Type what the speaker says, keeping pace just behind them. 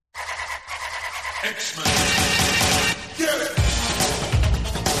X-Men. Get it!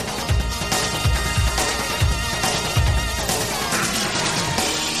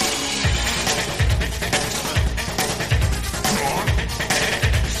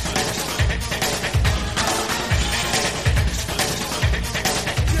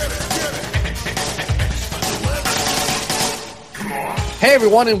 Hey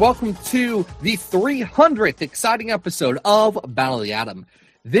everyone, and welcome to the 300th exciting episode of Battle of the Atom.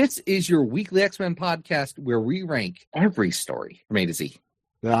 This is your weekly X-Men podcast where we rank every story from A to Z.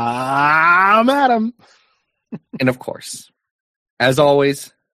 I'm Adam. And of course, as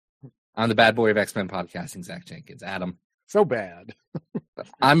always, I'm the bad boy of X-Men podcasting, Zach Jenkins. Adam. So bad.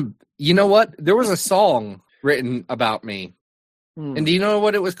 You know what? There was a song written about me. And do you know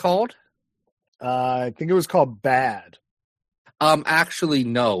what it was called? I think it was called Bad. Actually,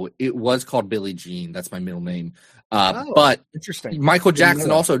 no. It was called Billie Jean. That's my middle name. But interesting. Michael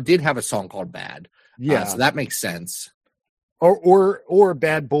Jackson also did have a song called Bad. Yeah. So that makes sense. Or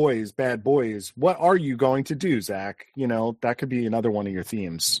Bad Boys, Bad Boys. What are you going to do, Zach? You know, that could be another one of your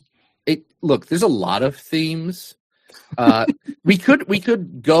themes. Look, there's a lot of themes. We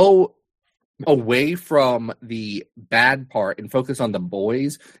could go away from the bad part and focus on the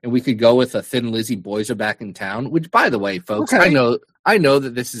boys, and we could go with a Thin Lizzy Boys Are Back in Town, which, by the way, folks, okay. I know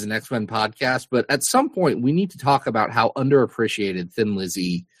that this is an X-Men podcast, but at some point we need to talk about how underappreciated Thin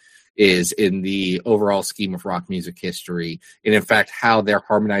Lizzy is in the overall scheme of rock music history, and in fact how their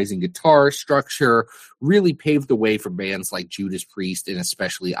harmonizing guitar structure really paved the way for bands like Judas Priest and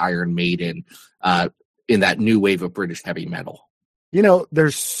especially Iron Maiden in that new wave of British heavy metal. You know,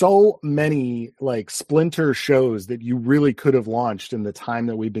 there's so many like splinter shows that you really could have launched in the time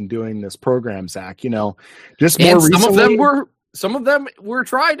that we've been doing this program, Zach. You know, just more and recently, some of them were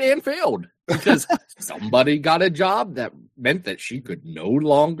tried and failed because somebody got a job that meant that she could no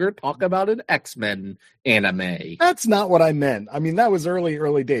longer talk about an X-Men anime. That's not what I meant. I mean, that was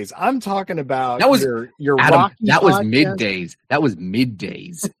early days. I'm talking about your Adam, Rocky that was podcast.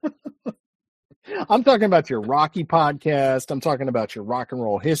 middays. I'm talking about your Rocky podcast. I'm talking about your Rock and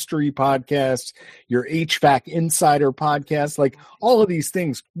Roll History podcast, your HVAC Insider podcast. Like, all of these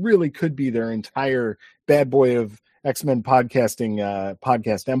things really could be their entire bad boy of X-Men podcasting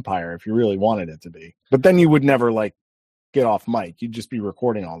podcast empire if you really wanted it to be. But then you would never like get off mic. You'd just be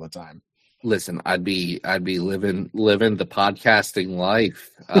recording all the time. Listen, I'd be living the podcasting life.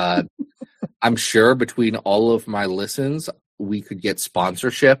 I'm sure between all of my listens, we could get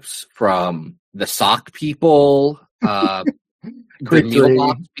sponsorships from the sock people, the meal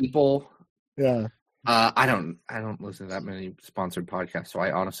box people. Yeah. I don't listen to that many sponsored podcasts, so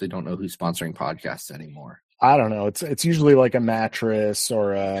I honestly don't know who's sponsoring podcasts anymore. I don't know. It's usually like a mattress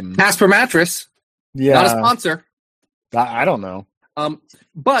or Casper Mattress. Yeah. Not a sponsor. I don't know.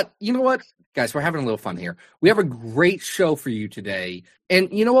 But you know what, guys, we're having a little fun here. We have a great show for you today,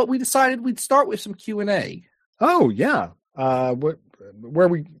 and you know what? We decided we'd start with some Q&A. Oh yeah.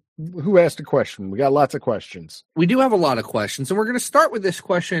 Who asked a question? We got lots of questions. We do have a lot of questions, and we're going to start with this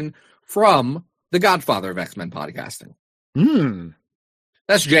question from the Godfather of X-Men podcasting.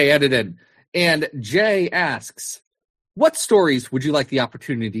 That's Jay edited. And Jay asks, what stories would you like the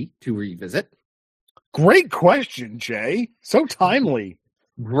opportunity to revisit? Great question, Jay. So timely.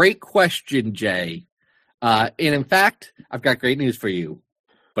 Great question, Jay. And in fact, I've got great news for you.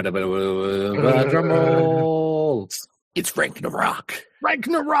 Drum roll. It's Ranknarok.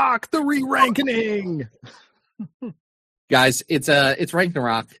 Ranknarok, the re-ranking. Guys, it's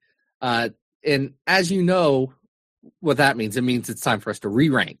Ranknarok. And as you know what that means, it means it's time for us to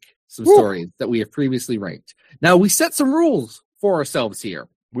re-rank some stories that we have previously ranked. Now, we set some rules for ourselves here.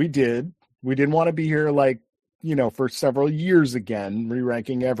 We did. We didn't want to be here for several years again,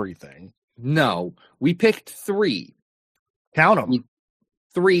 re-ranking everything. No, we picked 3. Count them.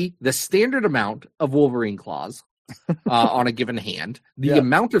 3, the standard amount of Wolverine claws on a given hand, the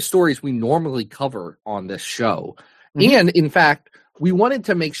amount of stories we normally cover on this show. Mm-hmm. And in fact, we wanted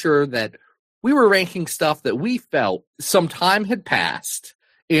to make sure that we were ranking stuff that we felt some time had passed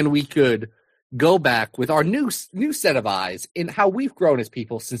and we could go back with our new set of eyes in how we've grown as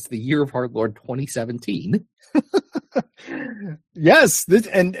people since the year of our Lord 2017. Yes.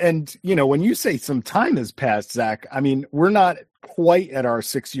 And when you say some time has passed, Zach, I mean, we're not quite at our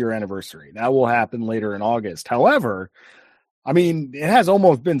 6-year anniversary. That will happen later in August. However, I mean, it has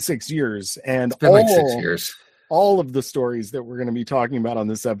almost been 6 years, and it's been like 6 years. All of the stories that we're going to be talking about on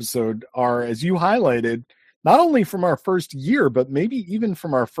this episode are, as you highlighted, not only from our first year, but maybe even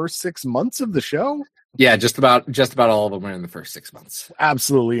from our first 6 months of the show. Yeah, just about all of them are in the first 6 months.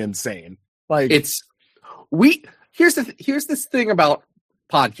 Absolutely insane. Like here's this thing about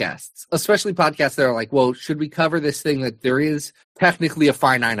podcasts, especially podcasts that are like, well, should we cover this thing that there is technically a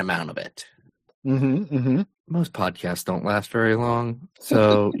finite amount of it? Most podcasts don't last very long.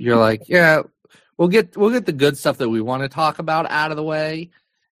 So you're like, yeah, we'll get the good stuff that we want to talk about out of the way.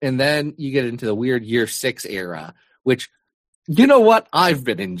 And then you get into the weird year 6 era, which, you know what, I've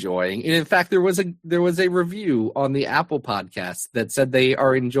been enjoying. And in fact, there was a review on the Apple podcast that said they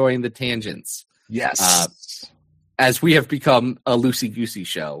are enjoying the tangents. Yes. As we have become a loosey-goosey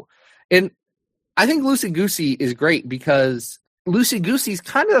show. And I think loosey-goosey is great because loosey-goosey is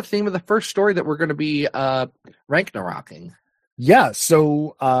kind of the theme of the first story that we're going to be Ranknarocking. Yeah,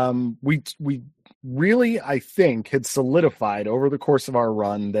 so we really, I think, had solidified over the course of our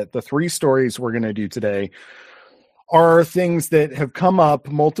run that the 3 stories we're going to do today are things that have come up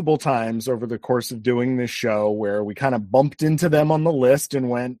multiple times over the course of doing this show where we kind of bumped into them on the list and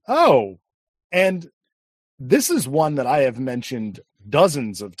went, oh, and this is one that I have mentioned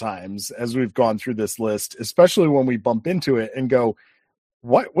dozens of times as we've gone through this list, especially when we bump into it and go,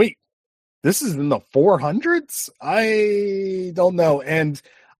 what? Wait, this is in the 400s? I don't know. And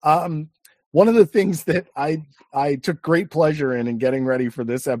one of the things that I took great pleasure in getting ready for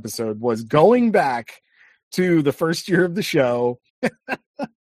this episode was going back to the first year of the show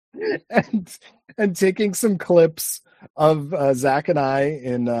and taking some clips of Zach and I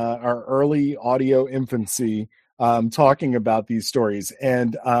in our early audio infancy talking about these stories.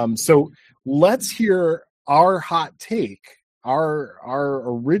 And so let's hear our hot take, our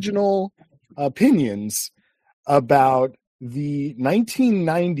original opinions about the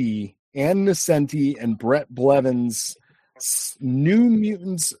 1990 Ann Nocenti and Brett Blevins New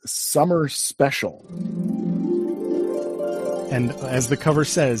Mutants Summer Special. And as the cover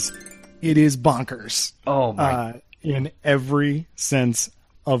says, it is bonkers. Oh my! In every sense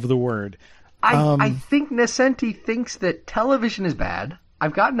of the word. I think Nocenti thinks that television is bad.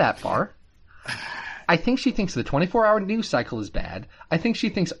 I've gotten that far. I think she thinks the 24-hour news cycle is bad. I think she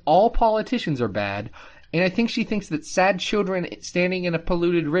thinks all politicians are bad. And I think she thinks that sad children standing in a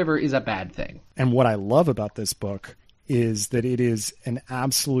polluted river is a bad thing. And what I love about this book is that it is an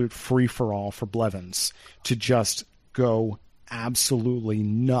absolute free-for-all for Blevins to just go absolutely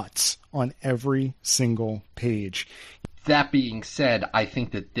nuts on every single page. That being said, I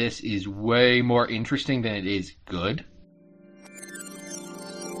think that this is way more interesting than it is good.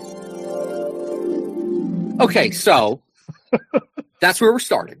 Okay, so that's where we're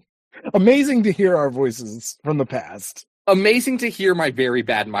starting. Amazing to hear our voices from the past. Amazing to hear my very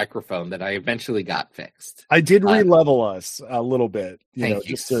bad microphone that I eventually got fixed. I did re-level us a little bit,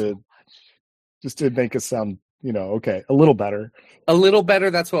 just to make us sound, okay, a little better. A little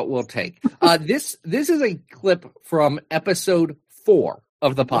better, that's what we'll take. This is a clip from episode 4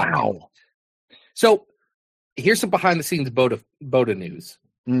 of the podcast. Wow. So here's some behind the scenes Boda news.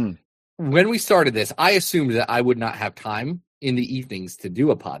 When we started this, I assumed that I would not have time in the evenings to do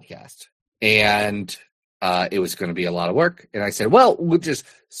a podcast. And it was going to be a lot of work. And I said, well, we'll just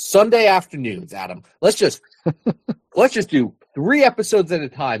Sunday afternoons, Adam. Let's just do 3 episodes at a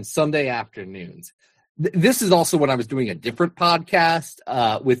time, Sunday afternoons. This is also when I was doing a different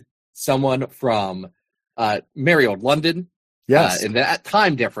podcast with someone from merry old London. Yes. And that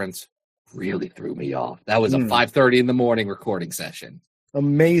time difference really threw me off. That was a 5:30 in the morning recording session.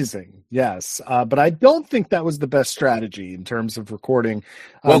 Amazing. Yes. But I don't think that was the best strategy in terms of recording.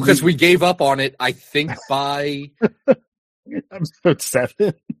 Well, because we gave up on it, I think, by episode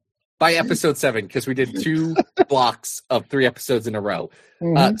 7. By episode 7, because we did 2 blocks of 3 episodes in a row.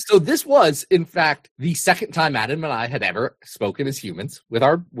 So this was, in fact, the second time Adam and I had ever spoken as humans with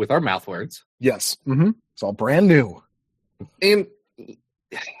our mouth words. Yes. It's all brand new. And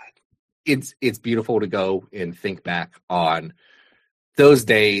it's beautiful to go and think back on those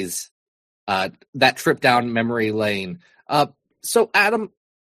days, that trip down memory lane. So, Adam,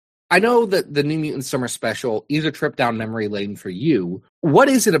 I know that the New Mutants Summer Special is a trip down memory lane for you. What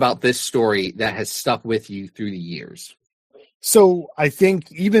is it about this story that has stuck with you through the years? So I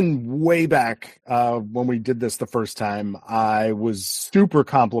think even way back when we did this the first time, I was super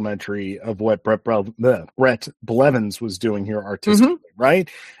complimentary of what Brett Blevins was doing here artistically, right?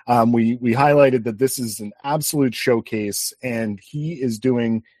 We highlighted that this is an absolute showcase, and he is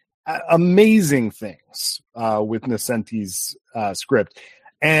doing amazing things with Nocenti's script.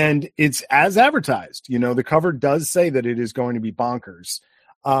 And it's as advertised. The cover does say that it is going to be bonkers.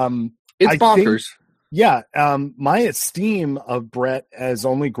 It's bonkers. My esteem of Brett has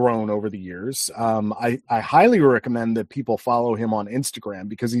only grown over the years. I highly recommend that people follow him on Instagram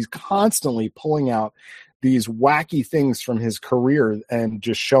because he's constantly pulling out these wacky things from his career and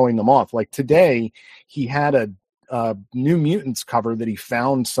just showing them off. Like today, he had New Mutants cover that he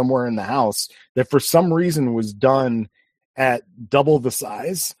found somewhere in the house that for some reason was done at double the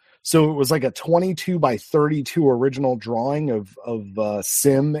size. So it was like a 22 by 32 original drawing of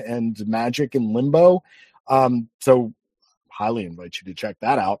Sim and Magic and Limbo. So highly invite you to check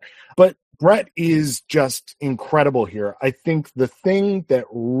that out. But Brett is just incredible here. I think the thing that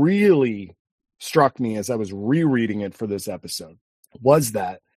really struck me as I was rereading it for this episode was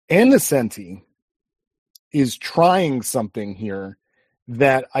that Innocenti is trying something here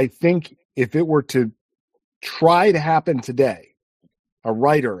that I think if it were to try to happen today, a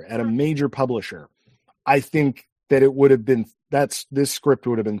writer at a major publisher, I think that it would have been, this script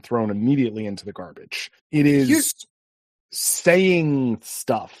would have been thrown immediately into the garbage. It is saying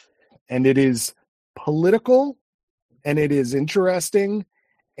stuff, and it is political, and it is interesting,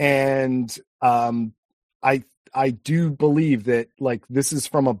 and I do believe that like this is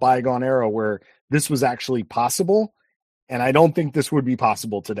from a bygone era where this was actually possible, and I don't think this would be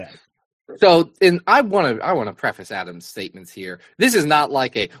possible today. So, and I want to preface Adam's statements here. This is not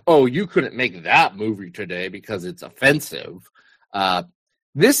like you couldn't make that movie today because it's offensive.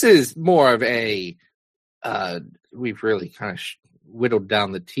 This is more of a we've really kind of whittled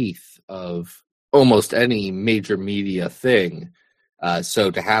down the teeth of almost any major media thing.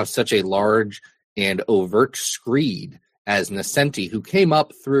 So to have such a large and overt screed as Innocenti, who came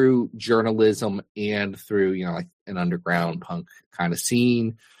up through journalism and through like an underground punk kind of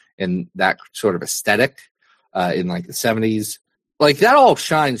scene and that sort of aesthetic in like the 70s, like that all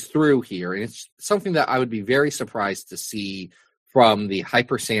shines through here. And it's something that I would be very surprised to see from the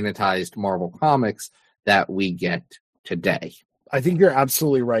hyper sanitized Marvel comics that we get today. I think you're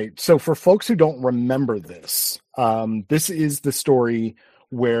absolutely right. So for folks who don't remember this, this is the story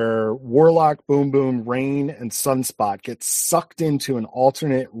where Warlock, Boom Boom, Rain, and Sunspot get sucked into an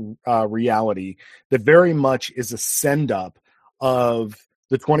alternate reality that very much is a send-up of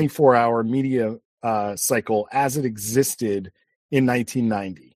the 24-hour media cycle as it existed in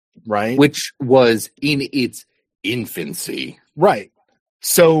 1990, right? Which was in its infancy. Right.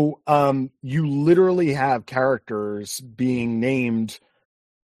 So you literally have characters being named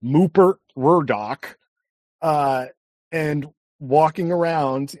Moopert Murdoch and walking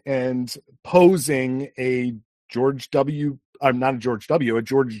around and posing a George G.W.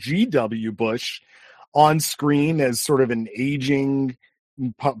 Bush on screen as sort of an aging,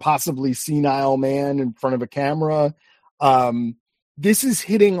 possibly senile man in front of a camera. This is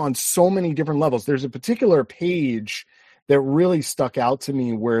hitting on so many different levels. There's a particular page that really stuck out to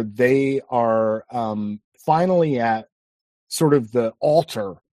me where they are finally at sort of the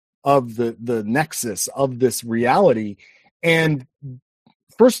altar of the nexus of this reality. And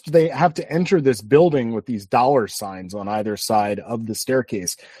first they have to enter this building with these dollar signs on either side of the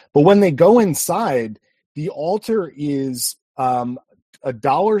staircase. But when they go inside, the altar is a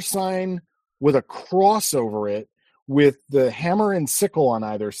dollar sign with a cross over it with the hammer and sickle on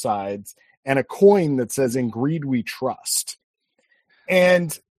either sides and a coin that says, "In greed we trust."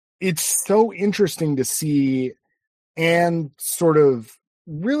 And it's so interesting to see Anne sort of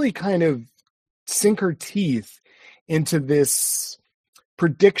really kind of sink her teeth into this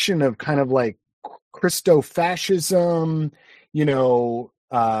prediction of kind of like Christo-fascism,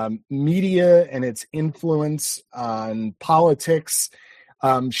 media and its influence on politics.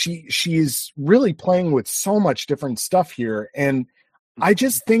 She is really playing with so much different stuff here. And I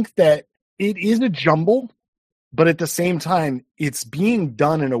just think that it is a jumble, but at the same time, it's being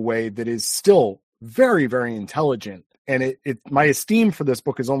done in a way that is still very, very intelligent. And my esteem for this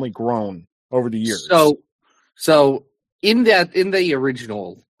book has only grown over the years. So in the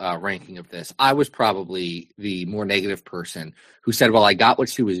original ranking of this, I was probably the more negative person who said, well, I got what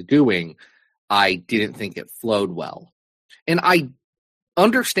she was doing. I didn't think it flowed well. And I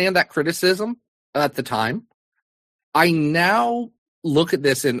understand that criticism at the time. I now look at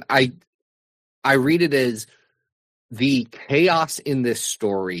this and I read it as the chaos in this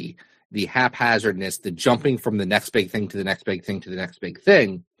story, the haphazardness, the jumping from the next big thing to the next big thing to the next big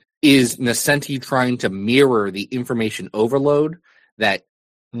thing is Innocenti trying to mirror the information overload that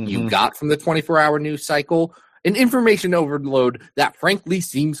you got from the 24-hour news cycle, an information overload that frankly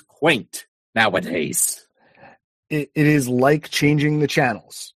seems quaint nowadays. It is like changing the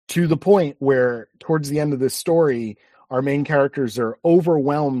channels to the point where towards the end of this story, our main characters are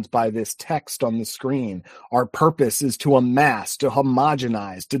overwhelmed by this text on the screen. Our purpose is to amass, to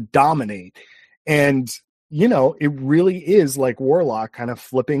homogenize, to dominate. And, it really is like Warlock kind of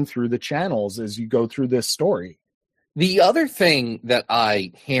flipping through the channels as you go through this story. The other thing that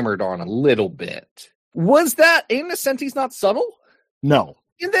I hammered on a little bit was that Innocenti's not subtle. No.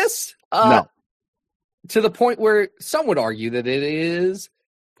 In this? No. to the point where some would argue that it is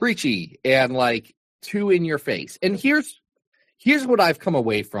preachy and like too in your face. And here's what I've come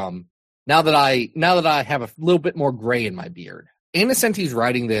away from now that I have a little bit more gray in my beard. Innocenti's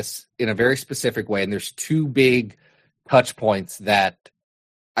writing this in a very specific way, and there's two big touch points that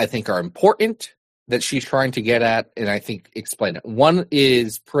I think are important that she's trying to get at, and I think explain it. One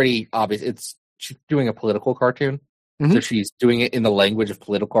is pretty obvious. She's doing a political cartoon. So she's doing it in the language of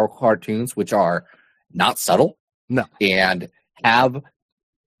political cartoons, which are not subtle. No. And have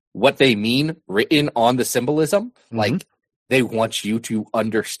what they mean written on the symbolism. Like, they want you to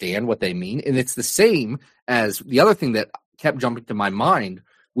understand what they mean. And it's the same as the other thing that kept jumping to my mind,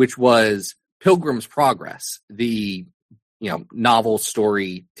 which was Pilgrim's Progress, the novel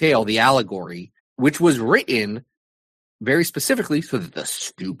story tale, the allegory, which was written very specifically so that the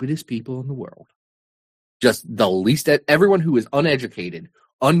stupidest people in the world, just the least, everyone who is uneducated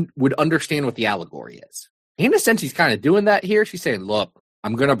would understand what the allegory is. In a sense, she's kind of doing that here. She's saying, look,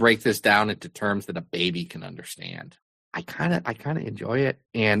 I'm going to break this down into terms that a baby can understand. I kind of enjoy it.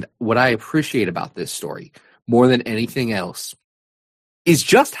 And what I appreciate about this story more than anything else is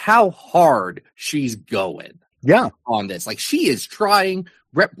just how hard she's going. Yeah. On this. Like, she is trying.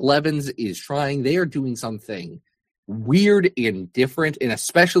 Rep Blevins is trying. They are doing something weird and different, and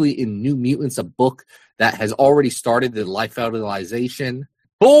especially in New Mutants, a book that has already started the life outalization.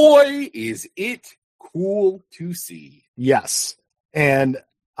 Boy, is it cool to see. Yes. And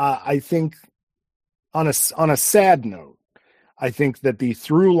I think on a sad note, I think that the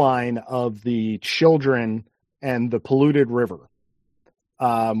through line of the children and the polluted river,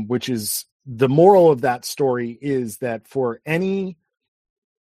 which is the moral of that story, is that for any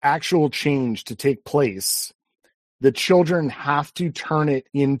actual change to take place, the children have to turn it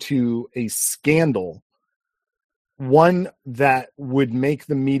into a scandal, one that would make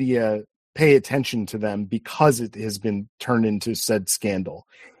the media pay attention to them because it has been turned into said scandal.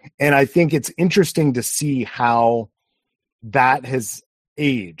 And I think it's interesting to see how that has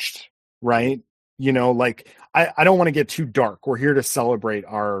aged, right? Like, I don't want to get too dark. We're here to celebrate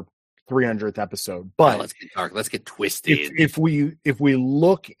our 300th episode, but let's get dark. Let's get twisted. If we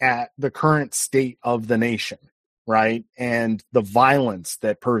look at the current state of the nation, right, and the violence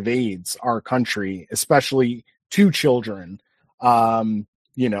that pervades our country, especially to children,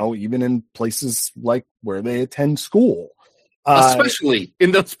 even in places like where they attend school, especially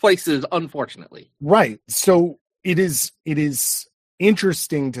in those places, unfortunately. Right. So it is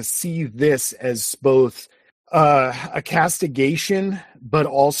interesting to see this as both a castigation, but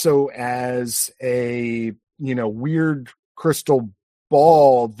also as a weird crystal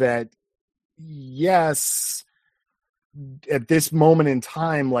ball that, yes, at this moment in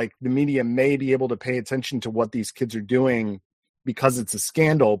time, like, the media may be able to pay attention to what these kids are doing because it's a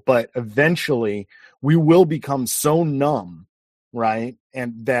scandal, but eventually we will become so numb, right?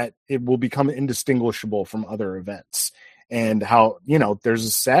 And that it will become indistinguishable from other events. And how, there's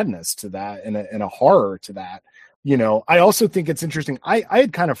a sadness to that and a horror to that. I also think it's interesting. I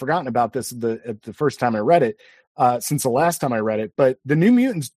had kind of forgotten about this at the first time I read it, since the last time I read it, but the New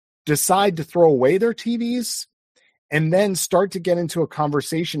Mutants decide to throw away their TVs and then start to get into a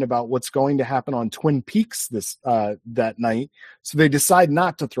conversation about what's going to happen on Twin Peaks that night. So they decide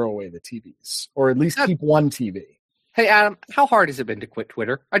not to throw away the TVs, or at least keep one TV. Hey, Adam, how hard has it been to quit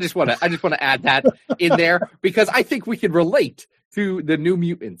Twitter? I just want to add that in there because I think we can relate to the New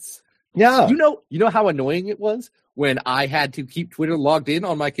Mutants. Yeah. You know how annoying it was when I had to keep Twitter logged in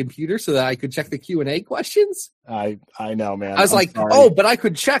on my computer so that I could check the Q&A questions? I know, man. I was like, sorry. Oh, but I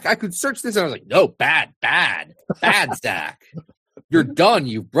could search this. And I was like, no, bad, Zach. You're done.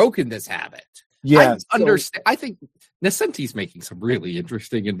 You've broken this habit. Yeah. I understand. I think Nesenti's making some really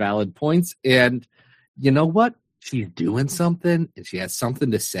interesting and valid points. And you know what? She's doing something and she has something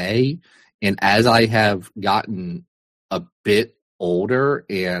to say. And as I have gotten a bit older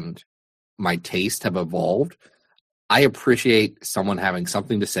and my tastes have evolved, I appreciate someone having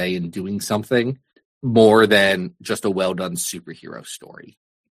something to say and doing something more than just a well-done superhero story.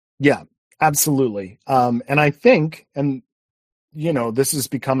 Yeah, absolutely. And I think, this has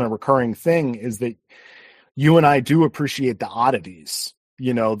become a recurring thing, is that you and I do appreciate the oddities.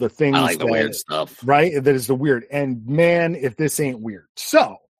 The things, I like the weird stuff, right? That is the weird. And man, if this ain't weird.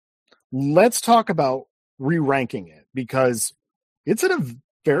 So let's talk about re-ranking it, because it's at a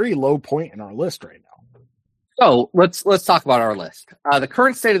very low point in our list right now. So let's talk about our list. The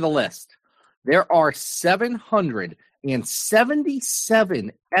current state of the list. There are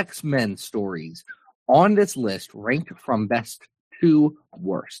 777 X-Men stories on this list, ranked from best to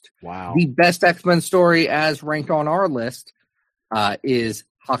worst. Wow. The best X-Men story as ranked on our list is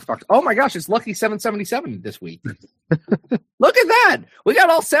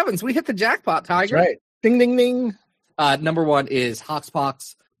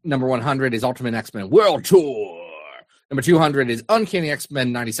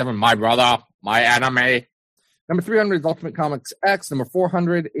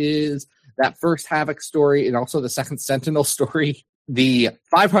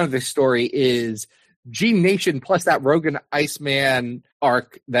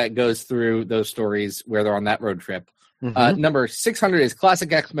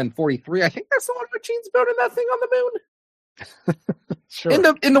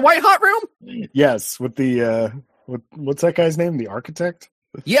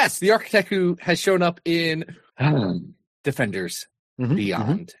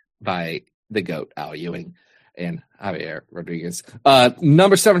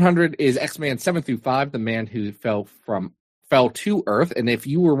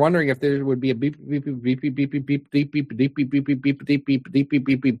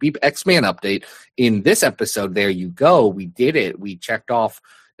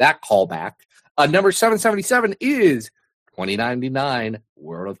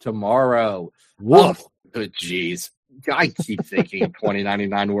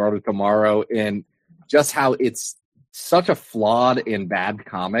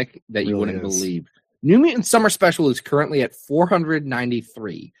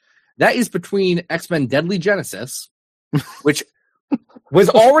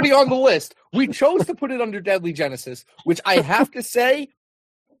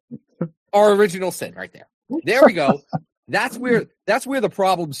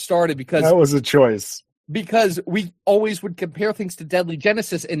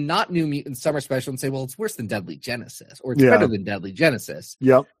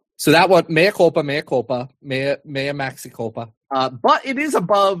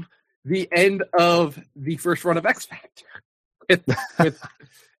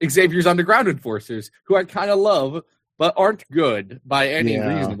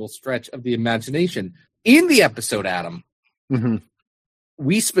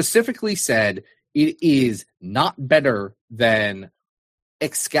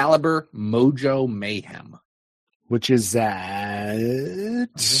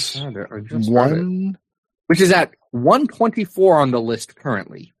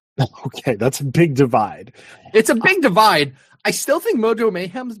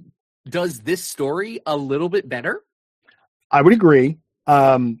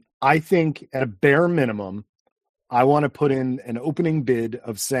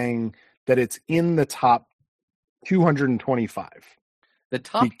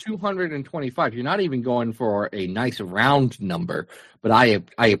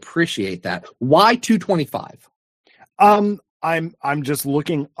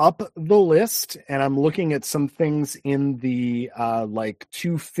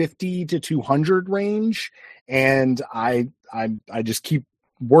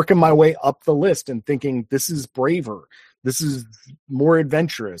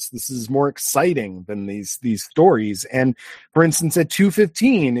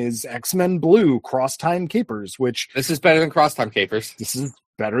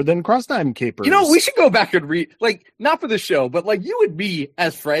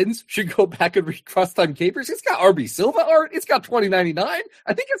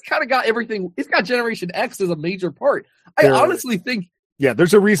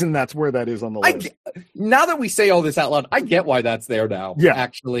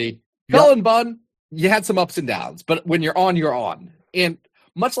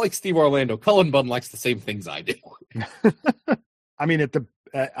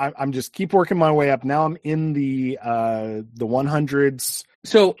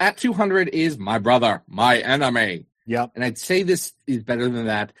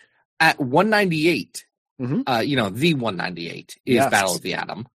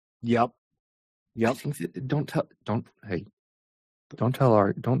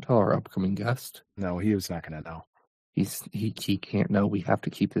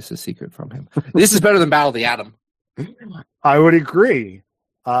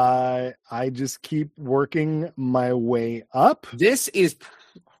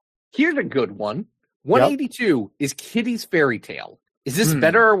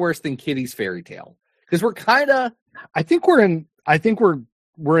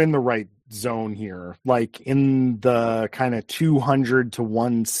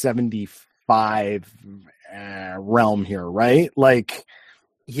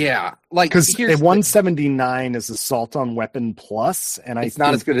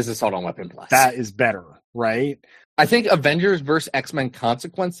I think Avengers vs. X-Men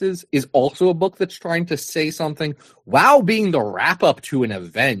Consequences is also a book that's trying to say something while being the wrap-up to an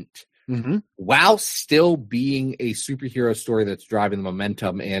event, while still being a superhero story that's driving the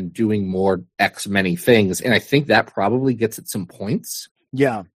momentum and doing more X-Men-y things. And I think that probably gets it some points.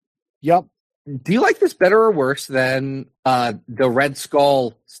 Yeah. Yep. Do you like this better or worse than the Red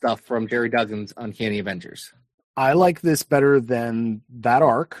Skull stuff from Jerry Duggan's Uncanny Avengers? I like this better than that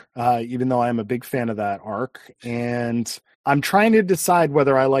arc, even though I'm a big fan of that arc. And I'm trying to decide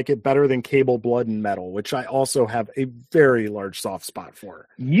whether I like it better than Cable, Blood, and Metal, which I also have a very large soft spot for.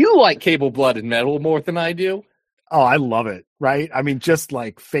 You like Cable, Blood, and Metal more than I do? Oh, I love it, right? I mean, just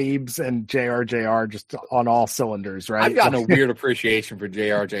like Fabes and JRJR just on all cylinders, right? I've gotten a weird appreciation for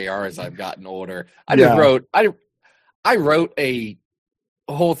JRJR as I've gotten older. I wrote a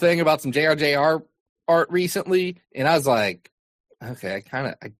whole thing about some JRJR art recently, and I was like, okay,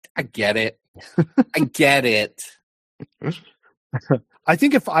 I get it. I get it. I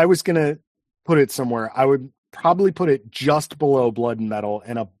think if I was going to put it somewhere, I would probably put it just below Blood and Metal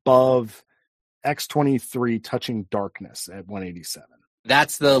and above X-23 Touching Darkness at 187.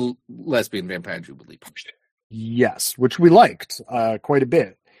 That's the Lesbian Vampire Jubilee post. Yes, which we liked quite a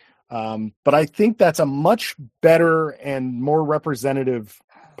bit. But I think that's a much better and more representative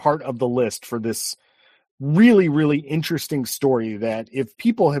part of the list for this really, really interesting story that if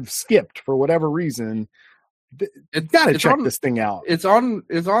people have skipped for whatever reason, got to check this thing out. It's on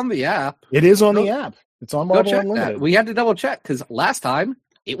the app. It is on the app. It's on Marvel Unlimited. We had to double check because last time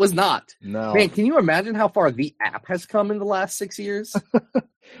it was not. No. Man, can you imagine how far the app has come in the last 6 years?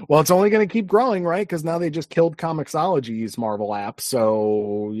 Well, it's only going to keep growing, right? Because now they just killed Comixology's Marvel app.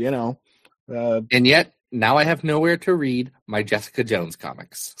 So, you know. And yet, now I have nowhere to read my Jessica Jones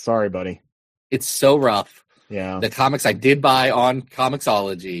comics. Sorry, buddy. It's so rough. Yeah. The comics I did buy on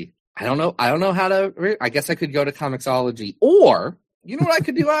Comixology. I don't know how to. I guess I could go to Comixology, or you know what I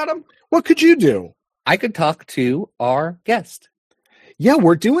could do, Adam? What could you do? I could talk to our guest. Yeah,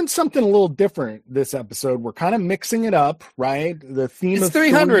 we're doing something a little different this episode. We're kind of mixing it up, right? The theme it's of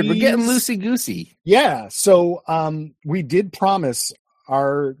 300. threes. We're getting loosey goosey. Yeah. So we did promise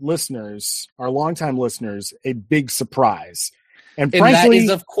our listeners, our longtime listeners, a big surprise. And frankly, that is,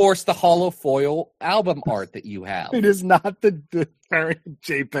 of course, the hollow foil album art that you have. It is not the current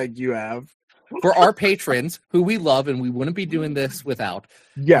JPEG you have. For our patrons, who we love, and we wouldn't be doing this without,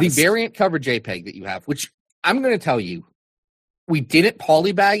 yes, the variant cover JPEG that you have, which I'm going to tell you, we didn't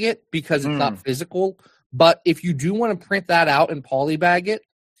polybag it because it's not physical. But if you do want to print that out and polybag it,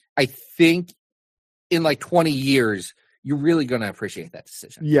 I think in like 20 years, you're really going to appreciate that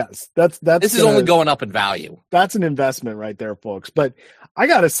decision. Yes, that's this is only going up in value. That's an investment right there, folks. But I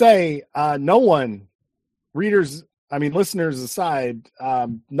got to say, no one, listeners aside,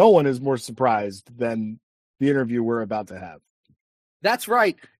 no one is more surprised than the interview we're about to have. That's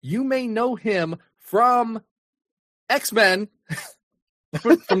right. You may know him from X-Men,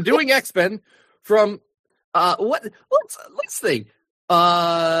 from doing X-Men, from let's think.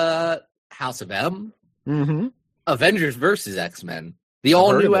 House of M, Avengers versus X-Men, the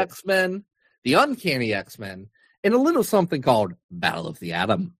all-new X-Men, the Uncanny X-Men, and a little something called Battle of the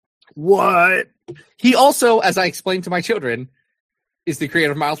Atom. What? He also, as I explained to my children, is the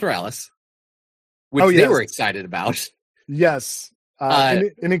creator of Miles Morales, which they were excited about. Yes.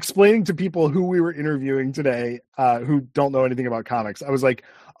 In explaining to people who we were interviewing today, who don't know anything about comics, I was like,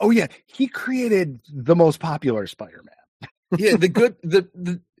 oh yeah, he created the most popular Spider-Man. Yeah,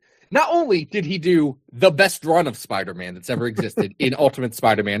 not only did he do the best run of Spider-Man that's ever existed in Ultimate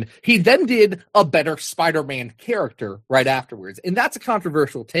Spider-Man, he then did a better Spider-Man character right afterwards. And that's a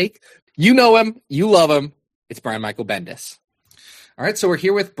controversial take. You know him. You love him. It's Brian Michael Bendis. All right, so we're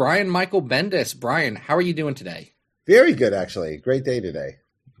here with Brian Michael Bendis. Brian, how are you doing today? Very good, actually. Great day today.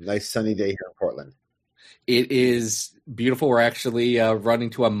 Nice sunny day here in Portland. It is beautiful. We're actually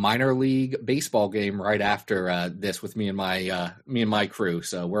running to a minor league baseball game right after this with me and my crew.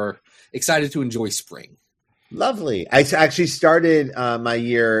 So we're excited to enjoy spring. Lovely. I actually started my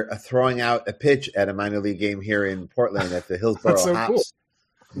year throwing out a pitch at a minor league game here in Portland at the Hillsborough so Hops.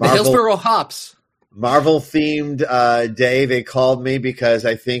 Cool. The Hillsborough Hops. Marvel-themed day. They called me because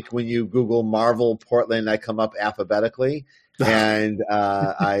I think when you Google Marvel Portland, I come up alphabetically. And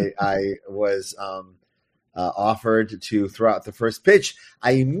I was offered to throw out the first pitch.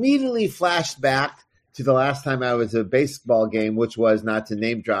 I immediately flashed back to the last time I was at a baseball game, which was, not to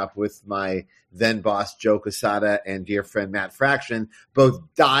name drop, with my then boss Joe Quesada and dear friend Matt Fraction, both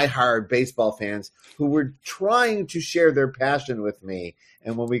diehard baseball fans who were trying to share their passion with me.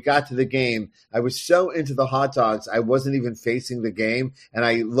 And when we got to the game, I was so into the hot dogs, I wasn't even facing the game. And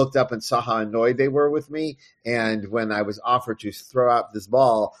I looked up and saw how annoyed they were with me. And when I was offered to throw out this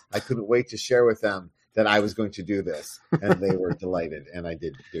ball, I couldn't wait to share with them that I was going to do this. And they were delighted. And I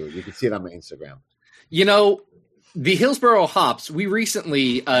did do it. You can see it on my Instagram. You know, the Hillsborough Hops, we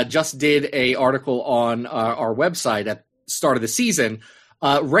recently just did a article on our website at the start of the season,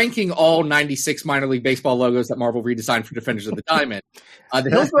 ranking all 96 minor league baseball logos that Marvel redesigned for Defenders of the Diamond. The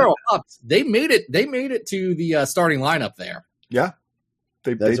Hillsborough Hops, they made it to the starting lineup there. Yeah,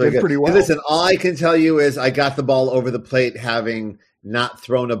 they did good. pretty well. And listen, all I can tell you is I got the ball over the plate, having not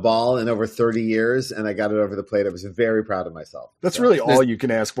thrown a ball in over 30 years, and I got it over the plate. I was very proud of myself. That's really all you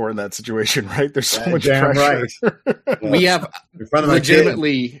can ask for in that situation, right? There's so much pressure. Right. We have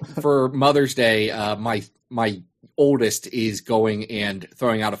legitimately for Mother's Day, my oldest is going and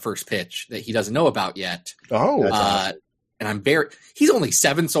throwing out a first pitch that he doesn't know about yet. Oh, and he's only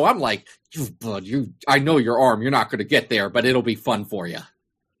 7, so I'm like, I know your arm, you're not going to get there, but it'll be fun for you.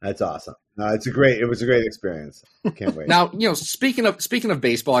 That's awesome. It was a great experience. Can't wait. Now, speaking of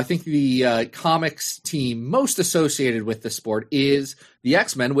baseball, I think the comics team most associated with the sport is the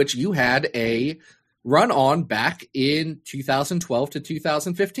X-Men, which you had a run on back in 2012 to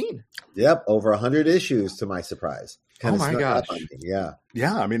 2015. Yep, over 100 issues to my surprise. Oh my gosh. Yeah.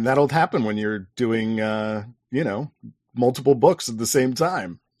 Yeah, I mean, that'll happen when you're doing, multiple books at the same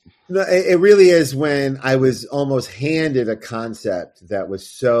time. No, it really is when I was almost handed a concept that was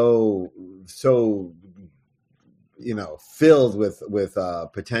so filled with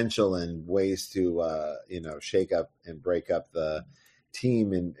potential and ways to shake up and break up the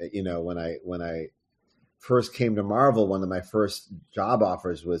team. And when I first came to Marvel, one of my first job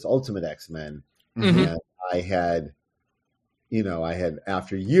offers was Ultimate X-Men, and I had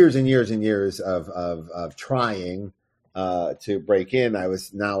after years and years and years of trying to break in, I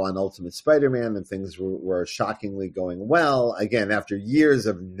was now on Ultimate Spider-Man, and things were shockingly going well. Again, after years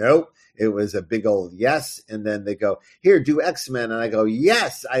of nope, it was a big old yes. And then they go, here, do X-Men. And I go,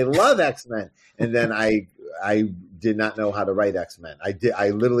 yes, I love X-Men. And then I did not know how to write X-Men. I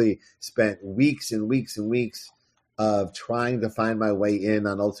literally spent weeks and weeks and weeks of trying to find my way in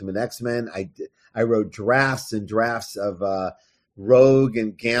on Ultimate X-Men. I wrote drafts and drafts of Rogue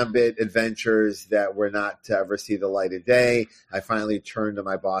and Gambit adventures that were not to ever see the light of day. I finally turned to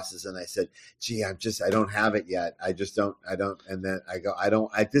my bosses and I said, gee, I don't have it yet. I don't. And then I go,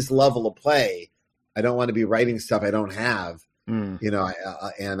 at this level of play, I don't want to be writing stuff I don't have. And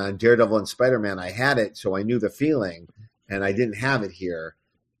on Daredevil and Spider-Man, I had it. So I knew the feeling, and I didn't have it here.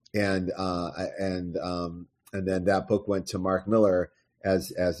 And then that book went to Mark Miller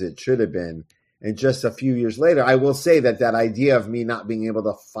as it should have been. And just a few years later, I will say that idea of me not being able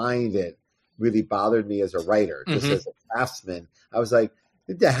to find it really bothered me as a writer, just as a craftsman. I was like,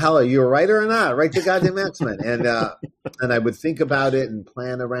 what the hell, are you a writer or not? Write the goddamn X-Men. And I would think about it and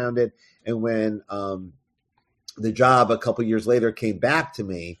plan around it. And when the job a couple years later came back to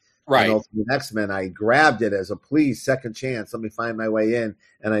me, right, on Ultimate X-Men, I grabbed it as a please, second chance, let me find my way in.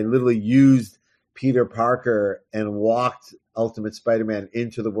 And I literally used Peter Parker and walked Ultimate Spider-Man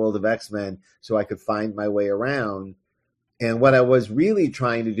into the world of X-Men so I could find my way around. And what I was really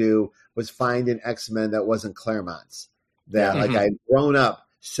trying to do was find an X-Men that wasn't Claremont's. That I'd grown up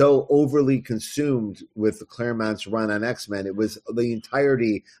so overly consumed with the Claremont's run on X-Men. It was the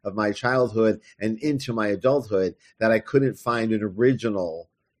entirety of my childhood and into my adulthood that I couldn't find an original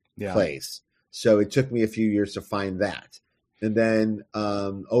place. So it took me a few years to find that. And then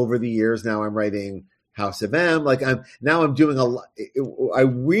over the years, now I'm writing House of M. I'm doing a lot.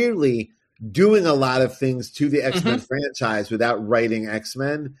 I'm weirdly doing a lot of things to the X-Men franchise without writing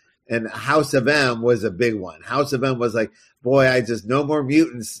X-Men. And House of M was a big one. House of M was like, boy, no more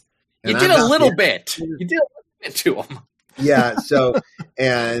mutants. You did a little bit. You did a little bit to them. Yeah. So,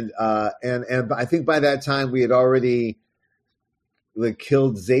 and I think by that time we had already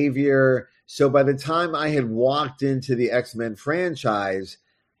killed Xavier. So by the time I had walked into the X-Men franchise,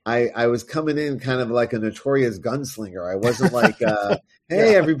 I was coming in kind of like a notorious gunslinger. I wasn't like,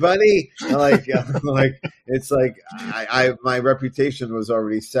 hey, everybody. It's like my reputation was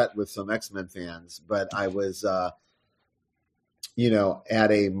already set with some X-Men fans, but I was, at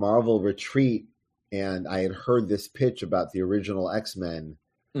a Marvel retreat, and I had heard this pitch about the original X-Men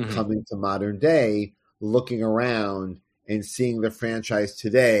coming to modern day, looking around and seeing the franchise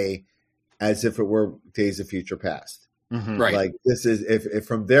today as if it were Days of Future Past. Right. Like this is if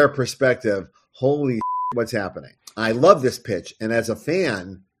from their perspective, holy what's happening. I love this pitch, and as a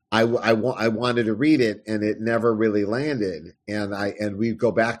fan, I wanted to read it, and it never really landed. And we'd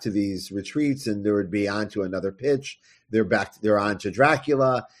go back to these retreats, and there would be on to another pitch. They're on to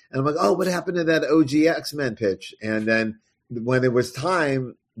Dracula, and I'm like, oh, what happened to that OG X-Men pitch? And then when it was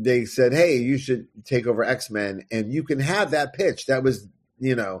time, they said, hey, you should take over X-Men, and you can have that pitch. That was,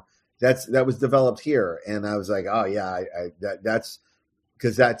 that was developed here. And I was like, oh yeah, that's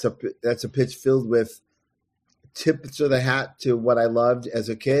because that's a pitch filled with tips of the hat to what I loved as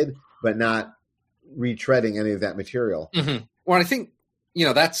a kid, but not retreading any of that material. Mm-hmm. Well, I think,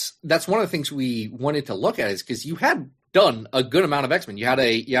 that's one of the things we wanted to look at is because you had done a good amount of X-Men. You had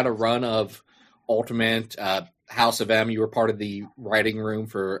a run of Ultimate, House of M. You were part of the writing room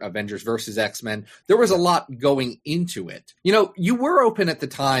for Avengers versus X-Men. There was a lot going into it. You were open at the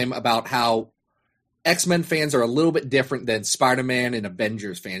time about how X-Men fans are a little bit different than Spider-Man and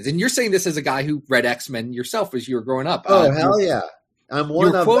Avengers fans. And you're saying this as a guy who read X-Men yourself as you were growing up. Oh, hell yeah. I'm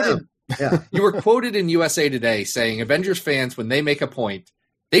one of them. Yeah. You were quoted in USA Today saying Avengers fans, when they make a point,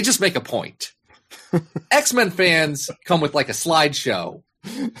 they just make a point. X-Men fans come with like a slideshow,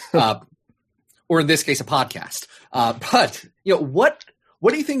 or in this case, a podcast. But what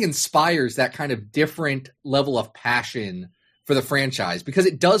do you think inspires that kind of different level of passion for the franchise? Because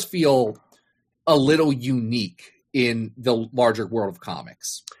it does feel a little unique in the larger world of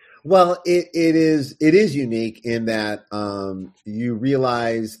comics. Well, it is unique in that you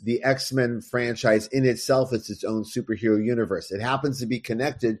realize the X-Men franchise in itself is its own superhero universe. It happens to be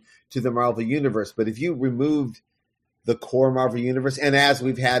connected to the Marvel universe, but if you removed the core Marvel universe, and as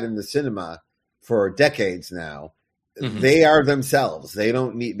we've had in the cinema for decades now, they are themselves. They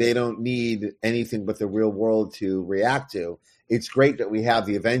don't need anything but the real world to react to. It's great that we have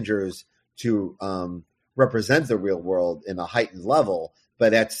the Avengers to represent the real world in a heightened level,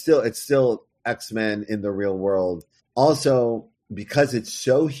 but it's still X-Men in the real world. Also, because it's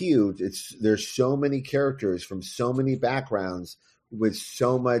so huge, there's so many characters from so many backgrounds with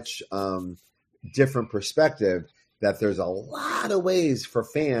so much different perspective that there's a lot of ways for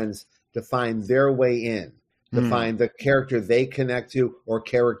fans to find their way in, to find the character they connect to, or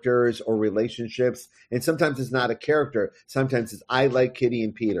characters or relationships. And sometimes it's not a character. Sometimes it's, I like Kitty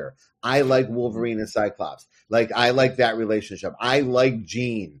and Peter. I like Wolverine and Cyclops. Like, I like that relationship. I like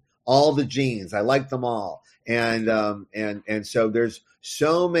Jean, all the Jeans. I like them all. And so there's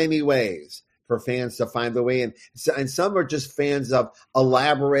so many ways for fans to find their way in. And some are just fans of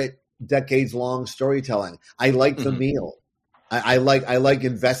elaborate, decades-long storytelling. I like the meal. I like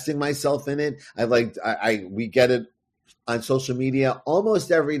investing myself in it. We get it on social media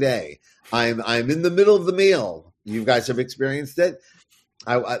almost every day. I'm in the middle of the meal. You guys have experienced it.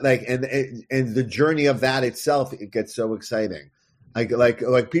 I like, and the journey of that itself, it gets so exciting.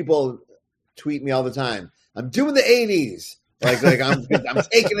 Like people tweet me all the time. I'm doing the 80s. Like I'm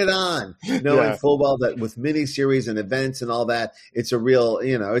taking it on, knowing full well that with miniseries and events and all that, it's a real,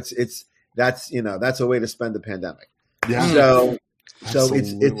 that's a way to spend the pandemic. Yeah. So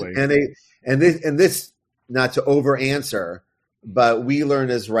Absolutely. it's this not to over answer, but we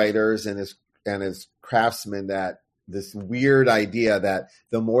learn as writers and as craftsmen that this weird idea that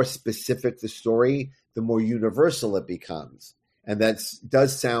the more specific the story, the more universal it becomes. And that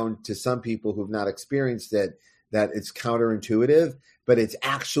does sound to some people who've not experienced it that it's counterintuitive, but it's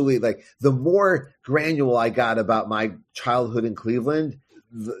actually like the more granular I got about my childhood in Cleveland,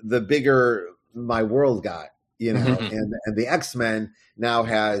 the bigger my world got. And the X-Men now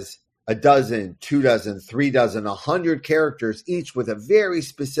has a dozen, 2 dozen, 3 dozen, 100 characters, each with a very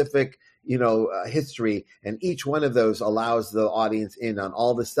specific, history. And each one of those allows the audience in on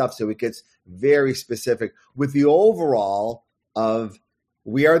all the stuff. So it gets very specific with the overall of,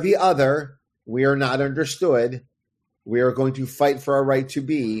 we are the other, we are not understood, we are going to fight for our right to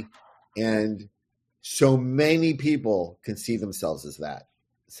be. And so many people can see themselves as that.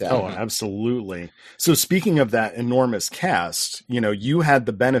 Oh, absolutely. So speaking of that enormous cast, you had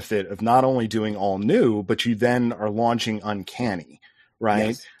the benefit of not only doing all new, but you then are launching Uncanny,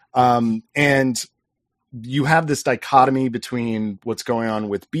 right? Yes. And you have this dichotomy between what's going on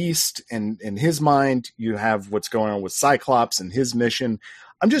with Beast and in his mind, you have what's going on with Cyclops and his mission.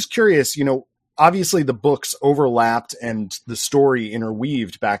 I'm just curious, obviously the books overlapped and the story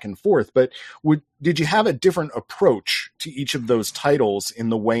interweaved back and forth, but did you have a different approach to each of those titles in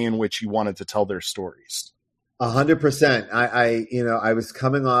the way in which you wanted to tell their stories? 100%. I was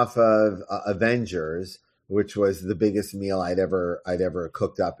coming off of Avengers, which was the biggest meal I'd ever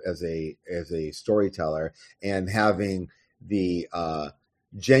cooked up as a storyteller, and having the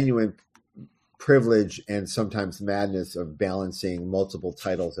genuine privilege and sometimes madness of balancing multiple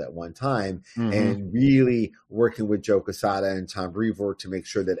titles at one time, Mhm. and really working with Joe Quesada and Tom Brevoort to make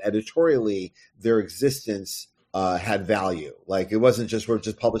sure that editorially their existence had value. Like, it wasn't just, we're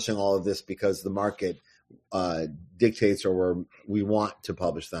just publishing all of this because the market dictates or we want to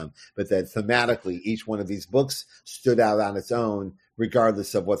publish them, but that thematically each one of these books stood out on its own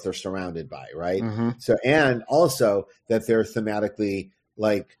regardless of what they're surrounded by, right? Mhm. So, and also that they're thematically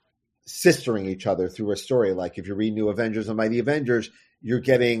like sistering each other through a story. Like if you read New Avengers and Mighty Avengers, you're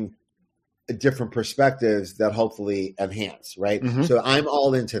getting different perspectives that hopefully enhance, right? Mhm. So I'm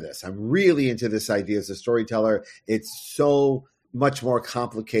all into this. I'm really into this idea as a storyteller. It's so much more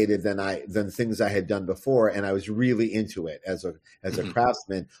complicated than things I had done before, and I was really into it as a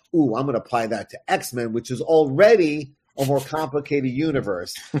craftsman. Ooh, I'm going to apply that to X-Men, which is already a more complicated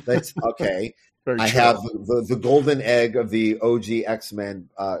universe. That's okay. Very I true. have the golden egg of the OG X-Men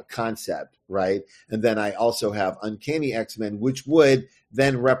concept, right? And then I also have Uncanny X-Men, which would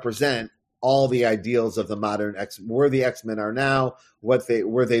then represent all the ideals of the modern where the X-Men are now, where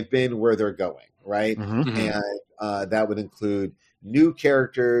they've been, where they're going, right? Mhm. Mhm. And that would include new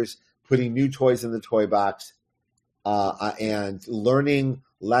characters, putting new toys in the toy box, and learning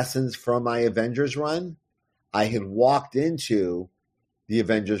lessons from my Avengers run. I had walked into the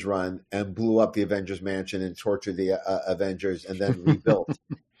Avengers run and blew up the Avengers mansion and tortured the Avengers and then rebuilt.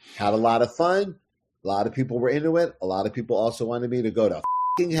 Had a lot of fun. A lot of people were into it. A lot of people also wanted me to go to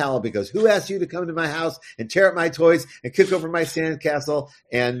fucking hell because who asked you to come to my house and tear up my toys and kick over my sandcastle?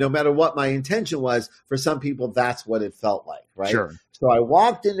 And no matter what my intention was, for some people, that's what it felt like, right? Sure. So I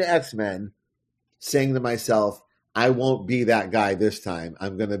walked into X-Men saying to myself, I won't be that guy this time.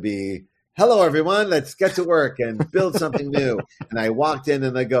 I'm going to be, hello, everyone. Let's get to work and build something new. And I walked in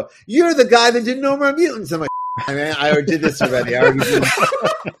and I go, you're the guy that did No More Mutants. I'm like, I mean, I already did this already. I already did this.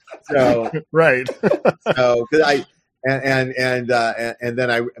 So, Right. so, cause I, and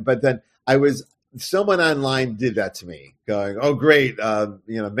then I was, someone online did that to me going, oh, great.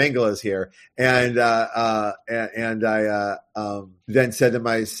 Mengele is here. And I then said to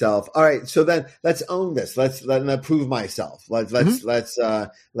myself, all right, so then let's own this. Let's prove myself. Let's,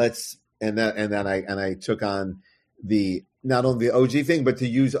 and then I took on not only the OG thing, but to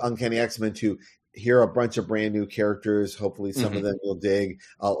use Uncanny X-Men to hear a bunch of brand new characters. Hopefully some of them you'll dig,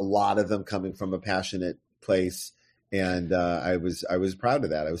 a lot of them coming from a passionate place. And I was proud of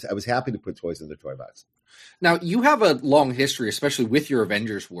that. I was happy to put toys in the toy box. Now, you have a long history, especially with your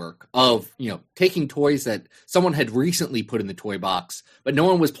Avengers work, of taking toys that someone had recently put in the toy box, but no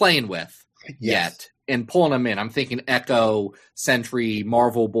one was playing with yet, and pulling them in. I'm thinking Echo, Sentry,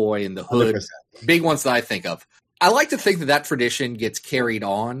 Marvel Boy, and the Hood. 100%. Big ones that I think of. I like to think that tradition gets carried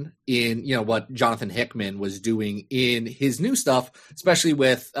on in what Jonathan Hickman was doing in his new stuff, especially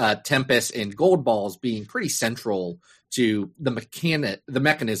with Tempest and Gold Balls being pretty central to the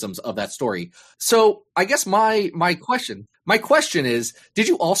mechanisms of that story. So I guess my question is, did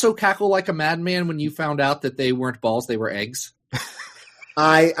you also cackle like a madman when you found out that they weren't balls, they were eggs?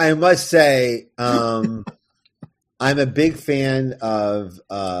 I must say, I'm a big fan of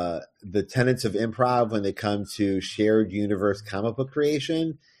the tenets of improv when they come to shared universe comic book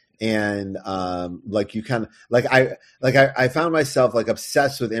creation. And I found myself like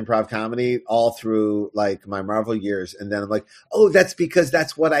obsessed with improv comedy all through like my Marvel years. And then I'm like, oh, that's because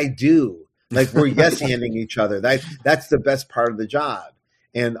that's what I do. Like we're yes-handing each other. That's the best part of the job.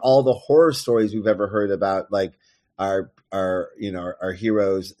 And all the horror stories we've ever heard about, like our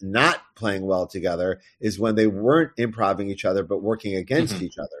heroes not playing well together, is when they weren't improving each other but working against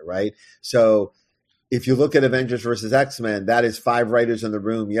each other, right? So if you look at Avengers versus X-Men, that is 5 writers in the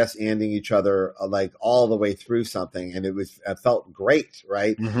room yes-anding each other like all the way through something, and it felt great,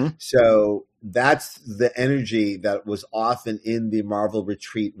 right? Mm-hmm. So that's the energy that was often in the Marvel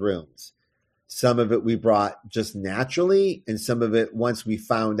retreat rooms. Some of it we brought just naturally, and some of it once we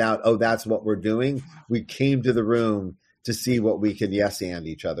found out, oh, that's what we're doing, we came to the room to see what we could yes-and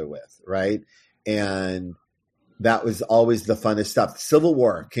each other with, right? And that was always the funnest stuff. Civil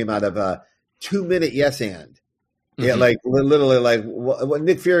War came out of a 2-minute yes-and. Yeah, like literally like what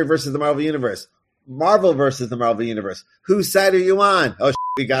Nick Fury versus the Marvel Universe. Marvel versus the Marvel Universe. Whose side are you on? Oh,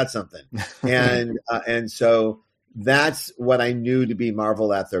 we got something. And so that's what I knew to be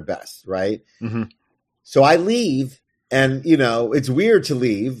Marvel at their best, right? Mm-hmm. So I leave, and it's weird to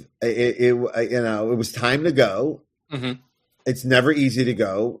leave. It was time to go. Mm-hmm. It's never easy to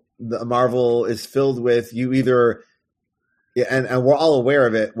go. The Marvel is filled with you either, and we're all aware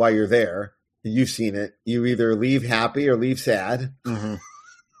of it while you're there. You've seen it. You either leave happy or leave sad. Mm-hmm.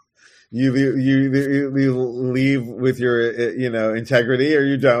 You leave with your integrity, or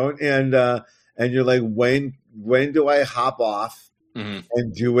you don't. And and you're like, when do I hop off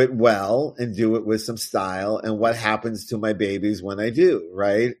and do it well and do it with some style? And what happens to my babies when I do,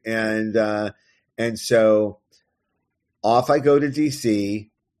 right? And so off I go to DC.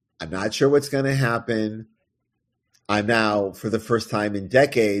 I'm not sure what's going to happen. I'm now, for the first time in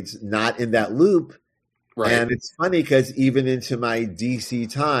decades, not in that loop. Right. And it's funny because even into my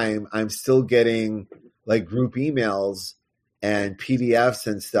DC time, I'm still getting like group emails and PDFs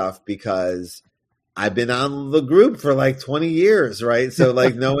and stuff because I've been on the group for like 20 years, right? So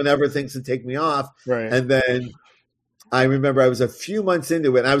like no one ever thinks to take me off. Right. And then I remember I was a few months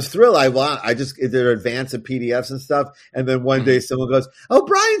into it and I was thrilled. I just did an advance of PDFs and stuff. And then one day someone goes, "Oh,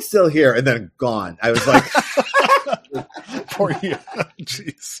 Brian's still here." And then gone. I was like, poor you.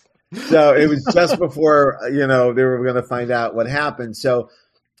 Jeez. So it was just before, they were going to find out what happened. So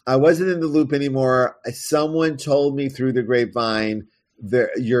I wasn't in the loop anymore. Someone told me through the grapevine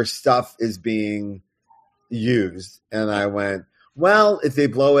that your stuff is being used. And I went, well, if they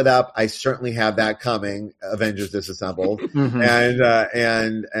blow it up, I certainly have that coming. Avengers Disassembled. And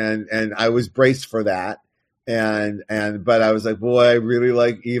I was braced for that. But I was like, boy, I really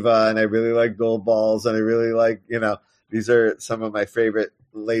like Eva and I really like Gold Balls. And I really like, these are some of my favorite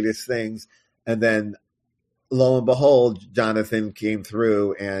latest things. And then lo and behold, Jonathan came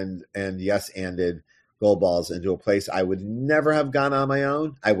through and ended Gold Balls into a place I would never have gone on my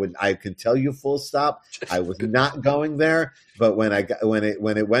own. I can tell you full stop. I was not going there, but when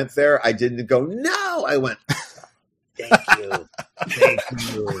it went there, I didn't go, no, I went, thank you. I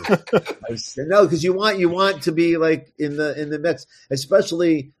said, no, because you want to be like in the mix,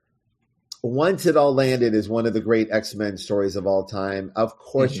 especially once it all landed as one of the great X-Men stories of all time. Of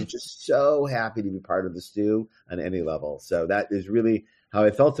course, you're just so happy to be part of the stew on any level. So that is really how I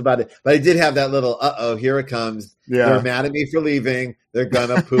felt about it. But I did have that little, here it comes. Yeah. They're mad at me for leaving. They're going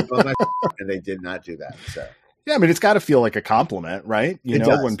to poop on my and they did not do that. So. Yeah, I mean, it's got to feel like a compliment, right?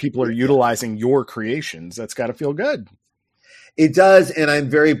 When people are utilizing your creations, that's got to feel good. It does, and I'm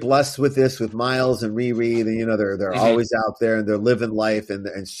very blessed with this, with Miles and Riri. And, they're always out there, and they're living life,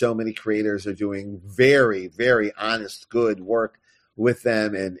 and so many creators are doing very, very honest, good work with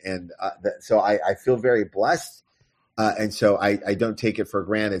them, so I feel very blessed, and so I don't take it for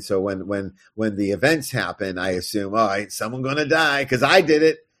granted. So when the events happen, I assume, someone going to die because I did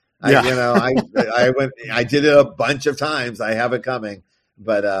it. Yeah. I did it a bunch of times. I have it coming,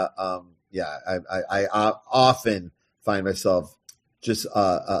 but I often find myself just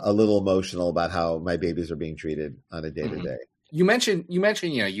a little emotional about how my babies are being treated on a day to day. You mentioned, you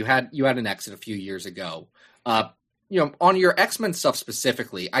had an exit a few years ago. On your X-Men stuff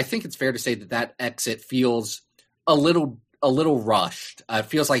specifically, I think it's fair to say that exit feels a little rushed. It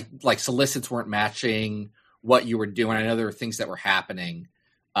feels like solicits weren't matching what you were doing. I know there were things that were happening,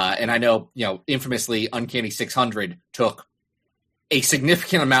 and I know infamously, Uncanny 600 took a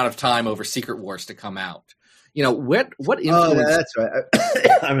significant amount of time over Secret Wars to come out. What influenced? Oh, that's right.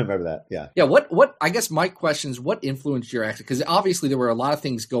 I remember that. Yeah. Yeah. What? I guess my question is, what influenced your exit? Because obviously there were a lot of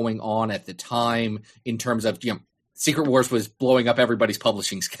things going on at the time in terms of Secret Wars was blowing up everybody's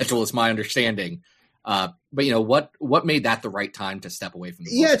publishing schedule, is my understanding. But what made that the right time to step away from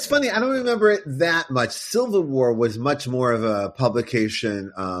the book? Yeah, it's funny. I don't remember it that much. Civil War was much more of a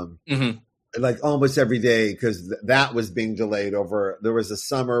publication, like almost every day, because that was being delayed over. There was a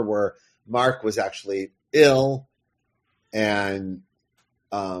summer where Mark was actually ill, and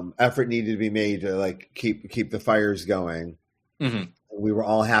effort needed to be made to like keep the fires going. We were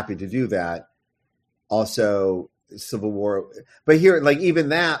all happy to do that. Also, Civil War, but here, like even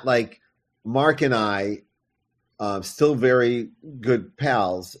that, like Mark and I, still very good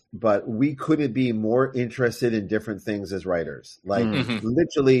pals, but we couldn't be more interested in different things as writers. Like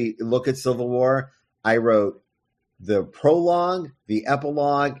literally, look at Civil War. I wrote the prologue, the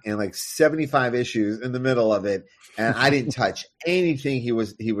epilogue, and like 75 issues in the middle of it, and I didn't touch anything he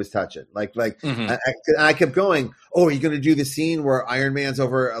was touching. I kept going. Oh, are you going to do the scene where Iron Man's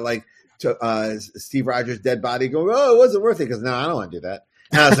over Steve Rogers' dead body? Going, oh, it wasn't worth it. Because no, I don't want to do that.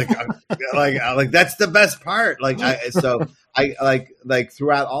 And I was like, that's the best part. I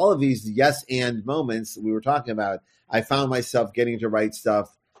throughout all of these yes and moments we were talking about, I found myself getting to write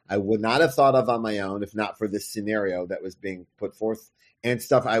stuff I would not have thought of on my own if not for this scenario that was being put forth, and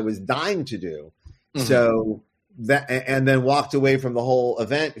stuff I was dying to do. So that, and then walked away from the whole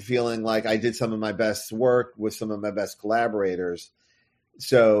event feeling like I did some of my best work with some of my best collaborators.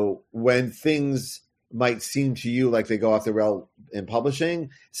 So when things might seem to you like they go off the rail in publishing,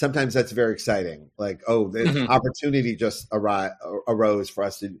 sometimes that's very exciting. Like, the opportunity just arose for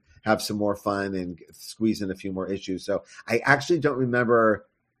us to have some more fun and squeeze in a few more issues. So I actually don't remember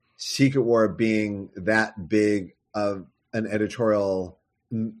Secret War being that big of an editorial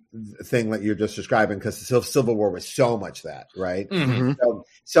thing that you're just describing, because the Civil War was so much that, right? Mhm.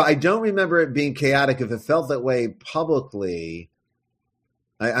 So I don't remember it being chaotic. If it felt that way publicly,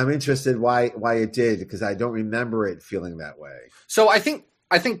 I'm interested why it did, because I don't remember it feeling that way. So I think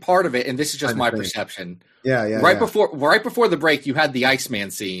part of it, and this is just my perception. Right before the break, you had the Iceman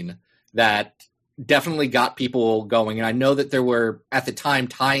scene that definitely got people going, and I know that there were at the time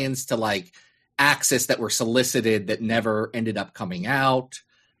tie-ins to like Axis that were solicited that never ended up coming out,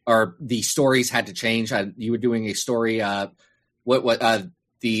 or the stories had to change. You were doing a story, the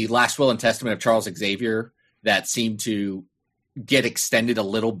Last Will and Testament of Charles Xavier, that seemed to get extended a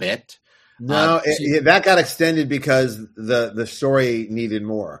little bit. No, that got extended because the story needed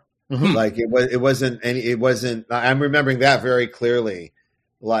more. Mm-hmm. Like it wasn't. I'm remembering that very clearly.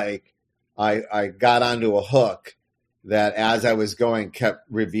 Like I got onto a hook that, as I was going, kept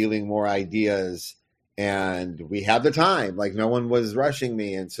revealing more ideas, and we had the time. Like, no one was rushing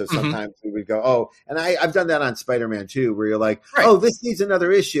me, and so sometimes we would go, oh, and I've done that on Spider-Man too, where you're like, oh, this needs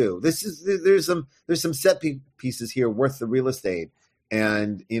another issue. There's some set pieces here worth the real estate,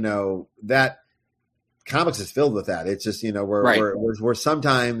 and that comics is filled with that. It's just we're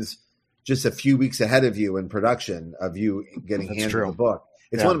sometimes just a few weeks ahead of you in production of you getting handed the book.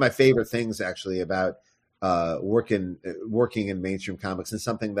 It's one of my favorite things actually about working in mainstream comics, and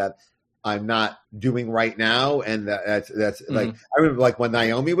something that I'm not doing right now. And that's like, I remember like when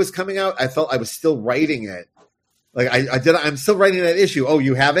Naomi was coming out, I felt I was still writing it. Like I'm still writing that issue. Oh,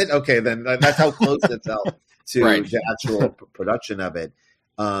 you have it? Okay. Then that's how close it felt to the actual production of it.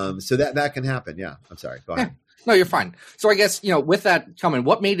 So that can happen. Yeah. I'm sorry. Go ahead. No, you're fine. So I guess, with that coming,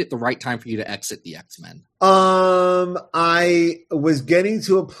 what made it the right time for you to exit the X-Men? I was getting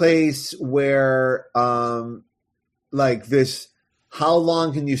to a place where, like this, how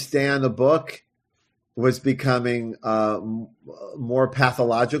long can you stay on the book was becoming more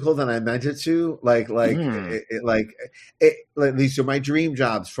pathological than I meant it to. These are my dream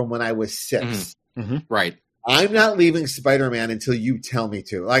jobs from when I was 6. Right. I'm not leaving Spider-Man until you tell me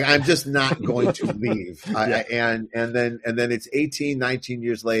to. Like, I'm just not going to leave. And then it's 18, 19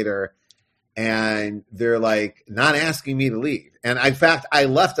 years later, and they're like not asking me to leave. And in fact, I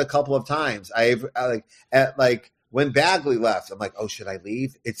left a couple of times. When Bagley left, I'm like, oh, should I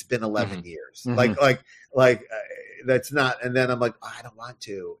leave? It's been 11 years. That's not. And then I'm like, oh, I don't want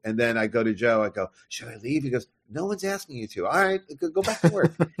to. And then I go to Joe. I go, should I leave? He goes, no one's asking you to. All right, go back to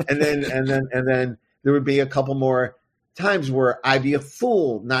work. and then there would be a couple more times where I'd be a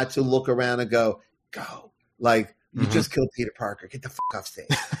fool not to look around and go. Like, you just killed Peter Parker. Get the fuck off stage.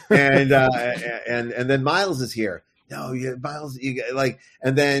 And then Miles is here. No, Miles.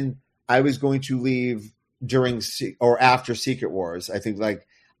 And then I was going to leave during or after Secret Wars. I think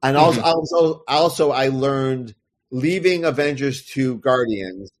and also I learned leaving Avengers to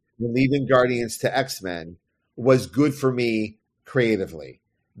Guardians and leaving Guardians to X-Men was good for me creatively.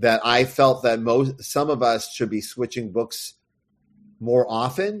 That I felt that some of us should be switching books more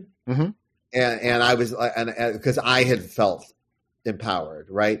often, and I was, and because I had felt empowered,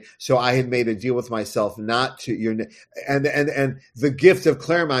 right? So I had made a deal with myself not to. And the gift of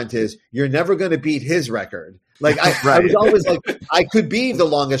Claremont is you're never going to beat his record. Like I was always like, I could be the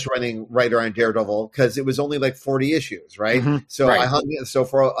longest running writer on Daredevil because it was only like 40 issues, right? So I hung in. So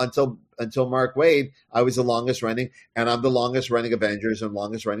until Mark Waid, I was the longest running, and I'm the longest running Avengers and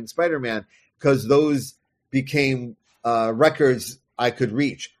longest running Spider-Man, because those became records I could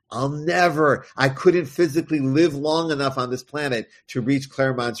reach. I couldn't physically live long enough on this planet to reach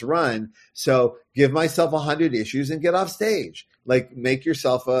Claremont's run. So give myself 100 issues and get off stage. Like, make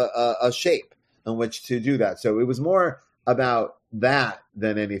yourself a shape in which to do that. So it was more about that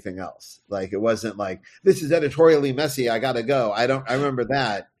than anything else. Like, it wasn't like, this is editorially messy, I gotta go. I remember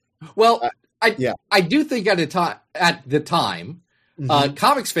that. Well, I do think at the time,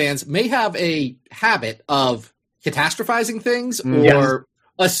 comics fans may have a habit of catastrophizing things or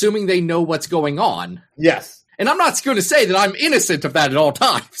assuming they know what's going on. Yes. And I'm not going to say that I'm innocent of that at all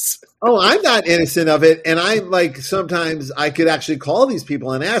times. Oh, I'm not innocent of it. And I'm like, sometimes I could actually call these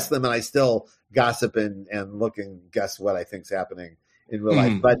people and ask them, and I still gossip and look and guess what I think's happening in real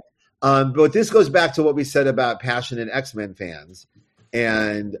life. But this goes back to what we said about passionate X-Men fans.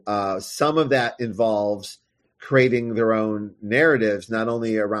 And some of that involves creating their own narratives, not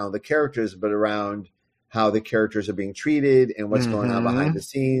only around the characters, but around how the characters are being treated and what's going on behind the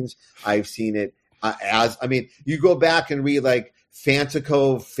scenes. I've seen it you go back and read like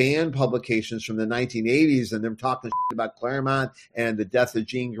Fantico fan publications from the 1980s, and them talking shit about Claremont and the death of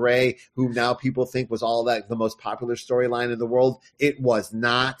Jean Grey, who now people think was all that the most popular storyline in the world. It was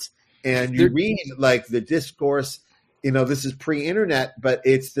not. And you read like the discourse, this is pre-internet, but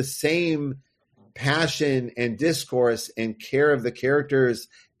it's the same passion and discourse and care of the characters,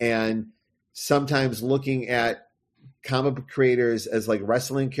 and sometimes looking at comic book creators as like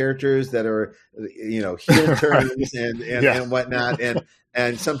wrestling characters that are, heel turns and whatnot.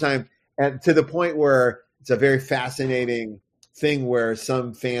 And sometimes, and to the point where it's a very fascinating thing where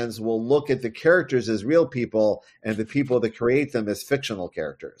some fans will look at the characters as real people and the people that create them as fictional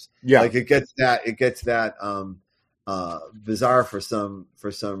characters. Yeah. Like it gets that bizarre for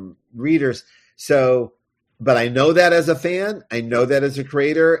some readers. So, but I know that as a fan, I know that as a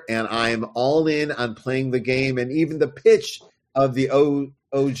creator, and I'm all in on playing the game. And even the pitch of the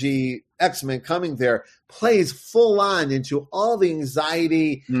OG X-Men coming there plays full on into all the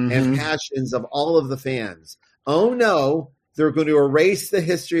anxiety and passions of all of the fans. Oh no, they're going to erase the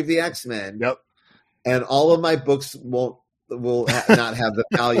history of the X-Men. Yep. And all of my books will not have the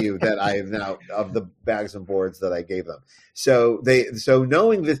value that I have now of the bags and boards that I gave them. So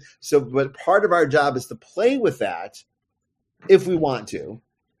knowing this, but part of our job is to play with that if we want to.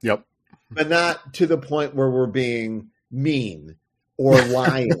 Yep. But not to the point where we're being mean or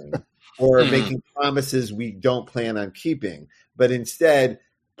lying or making promises we don't plan on keeping, but instead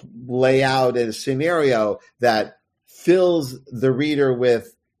lay out a scenario that fills the reader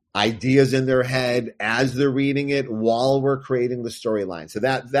with ideas in their head as they're reading it while we're creating the storyline. So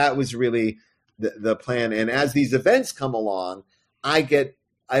that was really the plan. And as these events come along,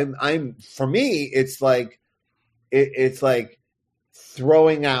 I'm for me, it's like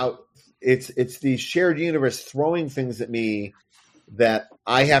throwing out, it's the shared universe throwing things at me that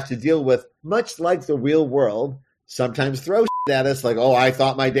I have to deal with, much like the real world sometimes throws at us, like, oh, I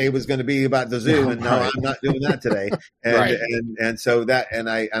thought my day was going to be about the zoo, and no, I'm not doing that today. And and so that, and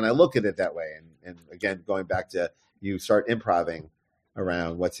I look at it that way. And again, going back to, you start improvising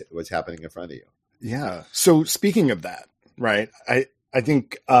around what's happening in front of you. Yeah. So speaking of that, right, I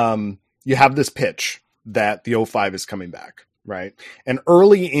think you have this pitch that the 05 is coming back, right? And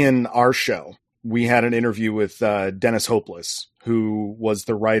early in our show, we had an interview with Dennis Hopeless, who was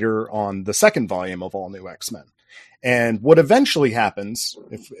the writer on the second volume of All New X-Men. And what eventually happens,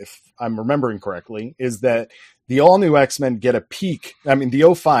 if I'm remembering correctly, is that the All New X-Men get a peek. I mean,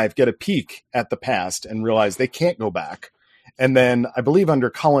 the 05 get a peek at the past and realize they can't go back. And then I believe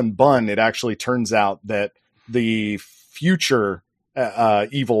under Cullen Bunn, it actually turns out that the future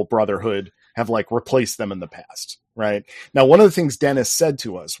evil brotherhood have like replaced them in the past. Right now, one of the things Dennis said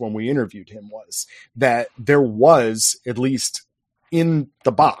to us when we interviewed him was that there was, at least in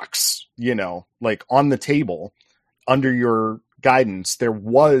the box, like on the table, under your guidance, there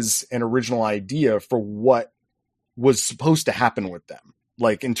was an original idea for what was supposed to happen with them.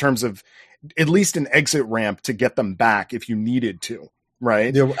 Like in terms of at least an exit ramp to get them back if you needed to,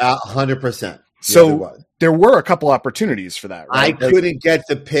 right? 100%. So there were a couple opportunities for that, right? I couldn't get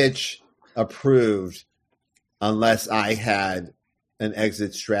the pitch approved unless I had an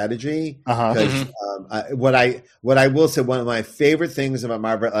exit strategy. Because what I will say, one of my favorite things about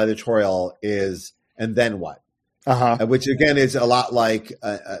Marvel editorial is, and then what? Which again is a lot like,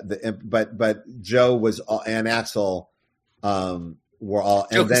 but Joe was and Axel were all,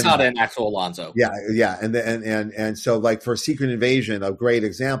 Joe and then Quesada and Axel Alonso. Yeah, and so like for Secret Invasion, a great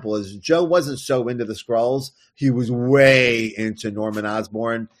example is Joe wasn't so into the Skrulls; he was way into Norman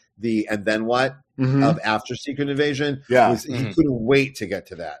Osborn. And then what of after Secret Invasion? Yeah, he couldn't wait to get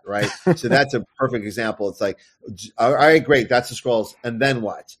to that. Right, so that's a perfect example. It's like, all right, great, that's the Skrulls, and then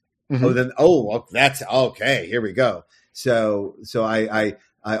what? Well, that's okay. Here we go. So I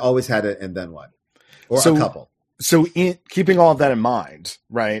always had it, and then what? Or a couple. So keeping all of that in mind,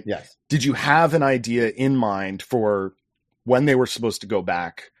 right? Yes. Did you have an idea in mind for when they were supposed to go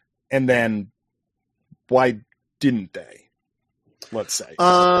back, and then why didn't they? Let's say.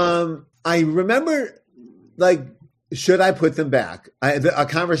 I remember, like, should I put them back? A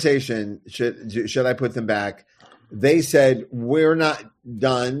conversation. Should I put them back? They said, we're not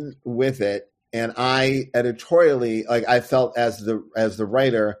done with it. And I editorially, like, I felt as the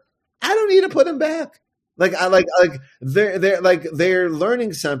writer, I don't need to put them back. They're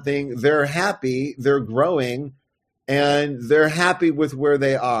learning something. They're happy. They're growing, and they're happy with where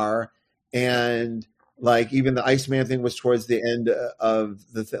they are. And like, even the Iceman thing was towards the end of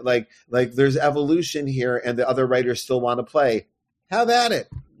the like there's evolution here, and the other writers still want to play. Have at it.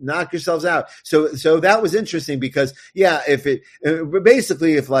 Knock yourselves out. So that was interesting because, yeah,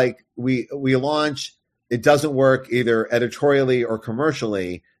 if like we launch it doesn't work either editorially or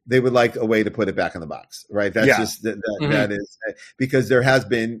commercially, they would like a way to put it back in the box, right? That's just that is because there has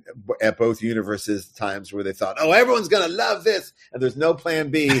been at both universes times where they thought, oh, everyone's going to love this, and there's no plan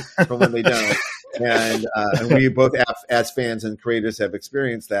B for when they don't. And we both as fans and creators have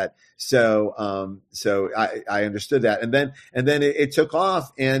experienced that. So I understood that. And then it took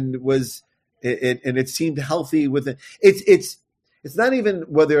off and it seemed healthy with it. It's not even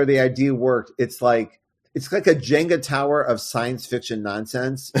whether the idea worked. It's like a Jenga tower of science fiction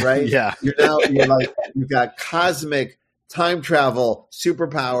nonsense, right? Yeah. You've got cosmic time travel,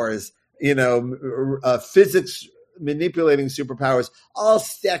 superpowers, physics manipulating superpowers, all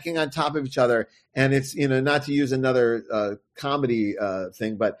stacking on top of each other. And it's, not to use another comedy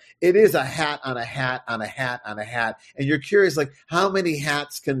thing, but it is a hat on a hat on a hat on a hat. And you're curious, like, how many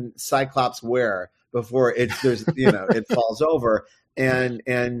hats can Cyclops wear before it falls over? And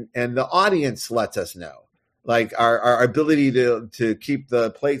the audience lets us know. Like our ability to keep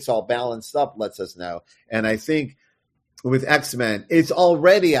the plates all balanced up lets us know. And I think with X-Men, it's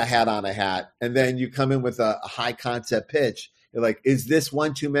already a hat on a hat. And then you come in with a high concept pitch. You're like, is this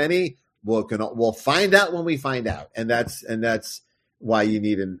one too many? We'll find out when we find out. And that's why you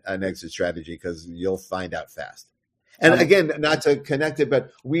need an exit strategy, because you'll find out fast. And again, not to connect it, but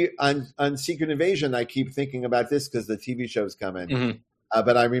we on Secret Invasion, I keep thinking about this because the TV show's coming. Mm-hmm.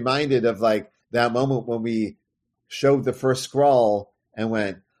 But I'm reminded of like that moment when we showed the first scroll and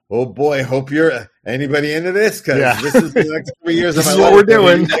went, oh boy, hope you're anybody into this, because this is the next 3 years of my life. This is what we're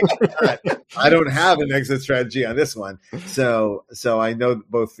doing. I don't have an exit strategy on this one, so I know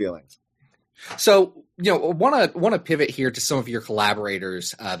both feelings. So want to pivot here to some of your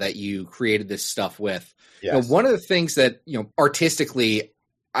collaborators that you created this stuff with. Yes. One of the things that artistically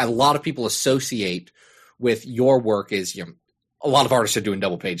a lot of people associate with your work is a lot of artists are doing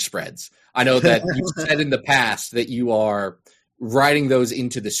double page spreads. I know that you've said in the past that you are writing those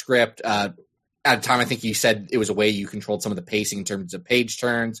into the script. At a time, I think you said it was a way you controlled some of the pacing in terms of page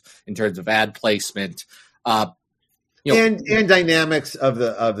turns, in terms of ad placement, and dynamics of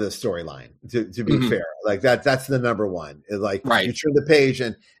the storyline. To be fair, like that's the number one. Like you turn the page,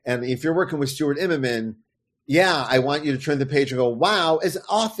 and if you're working with Stuart Immonen, I want you to turn the page and go, wow, as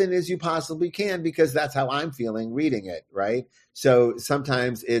often as you possibly can, because that's how I'm feeling reading it, right? So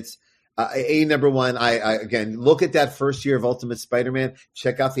sometimes it's number one. I again, look at that first year of Ultimate Spider-Man.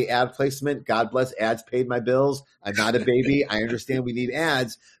 Check out the ad placement. God bless, ads paid my bills. I'm not a baby. I understand we need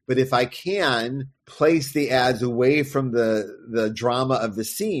ads, but if I can place the ads away from the drama of the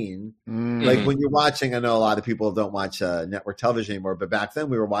scene, like when you're watching, I know a lot of people don't watch network television anymore, but back then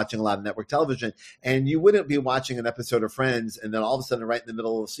we were watching a lot of network television, and you wouldn't be watching an episode of Friends, and then all of a sudden, right in the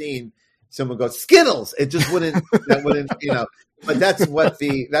middle of the scene, someone goes Skittles. It just wouldn't. That wouldn't. But that's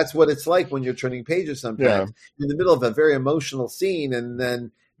what it's like when you're turning pages sometimes in the middle of a very emotional scene, and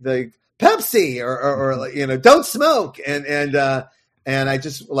then the Pepsi or don't smoke, and I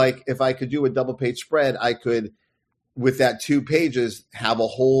just like, if I could do a double page spread, I could, with that 2 pages, have a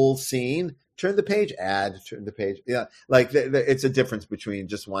whole scene, turn the page, turn the page. Yeah. Like it's a difference between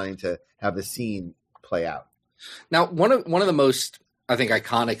just wanting to have the scene play out. Now, one of the most, I think,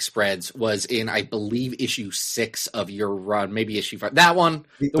 iconic spreads was in, I believe, issue 6 of your run, maybe issue 5. That one,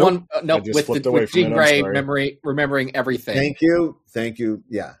 with Jean Grey, remembering everything. Thank you.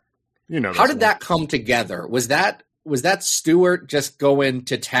 Yeah. How did that come together? Was that Stuart just going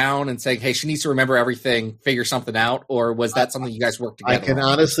to town and saying, hey, she needs to remember everything, figure something out? Or was that something you guys worked together I can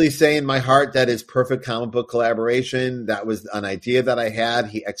honestly say in my heart that is perfect comic book collaboration. That was an idea that I had.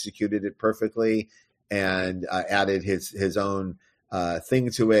 He executed it perfectly and added his own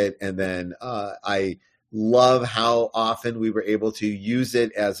thing to it. And then I love how often we were able to use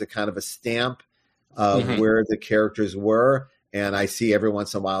it as a kind of a stamp of where the characters were. And I see every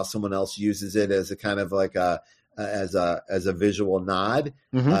once in a while someone else uses it as a kind of like as a visual nod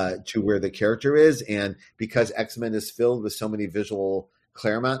to where the character is. And because X-Men is filled with so many visual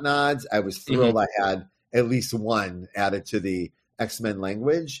Claremont nods, I was thrilled I had at least one added to the X-Men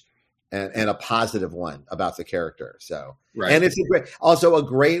language, and a positive one about the character. So, and it's also a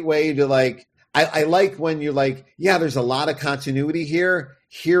great way to like, I like when you're like, there's a lot of continuity here.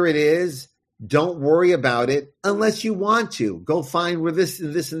 Here it is. Don't worry about it unless you want to. Go find where this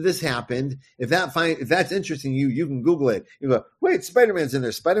and this and this happened. If that's interesting, you can Google it. You go, wait, Spider-Man's in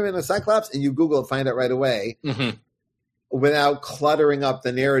there. Spider-Man and Cyclops, and you Google it, find it right away, without cluttering up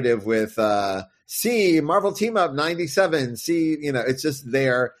the narrative with see Marvel Team Up 97. See, it's just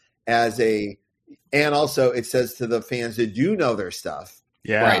there as a, and also it says to the fans that do know their stuff.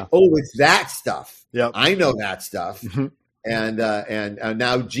 Yeah. Right. Oh, it's that stuff. Yep. I know that stuff. And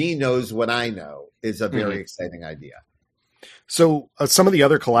now Gene knows what I know. is a very exciting idea. So some of the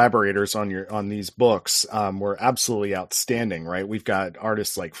other collaborators on these books were absolutely outstanding, right? We've got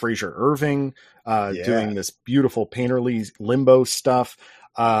artists like Fraser Irving doing this beautiful painterly limbo stuff.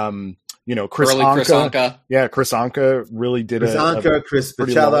 Chris Anka. Yeah, Chris Anka really did Chris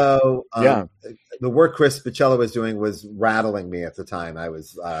Bichello. The work Chris Bichello was doing was rattling me at the time. I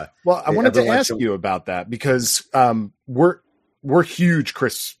was I wanted to ask you about that because we're huge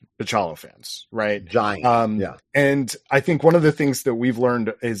Chris Bichello fans, right? Giant. And I think one of the things that we've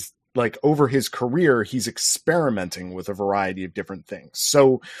learned is like over his career, he's experimenting with a variety of different things.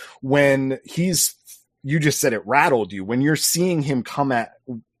 So when you just said it rattled you, when you're seeing him come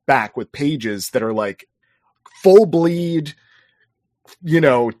back with pages that are like full bleed,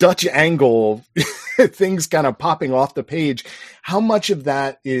 Dutch angle, things kind of popping off the page. How much of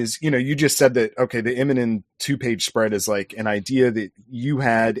that is, you just said that, okay, the Immonen 2-page spread is like an idea that you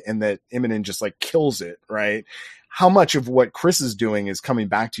had and that Immonen just like kills it, right? How much of what Chris is doing is coming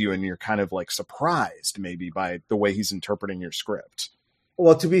back to you and you're kind of like surprised maybe by the way he's interpreting your script?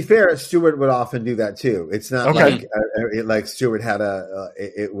 Well, to be fair, Stuart would often do that too. It's not like Stuart had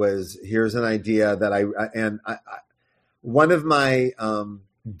it was, here's an idea that I one of my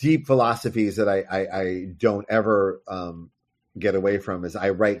deep philosophies that I don't ever get away from is I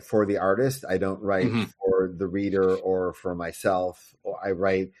write for the artist. I don't write for the reader or for myself. Or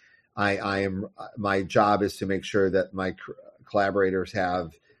my job is to make sure that my collaborators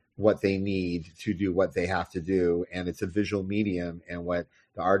have what they need to do what they have to do. And it's a visual medium, and what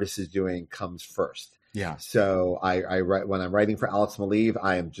the artist is doing comes first. Yeah. So I write, when I'm writing for Alex Maleev,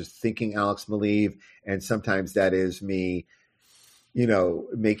 I am just thinking Alex Maleev. And sometimes that is me,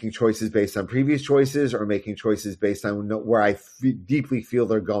 making choices based on previous choices, or making choices based on where I deeply feel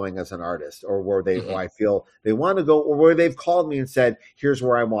they're going as an artist, or where or I feel they want to go, or where they've called me and said, here's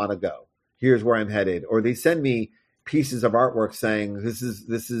where I want to go. Here's where I'm headed. Or they send me pieces of artwork saying, this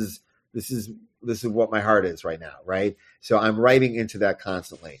is what my heart is right now. Right. So I'm writing into that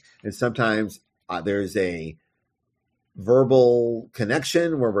constantly. And sometimes there's a verbal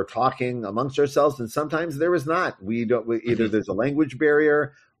connection where we're talking amongst ourselves, and sometimes there is not. Either there's a language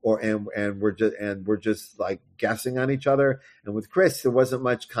barrier, and we're just like guessing on each other. And with Chris, there wasn't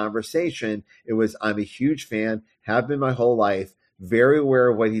much conversation. It was, I'm a huge fan, have been my whole life, very aware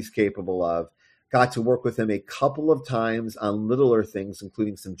of what he's capable of. Got to work with him a couple of times on littler things,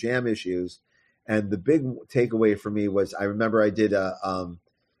 including some jam issues. And the big takeaway for me was, I remember I did a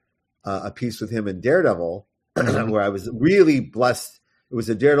piece with him in Daredevil, where I was really blessed. It was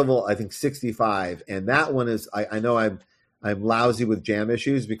a Daredevil, I think 65, and that one is. I know I'm lousy with jam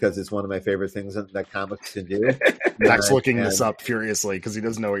issues because it's one of my favorite things that comics can do. Zach's looking this up furiously because he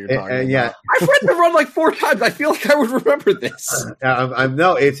doesn't know what you're talking about. Yeah, I've read the run like 4 times. I feel like I would remember this.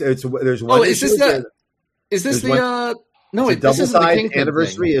 No, it's there's one. Oh, is this the? No, it's a double-sided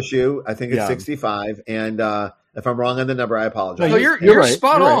anniversary issue. I think it's 65, and if I'm wrong on the number, I apologize. No, you're right.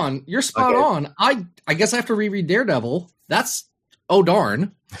 Spot on. You're spot on. I guess I have to reread Daredevil. That's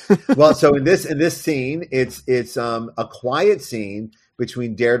darn. Well, so in this scene, it's a quiet scene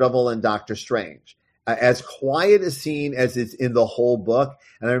between Daredevil and Doctor Strange. As quiet a scene as it's in the whole book.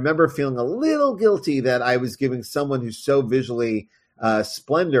 And I remember feeling a little guilty that I was giving someone who's so visually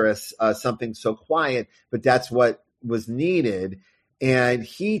splendorous something so quiet, but that's what was needed. And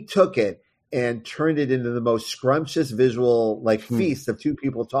he took it and turned it into the most scrumptious visual feast of two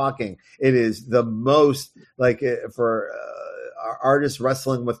people talking. It is the most for artists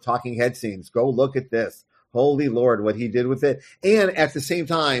wrestling with talking head scenes. Go look at this. Holy Lord, what he did with it. And at the same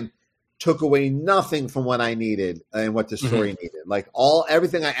time, took away nothing from what I needed and what the story needed.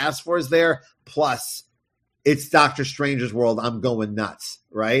 Everything I asked for is there. Plus, it's Doctor Strange's world. I'm going nuts,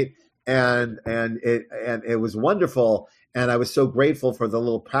 right? And it was wonderful. And I was so grateful for the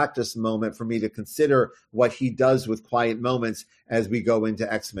little practice moment for me to consider what he does with quiet moments as we go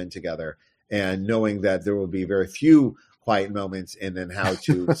into X-Men together, and knowing that there will be very few quiet moments, and then how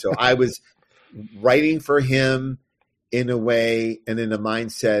to. So I was writing for him in a way and in a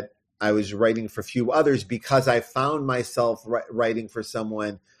mindset. I was writing for few others because I found myself writing for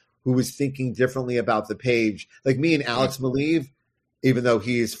someone who was thinking differently about the page. Like me and Alex Maleev, even though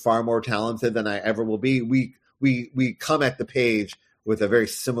he's far more talented than I ever will be, we come at the page with a very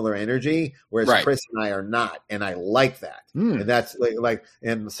similar energy, whereas Chris and I are not, and I like that. And that's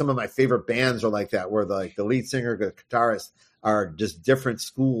and some of my favorite bands are like that, where the lead singer, the guitarist are just different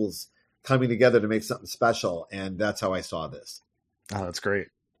schools coming together to make something special, and that's how I saw this. Oh, that's great.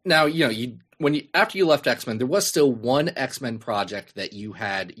 Now, after you left X-Men, there was still one X-Men project that you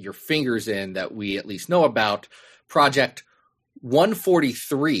had your fingers in that we at least know about, Project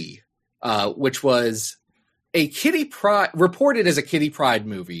 143. which was a Kitty Pryde, reported as a Kitty Pryde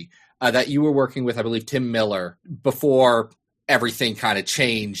movie that you were working with, I believe, Tim Miller, before everything kind of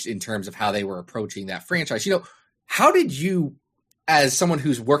changed in terms of how they were approaching that franchise. How did you, as someone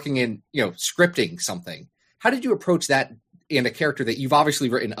who's working in, scripting something, how did you approach that in a character that you've obviously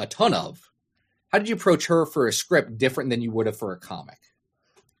written a ton of? How did you approach her for a script different than you would have for a comic?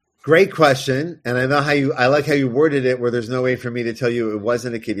 Great question, and I know I like how you worded it, where there's no way for me to tell you it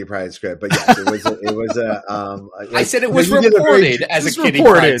wasn't a Kitty Pryde script, but yes, it was a. I said it was reported as a Kitty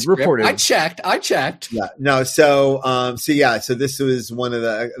Pryde script. Reported. I checked. Yeah, no. So this was one of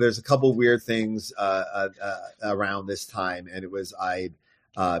the. There's a couple weird things around this time, and it was I'd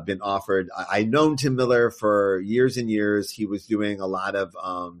been offered. I'd known Tim Miller for years and years. He was doing a lot of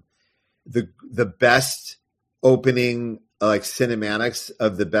the best opening. Like cinematics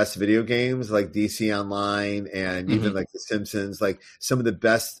of the best video games, like DC Online and even like The Simpsons, like some of the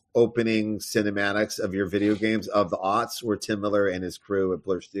best opening cinematics of your video games of the aughts were Tim Miller and his crew at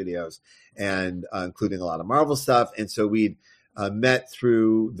Blur Studios, and including a lot of Marvel stuff. And so we'd met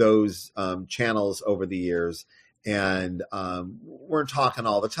through those channels over the years, and weren't talking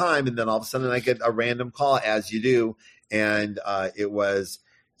all the time. And then all of a sudden I get a random call, as you do, and it was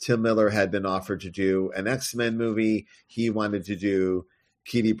Tim Miller had been offered to do an X-Men movie. He wanted to do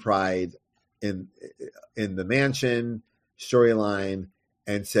Kitty Pryde in the Mansion storyline,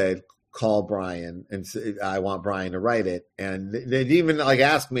 and said, call Brian, and I want Brian to write it. And they'd even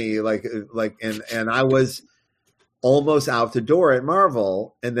asked me and I was almost out the door at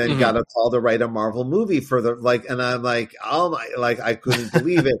Marvel, and then got a call to write a Marvel movie for and I'm like, oh my, I couldn't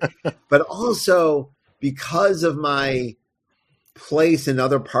believe it. But also because of my place in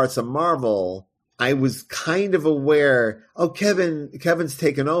other parts of Marvel, I was kind of aware, Kevin's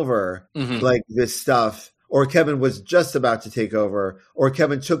taken over this stuff, or Kevin was just about to take over, or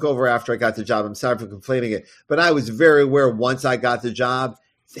Kevin took over after I got the job. I'm sorry for complaining it, but I was very aware once I got the job,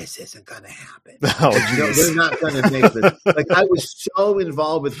 this isn't going to happen. They're not going to make this. I was so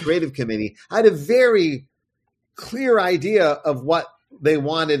involved with creative committee. I had a very clear idea of what they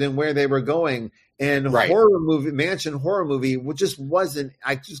wanted and where they were going. And horror movie, Mansion horror movie, just wasn't.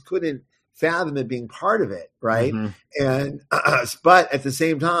 I just couldn't fathom it being part of it, right? And but at the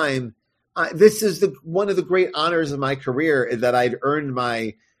same time, this is one of the great honors of my career, is that I'd earned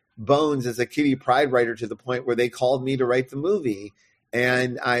my bones as a Kitty Pryde writer to the point where they called me to write the movie,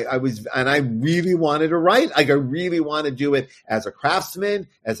 and I really wanted to write. I really want to do it as a craftsman,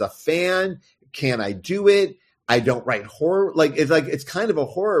 as a fan. Can I do it? I don't write horror. It's kind of a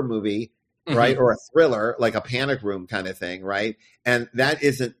horror movie. Right. Or a thriller, like a Panic Room kind of thing. Right. And that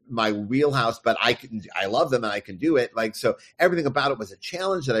isn't my wheelhouse, but I love them and I can do it. So everything about it was a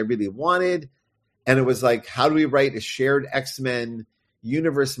challenge that I really wanted. And it was how do we write a shared X-Men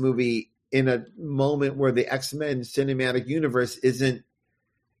universe movie in a moment where the X-Men cinematic universe isn't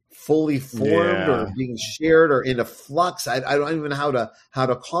fully formed or being shared or in a flux? I don't even know how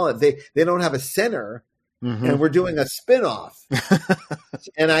to call it. They don't have a center. And we're doing a spinoff.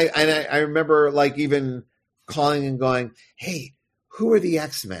 And I remember even calling and going, hey, who are the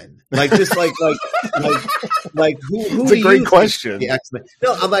X-Men? Who It's a great question. The X-Men?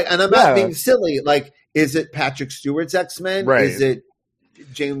 No, I'm not being silly. Is it Patrick Stewart's X-Men? Right. Is it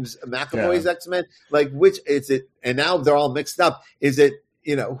James McAvoy's X-Men? Which is it? And now they're all mixed up. Is it,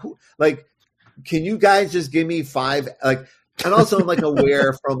 who, can you guys just give me 5? And also I'm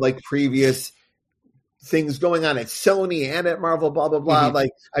aware from previous things going on at Sony and at Marvel, blah, blah, blah.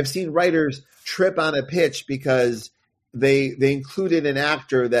 I've seen writers trip on a pitch because they included an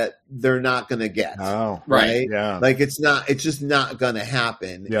actor that they're not going to get. Oh, right. Yeah. It's just not going to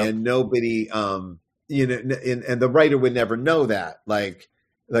happen. Yep. And nobody, and the writer would never know that.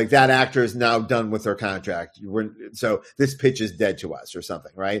 That actor is now done with their contract. So this pitch is dead to us or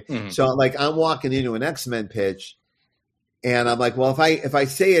something. Right. So I'm walking into an X-Men pitch, and I'm well, if I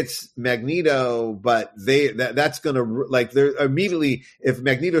say it's Magneto, but that's going to they're immediately, if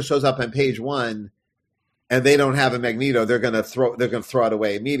Magneto shows up on page 1 and they don't have a Magneto, they're going to throw it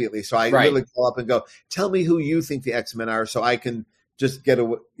away immedially. So I really call up and go, tell me who you think the X-Men are, so I can just get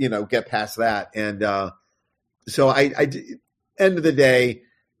past that. And so I end of the day,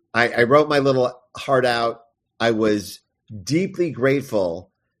 I wrote my little heart out. I was deeply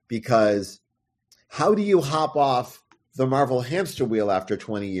grateful, because how do you hop off the Marvel hamster wheel after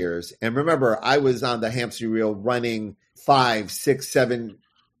 20 years? And remember, I was on the hamster wheel running 5, 6, 7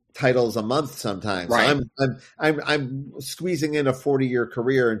 titles a month sometimes. Right. So I'm squeezing in a 40-year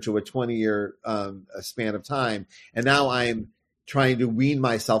career into a 20-year span of time. And now I'm trying to wean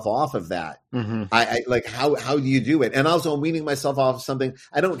myself off of that. Mm-hmm. I like, how do you do it? And also I'm weaning myself off of something.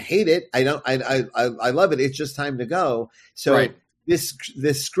 I don't hate it. I love it. It's just time to go. So Right. this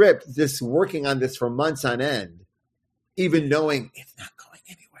script, this working on this for months on end, even knowing it's not going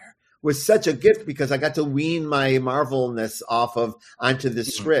anywhere, was such a gift because I got to wean my Marvelness off of onto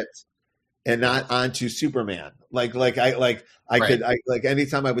this script and not onto Superman. Like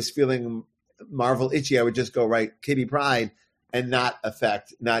anytime I was feeling Marvel itchy, I would just go right Kitty Pryde and not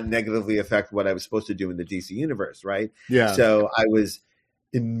negatively affect what I was supposed to do in the DC universe. Right. Yeah. So I was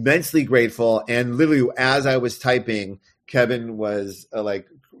immensely grateful. And literally as I was typing, Kevin was like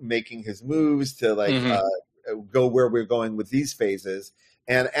making his moves to go where we're going with these phases.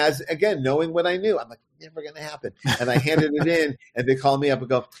 And as again, knowing what I knew, I'm like, never going to happen. And I handed it in and they called me up and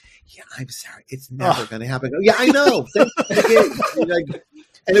go, yeah, I'm sorry. It's never going to happen. I go, yeah, I know.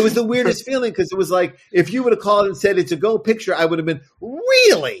 And it was the weirdest feeling because it was like, if you would have called and said it's a go picture, I would have been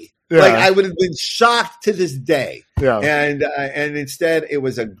really like, I would have been shocked to this day. Yeah. And instead it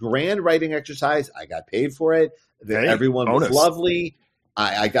was a grand writing exercise. I got paid for it. Everyone was lovely.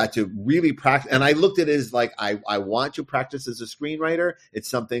 I got to really practice, and I looked at it as like I want to practice as a screenwriter. It's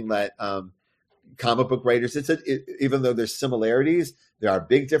something that comic book writers. Even though there's similarities, there are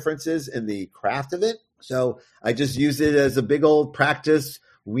big differences in the craft of it. So I just used it as a big old practice,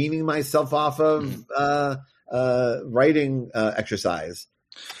 weaning myself off of writing exercise.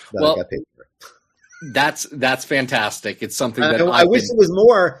 That I got paid for. That's fantastic. It's something that I wish it was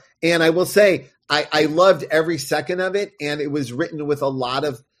more. And I will say, I loved every second of it, and it was written with a lot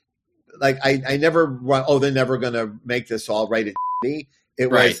of like I never run. Oh, they're never going to make this. So I'll write it.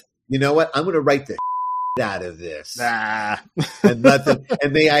 It was, you know what? I'm going to write the out of this, and let them.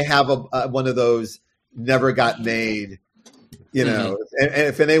 And may I have one of those never got made. You know, and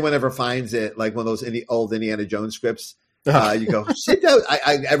if anyone ever finds it, like one of those old Indiana Jones scripts, you go sit down.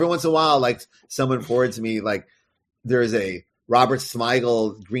 I every once in a while, like someone forwards me, like there's a Robert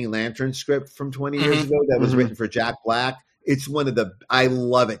Smigel Green Lantern script from 20 years ago that was written for Jack Black. It's one of I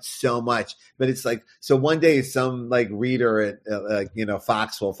love it so much, but it's like, so one day some like reader at,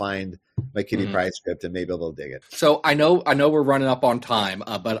 Fox will find my Kitty Pryde script and maybe they'll dig it. So I know we're running up on time,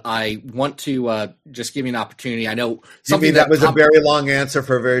 but I want to just give you an opportunity. I know something that was a very long answer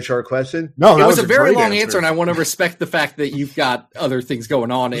for a very short question. No, it was a very long answer, and I want to respect the fact that you've got other things going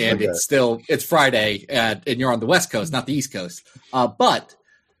on, and it's Friday, and you're on the West Coast, not the East Coast. But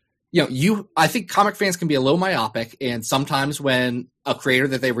I think comic fans can be a little myopic, and sometimes when a creator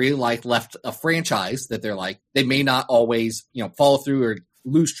that they really like left a franchise that they're like, they may not always follow through or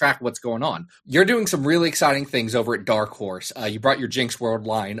lose track of what's going on. You're doing some really exciting things over at Dark Horse. You brought your Jinx World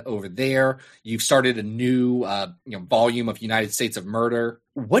line over there. You've started a new volume of United States of Murder.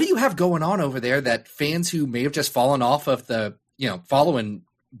 What do you have going on over there that fans who may have just fallen off of the following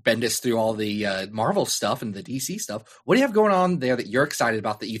Bendis through all the Marvel stuff and the DC stuff, what do you have going on there that you're excited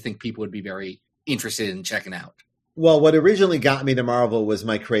about that you think people would be very interested in checking out? Well, what originally got me to Marvel was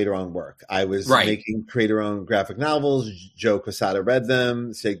my creator-owned work. I was making creator-owned graphic novels. Joe Quesada read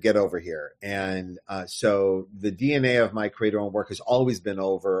them, said, get over here. And so the DNA of my creator-owned work has always been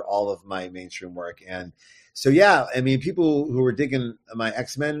over all of my mainstream work. And so, people who were digging my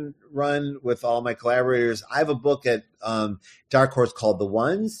X-Men run with all my collaborators, I have a book at Dark Horse called The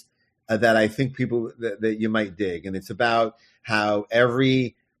Ones that I think people that you might dig. And it's about how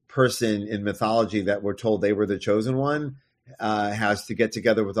every person in mythology that we're told they were the chosen one has to get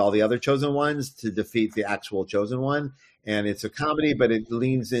together with all the other chosen ones to defeat the actual chosen one. And it's a comedy, but it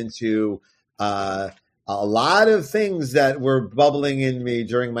leans into a lot of things that were bubbling in me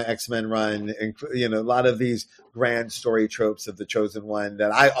during my X-Men run, and a lot of these grand story tropes of the chosen one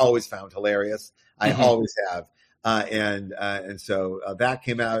that I always found hilarious. I always have. And so that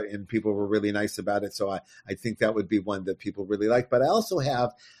came out and people were really nice about it. So I think that would be one that people really like. But I also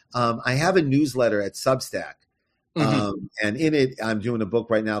have I have a newsletter at Substack. And in it, I'm doing a book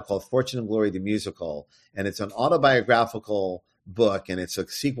right now called Fortune and Glory, the Musical. And it's an autobiographical book, and it's a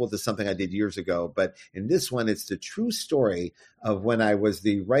sequel to something I did years ago. But in this one, it's the true story of when I was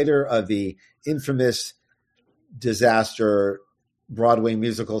the writer of the infamous disaster Broadway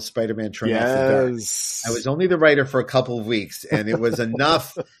musical Spider-Man Turn Off the Dark. I was only the writer for a couple of weeks, and it was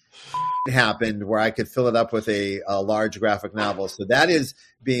enough happened where I could fill it up with a large graphic novel. So that is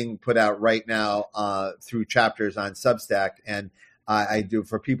being put out right now through chapters on Substack. And I do,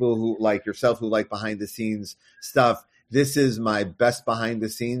 for people who like yourself, who like behind the scenes stuff, this is my best behind the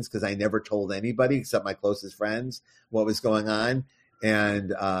scenes because I never told anybody except my closest friends what was going on.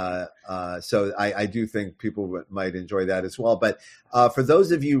 And so I do think people might enjoy that as well. But for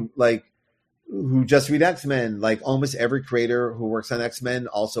those of you like who just read X-Men, like almost every creator who works on X-Men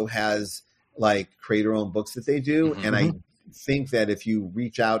also has like creator-owned books that they do. And I think that if you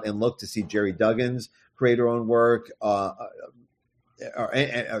reach out and look to see Jerry Duggan's creator-owned work, or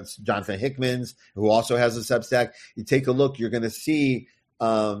Jonathan Hickman's, who also has a Substack, you take a look, you're going to see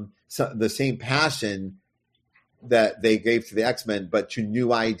the same passion that they gave to the X-Men, but to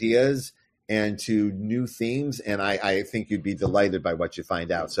new ideas and to new themes. And I think you'd be delighted by what you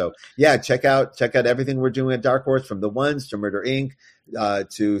find out. So yeah, check out everything we're doing at Dark Horse, from the ones to Murder Inc.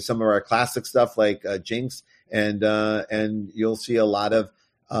 To some of our classic stuff like Jinx, and you'll see a lot of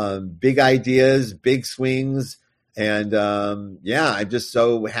big ideas, big swings. And I'm just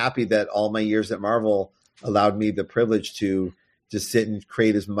so happy that all my years at Marvel allowed me the privilege to just sit and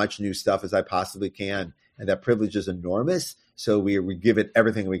create as much new stuff as I possibly can. And that privilege is enormous. So we give it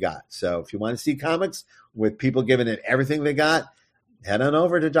everything we got. So if you want to see comics with people giving it everything they got, head on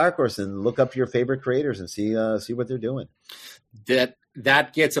over to Dark Horse and look up your favorite creators and see what they're doing.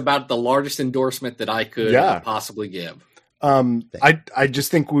 That gets about the largest endorsement that I could possibly give. I just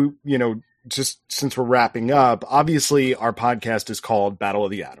think we, just since we're wrapping up, obviously our podcast is called Battle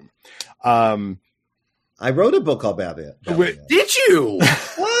of the Atom. I wrote a book called Battle of the Atom. Did you?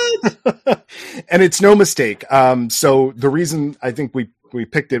 What? And it's no mistake. So the reason I think we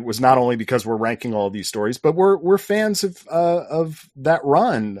picked it was not only because we're ranking all these stories, but we're fans of that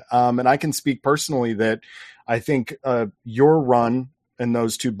run. And I can speak personally that I think your run in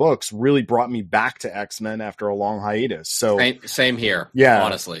those two books really brought me back to X-Men after a long hiatus. So same here. Yeah,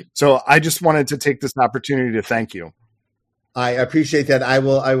 honestly. So I just wanted to take this opportunity to thank you. I appreciate that.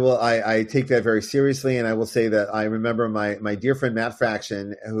 I take that very seriously. And I will say that I remember my dear friend, Matt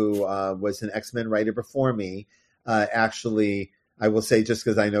Fraction, who was an X-Men writer before me. Actually, I will say, just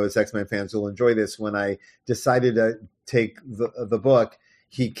because I know as X-Men fans will enjoy this, when I decided to take the book,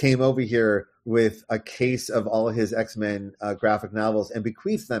 he came over here with a case of all of his X-Men graphic novels and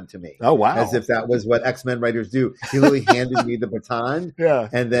bequeathed them to me. Oh, wow. As if that was what X-Men writers do. He literally handed me the baton. Yeah.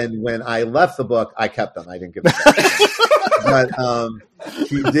 And then when I left the book, I kept them. I didn't give them back. But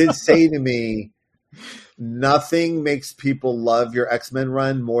he did say to me, nothing makes people love your X-Men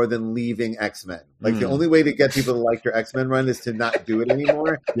run more than leaving X-Men. Like the only way to get people to like your X-Men run is to not do it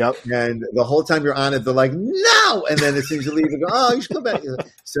anymore. Yep. And the whole time you're on it, they're like, no. And then as soon as you leave, they go, oh, you should come back.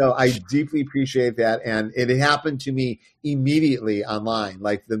 So I deeply appreciate that. And it happened to me immediately online.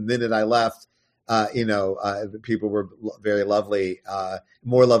 Like the minute I left, people were very lovely,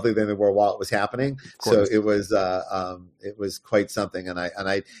 more lovely than they were while it was happening. So it was quite something.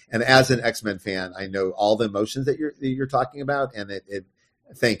 And as an X-Men fan, I know all the emotions that you're talking about, and it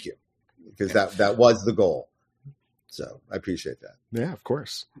thank you, because that was the goal. So I appreciate that. Yeah, of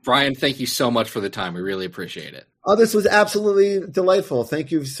course. Brian, thank you so much for the time. We really appreciate it. Oh, this was absolutely delightful.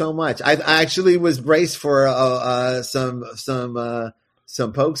 Thank you so much. I actually was braced for some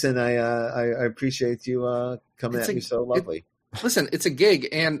pokes, and I appreciate you coming at me so lovely. Listen, it's a gig,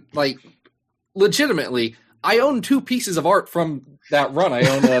 and like legitimately, I own 2 pieces of art from that run. I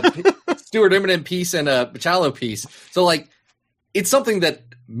own a Stuart Immonen piece and a Bachalo piece. So like, it's something that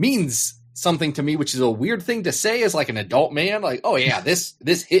means something to me, which is a weird thing to say as like an adult man. Like, oh yeah, this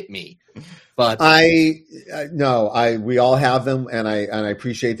hit me. But we all have them, and I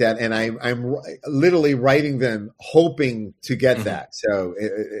appreciate that, and I'm literally writing them hoping to get that. So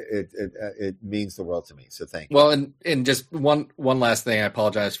it means the world to me. So thank you. Well, and just one last thing. I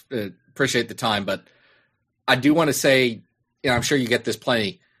apologize. Appreciate the time, but I do want to say, I'm sure you get this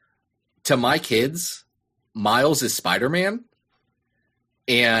plenty. To my kids, Miles is Spider-Man,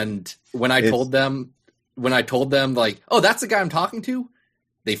 and when I told them like, oh, that's the guy I'm talking to,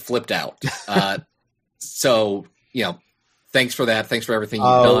 they flipped out. So, thanks for that. Thanks for everything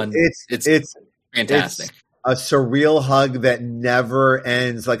you've done. It's fantastic. It's a surreal hug that never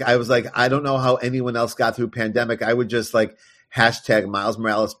ends. Like, I was like, I don't know how anyone else got through pandemic. I would just like hashtag Miles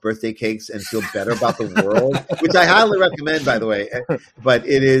Morales birthday cakes and feel better about the world, which I highly recommend, by the way. But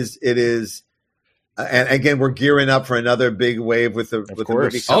it is. And again, we're gearing up for another big wave with the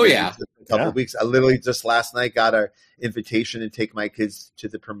movie. Oh yeah, a couple of weeks. I literally just last night got our invitation to take my kids to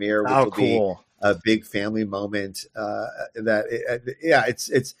the premiere, which will be a big family moment.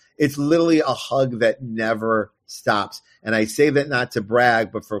 It's literally a hug that never stops. And I say that not to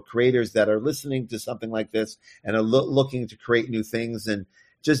brag, but for creators that are listening to something like this and are looking to create new things, and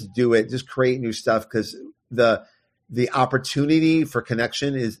just do it, just create new stuff, because the opportunity for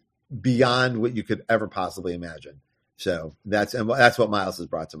connection is beyond what you could ever possibly imagine. So that's what Miles has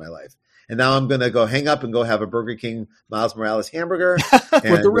brought to my life. And now I'm going to go hang up and go have a Burger King Miles Morales hamburger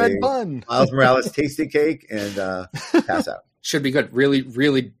with the red bun, Miles Morales tasty cake, and pass out. Should be good. Really,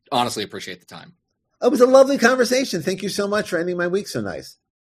 really, honestly appreciate the time. It was a lovely conversation. Thank you so much for ending my week so nice.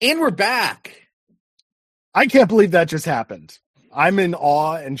 And we're back. I can't believe that just happened. I'm in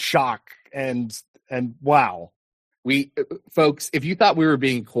awe and shock and wow. We folks, if you thought we were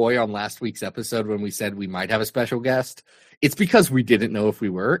being coy on last week's episode when we said we might have a special guest, it's because we didn't know if we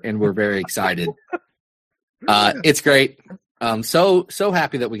were, and we're very excited. It's great. So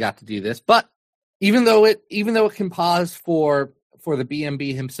happy that we got to do this. But even though it can pause for the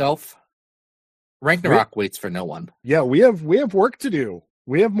BMB himself, Ranknarok waits for no one. Yeah, we have work to do.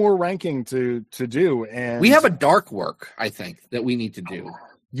 We have more ranking to do, and we have a dark work, I think, that we need to do.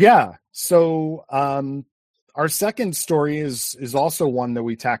 Yeah. So our second story is also one that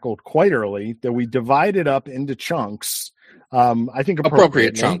we tackled quite early, that we divided up into chunks. I think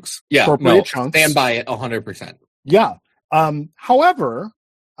appropriate chunks. Yeah, appropriate chunks. Stand by it 100%. Yeah. However,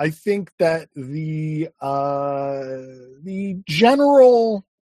 I think that the general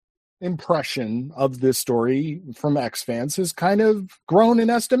impression of this story from X fans has kind of grown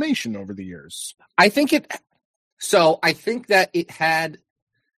in estimation over the years. I think that it had,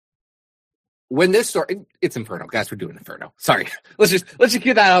 when this story, it's Inferno, guys. We're doing Inferno. Sorry, let's just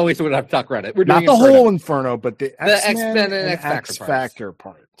get that out of the way so we don't have to talk Reddit. We're doing not the Inferno. whole Inferno, but the X-Men and X Factor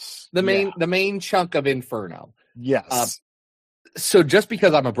parts. The main chunk of Inferno. Yes. So just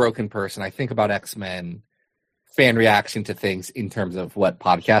because I'm a broken person, I think about X-Men fan reaction to things in terms of what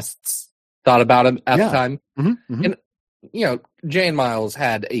podcasts thought about him at the time. Mm-hmm, mm-hmm. And, you know, Jay and Miles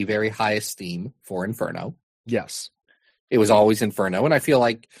had a very high esteem for Inferno. Yes. It was always Inferno. And I feel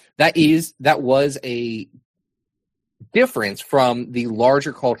like that was a difference from the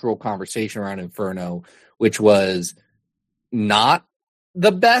larger cultural conversation around Inferno, which was not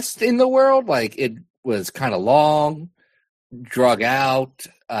the best in the world. Like, it was kind of long, drug out,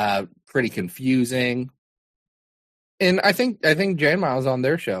 pretty confusing. And I think Jay and Miles on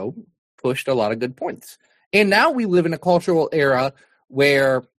their show pushed a lot of good points. And now we live in a cultural era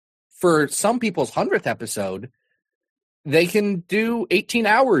where for some people's 100th episode, they can do 18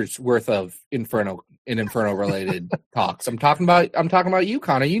 hours worth of Inferno related talks. I'm talking about you,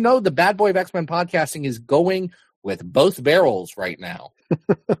 Connor. You know, the bad boy of X-Men podcasting is going with both barrels right now.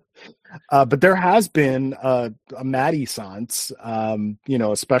 But there has been a Maddie-sance,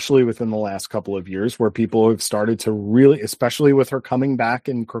 especially within the last couple of years, where people have started to really, especially with her coming back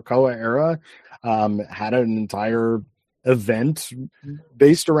in Krakoa era, had an entire event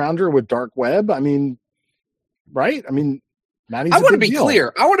based around her with Dark Web. I mean, right? I mean, Maddie's I want to be deal.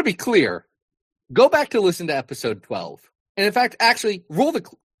 clear. I want to be clear. Go back to listen to episode 12. And in fact, actually,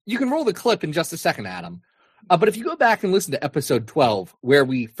 you can roll the clip in just a second, Adam. But if you go back and listen to episode 12, where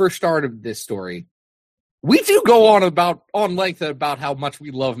we first started this story, we do go on length about how much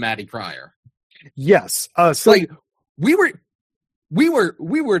we love Maddie Pryor. Yes. We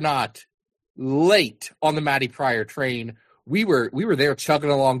were not late on the Maddie Pryor train. We were there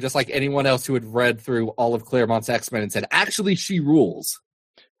chugging along just like anyone else who had read through all of Claremont's X-Men and said, actually, she rules.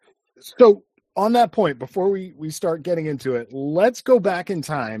 So on that point, before we start getting into it, let's go back in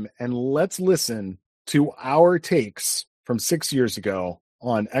time and let's listen to our takes from 6 years ago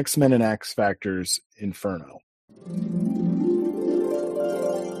on X-Men and X Factor's Inferno.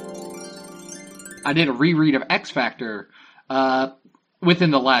 I did a reread of X Factor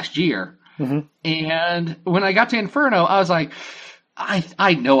within the last year. Mm-hmm. And when I got to Inferno, I was like,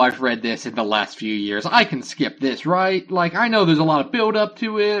 I know I've read this in the last few years. I can skip this, right? Like, I know there's a lot of build up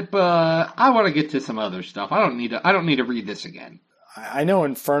to it, but I want to get to some other stuff. I don't need to read this again. I know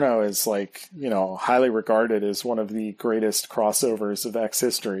Inferno is highly regarded as one of the greatest crossovers of X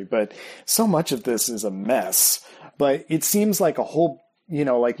history, but so much of this is a mess. But it seems like a whole,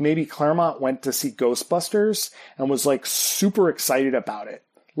 maybe Claremont went to see Ghostbusters and was super excited about it.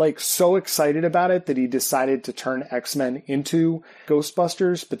 So excited about it that he decided to turn X-Men into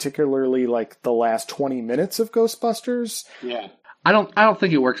Ghostbusters, particularly the last 20 minutes of Ghostbusters. Yeah. I don't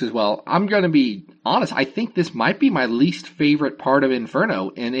think it works as well. I'm going to be honest. I think this might be my least favorite part of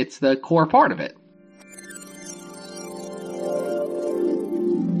Inferno, and it's the core part of it.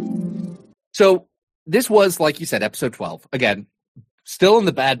 So this was, like you said, episode 12. Again, still in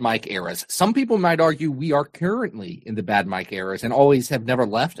the bad Mike eras. Some people might argue we are currently in the bad Mike eras and always have never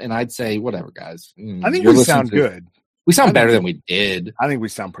left. And I'd say, whatever, guys. I think we sound good. We sound better than we did. I think we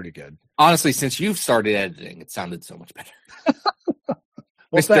sound pretty good. Honestly, since you've started editing, it sounded so much better.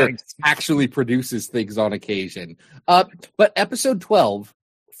 Well, Mr. thanks. Actually produces things on occasion. But episode 12,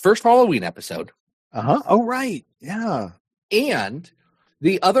 first Halloween episode. Uh-huh. Oh, right. Yeah. And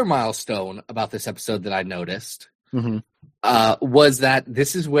the other milestone about this episode that I noticed was that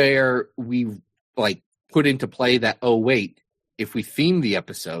this is where we put into play that, oh, wait, if we theme the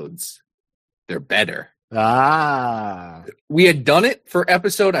episodes, they're better. Ah. We had done it for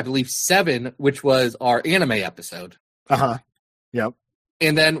episode, I believe, 7, which was our anime episode. Uh-huh. Yep.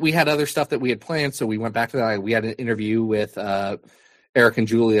 And then we had other stuff that we had planned, so we went back to that. We had an interview with Eric and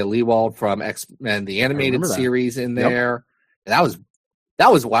Julia Leewald from X-Men, the animated series in there. Yep.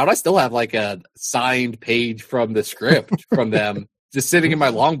 That was wild. I still have like a signed page from the script from them just sitting in my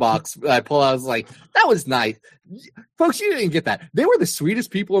long box. I pull out, I was like, that was nice. Folks, you didn't get that. They were the sweetest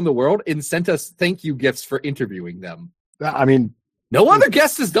people in the world and sent us thank you gifts for interviewing them. I mean, no other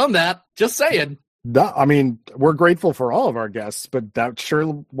guest has done that. Just saying. I mean, we're grateful for all of our guests, but that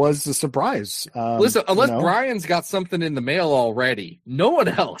sure was a surprise. Listen, unless Brian's got something in the mail already, no one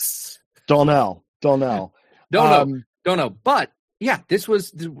else. Don't know. Don't know. But yeah, this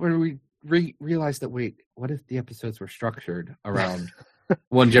was where we realized that, wait, what if the episodes were structured around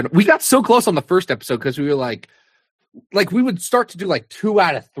one general? We got so close on the first episode because we were like we would start to do like 2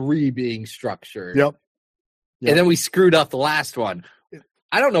 out of 3 being structured. Yep. And then we screwed up the last one.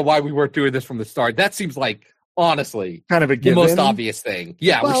 I don't know why we weren't doing this from the start. That seems like, honestly, kind of a given. The most obvious thing.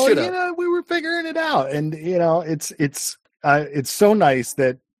 Yeah, well, we should have. We were figuring it out, and it's so nice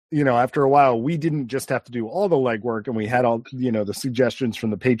that after a while we didn't just have to do all the legwork, and we had all the suggestions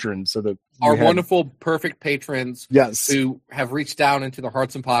from the patrons, so that our wonderful, perfect patrons, yes, who have reached down into their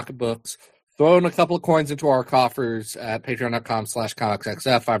hearts and pocketbooks, thrown a couple of coins into our coffers at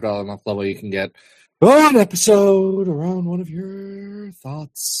patreon.com/comicsxf, $5 a month level. You can get an episode around one of your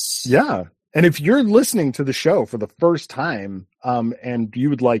thoughts. Yeah. And if you're listening to the show for the first time, and you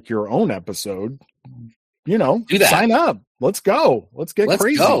would like your own episode, do that. Sign up. Let's go. Let's get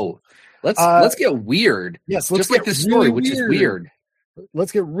crazy. Let's get weird. Yes. Let's just like this story, which is weird.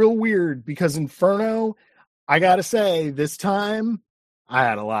 Let's get real weird, because Inferno, I gotta say, this time I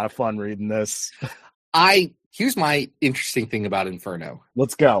had a lot of fun reading this. Here's my interesting thing about Inferno.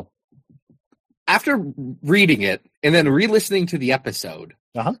 Let's go. After reading it and then re-listening to the episode,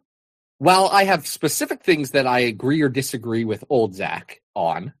 while I have specific things that I agree or disagree with old Zach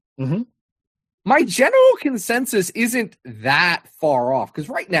on, my general consensus isn't that far off. Because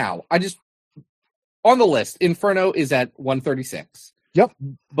right now, on the list, Inferno is at 136. Yep.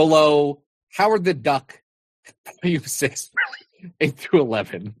 Below Howard the Duck, Volume 6, 8 through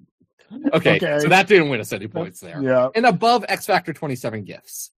 11. Okay, so that didn't win us any points there. Yeah. And above X Factor 27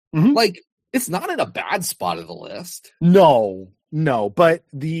 Gifts. Like, it's not in a bad spot of the list. No, but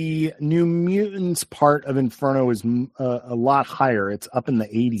the New Mutants part of Inferno is a lot higher. It's up in the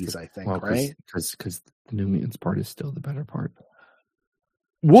 80s, I think, right? Because the New Mutants part is still the better part.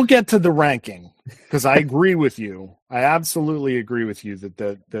 We'll get to the ranking, because I agree with you. I absolutely agree with you that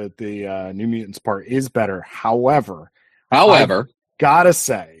the New Mutants part is better. However, I gotta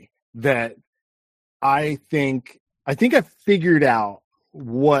say that I think I've figured out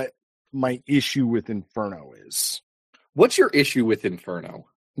what my issue with Inferno is. What's your issue with Inferno?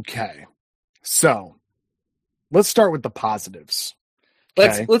 Okay. So let's start with the positives.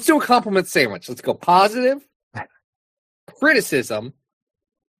 Okay? Let's do a compliment sandwich. Let's go positive, criticism,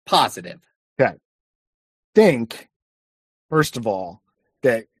 positive. Okay. Think, first of all,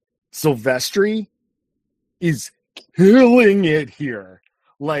 that Silvestri is killing it here.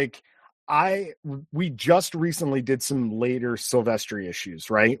 Like, we just recently did some later Silvestri issues,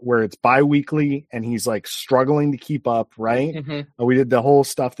 right? Where it's bi-weekly and he's like struggling to keep up, right? We did the whole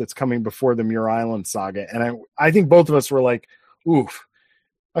stuff that's coming before the Muir Island saga. And I think both of us were like, oof,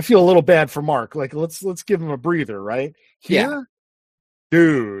 I feel a little bad for Mark. Like, let's give him a breather, right? Here,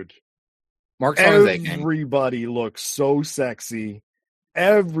 dude, Mark's everybody looks so sexy.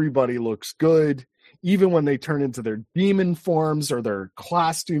 Everybody looks good. Even when they turn into their demon forms or their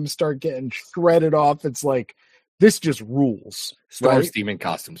costumes start getting shredded off, it's like, this just rules. Storm's demon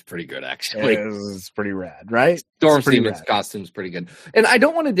costume's pretty good, actually. It's pretty rad, right? Storm's demon's costume's pretty good. And I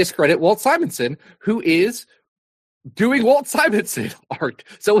don't want to discredit Walt Simonson, who is doing Walt Simonson art.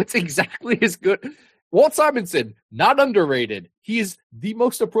 So it's exactly as good. Walt Simonson, not underrated. He is the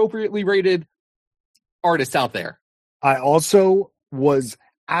most appropriately rated artist out there. I also was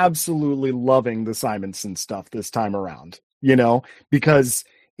absolutely loving the Simonson stuff this time around, because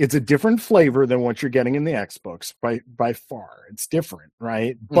it's a different flavor than what you're getting in the X books by far. It's different,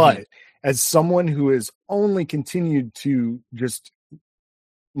 right? But as someone who has only continued to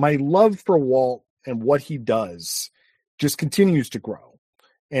my love for Walt and what he does just continues to grow.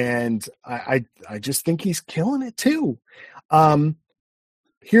 And I just think he's killing it too.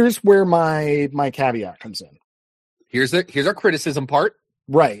 Here's where my caveat comes in. Here's our criticism part.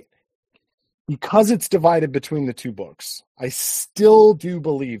 Right. Because it's divided between the two books, I still do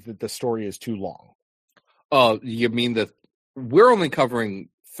believe that the story is too long. Oh, you mean the we're only covering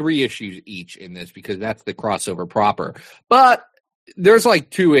 3 issues each in this because that's the crossover proper. But there's like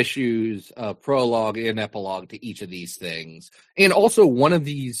 2 issues, prologue and epilogue to each of these things. And also one of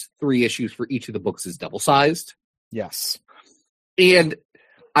these 3 issues for each of the books is double-sized. Yes. And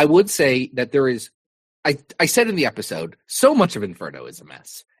I would say that there is, I said in the episode, so much of Inferno is a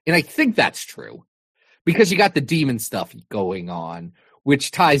mess. And I think that's true. Because you got the demon stuff going on, which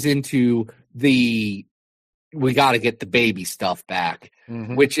ties into we got to get the baby stuff back,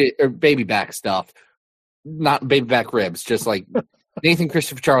 or baby back stuff, not baby back ribs, just like Nathan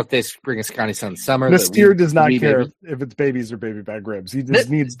Christopher Charles, this bring us County Sun Summer. Nastir does not care if it's babies or baby back ribs. He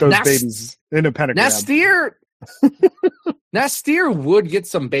just needs those babies in a pentagram. Nastir would get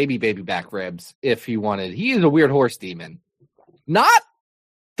some baby back ribs if he wanted. He is a weird horse demon. Not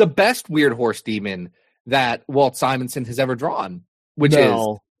the best weird horse demon that Walt Simonson has ever drawn, which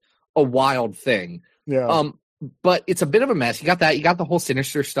is a wild thing. Yeah. But it's a bit of a mess. You got that. You got the whole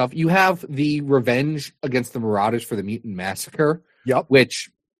Sinister stuff. You have the revenge against the Marauders for the Mutant Massacre. Yep. Which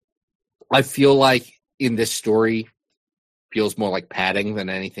I feel like in this story feels more like padding than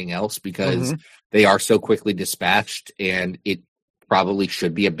anything else because they are so quickly dispatched, and it probably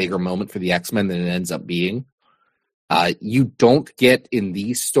should be a bigger moment for the X-Men than it ends up being. You don't get in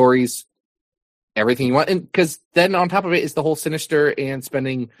these stories everything you want, and because then on top of it is the whole Sinister and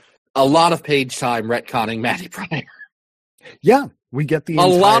spending a lot of page time retconning Matty Pryor. Yeah, we get a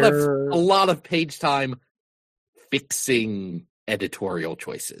lot of page time fixing editorial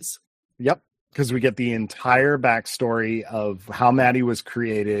choices. Yep, because we get the entire backstory of how Matty was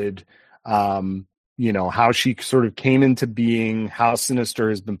created, how she sort of came into being, how Sinister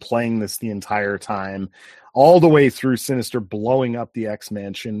has been playing this the entire time, all the way through Sinister blowing up the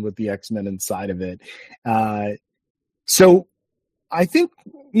X-Mansion with the X-Men inside of it. So I think,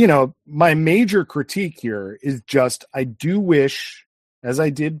 my major critique here is just, I do wish, as I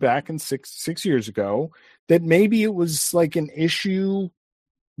did back in six years ago, that maybe it was like an issue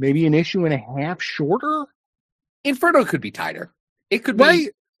and a half shorter. Inferno could be tighter. It could be, right.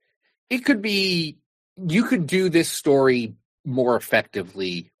 It could be, you could do this story more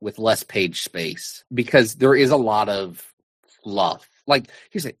effectively with less page space because there is a lot of fluff. Like,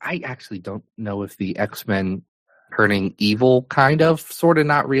 here's the, I actually don't know if the X-Men turning evil, kind of, sort of,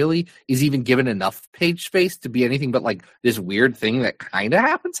 not really, is even given enough page space to be anything but like this weird thing that kind of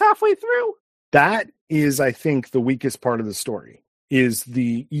happens halfway through. That is, I think, the weakest part of the story, is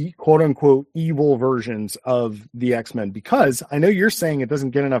the quote-unquote evil versions of the X-Men, because I know you're saying it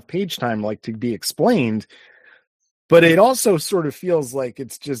doesn't get enough page time like to be explained, but it also sort of feels like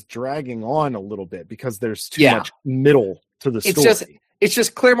it's just dragging on a little bit because there's too much middle to the story. It's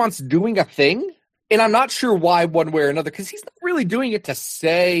just Claremont's doing a thing, and I'm not sure why one way or another, because he's not really doing it to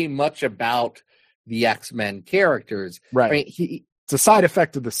say much about the X-Men characters. Right. I mean, it's a side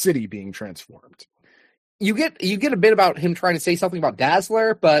effect of the city being transformed. You get a bit about him trying to say something about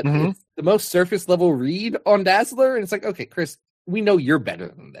Dazzler, but it's the most surface level read on Dazzler, and it's like, okay, Chris, we know you're better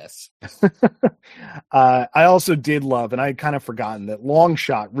than this. I also did love, and I had kind of forgotten, that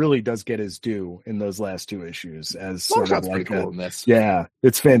Longshot really does get his due in those last 2 issues as sort of like pretty cool in this. Yeah,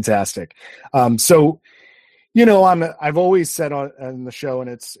 it's fantastic. So, I've always said on the show,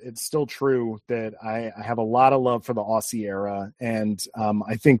 and it's still true, that I have a lot of love for the Aussie era, and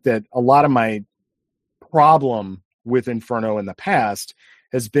I think that a lot of my problem with Inferno in the past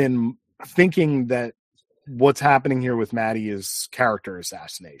has been thinking that what's happening here with Matty is character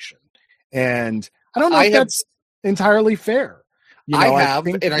assassination, and I don't know if that's entirely fair. I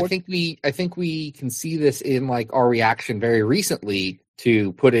think we can see this in like our reaction very recently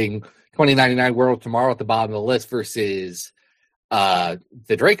to putting 2099 World Tomorrow at the bottom of the list versus the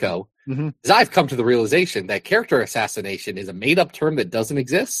Draco. Because I've come to the realization that character assassination is a made-up term that doesn't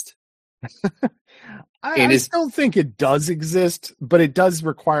exist. I still think it does exist, but it does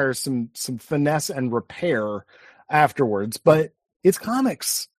require some finesse and repair afterwards. But it's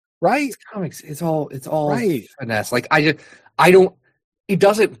comics, right? It's comics. It's all right. Finesse. Like I don't. It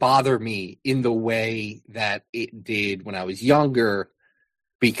doesn't bother me in the way that it did when I was younger,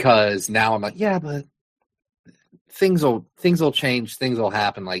 because now I'm like, yeah, but things will change. Things will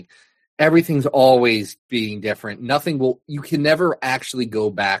happen. Like, everything's always being different. You can never actually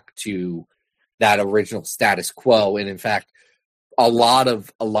go back to that original status quo. And in fact, a lot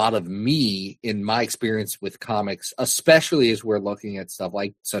of me, in my experience with comics, especially as we're looking at stuff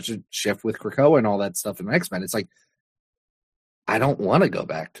like such a shift with Krakoa and all that stuff in X-Men, it's like, I don't want to go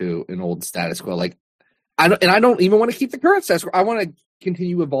back to an old status quo. Like, I don't even want to keep the current status quo. I want to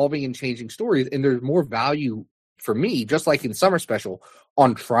continue evolving and changing stories. And there's more value for me, just like in Summer Special,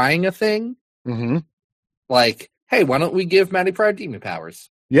 on trying a thing. Mm-hmm. Like hey, why don't we give Maddie Pryor demon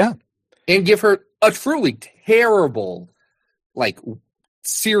powers? Yeah. And give her a truly terrible, like,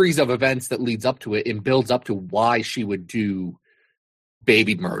 series of events that leads up to it and builds up to why she would do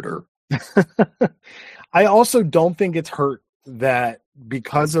baby murder. I also don't think it's hurt that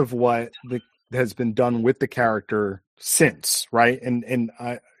because of what has been done with the character since, right? And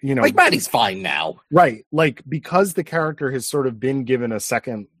like Maddie's fine now, right? Like because the character has sort of been given a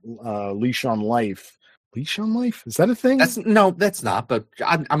second leash on life. Leash on life? Is that a thing? That's not. But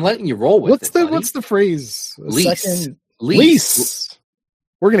I'm letting you roll with it. What's the phrase? Lease.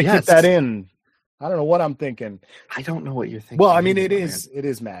 We're gonna keep that in. I don't know what I'm thinking. I don't know what you're thinking. Well, I mean, it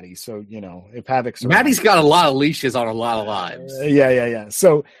is Maddie. So, if Havoc's Maddie's got a lot of leashes on a lot of lives. Yeah.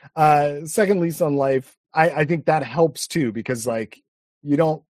 So, second lease on life, I think that helps too, because like, you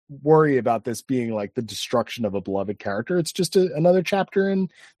don't worry about this being like the destruction of a beloved character. It's just another chapter in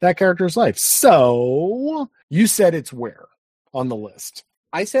that character's life. So you said it's where on the list?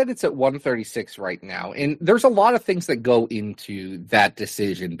 I said it's at 136 right now. And there's a lot of things that go into that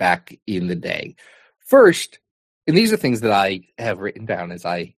decision back in the day. First, and these are things that I have written down as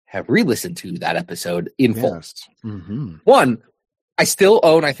I have re-listened to that episode in full. Mm-hmm. One, I still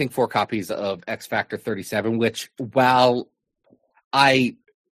own, I think, 4 copies of X Factor 37, which, while I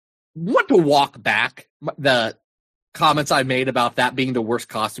want to walk back the comments I made about that being the worst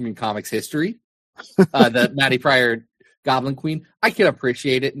costume in comics history, the Maddie Pryor Goblin Queen, I can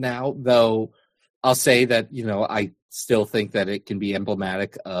appreciate it now, though I'll say that, I still think that it can be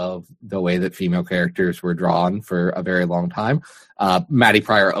emblematic of the way that female characters were drawn for a very long time. Maddie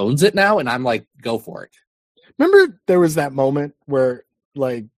Pryor owns it now, and I'm like, go for it. Remember there was that moment where,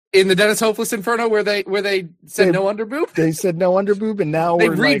 like, in the Dennis Hopeless Inferno where they said no underboob? They said no underboob, and now they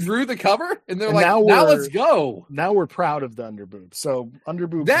redrew the cover, and they're and like, now let's go. Now we're proud of the underboob. So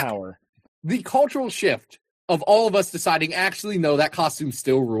underboob power. The cultural shift of all of us deciding, actually, no, that costume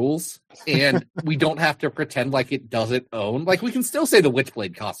still rules, and we don't have to pretend like it doesn't own. Like, we can still say the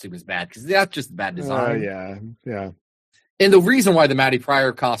Witchblade costume is bad, because that's just bad design. Yeah. And the reason why the Maddie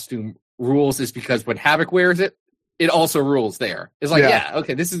Pryor costume rules is because when Havoc wears it, it also rules there. It's like,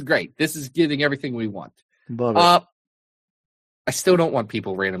 okay, this is great. This is getting everything we want. Love it. I still don't want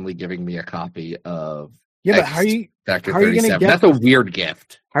people randomly giving me a copy of but how are you going to get? That's a weird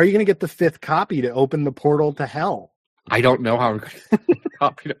gift. How are you going to get the 5th copy to open the portal to hell? I don't know how I'm going to get a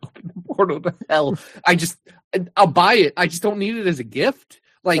copy to open the portal to hell. I'll buy it. I just don't need it as a gift.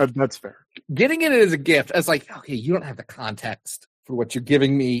 Like, that's fair. Getting it as a gift, as like, okay, you don't have the context for what you're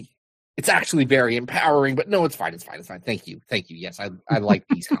giving me. It's actually very empowering, but no, it's fine. It's fine. Thank you. Yes, I like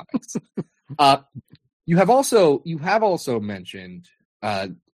these comics. You have also mentioned,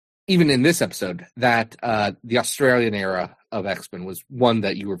 even in this episode, that the Australian era of X-Men was one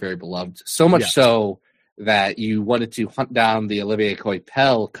that you were very beloved. So much so that you wanted to hunt down the Olivier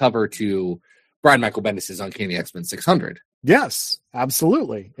Coipel cover to Brian Michael Bendis' Uncanny X-Men 600. Yes,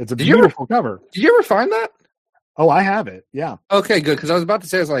 absolutely. It's a beautiful cover. Did you ever find that? Oh, I have it. Yeah. Okay, good. Because I was about to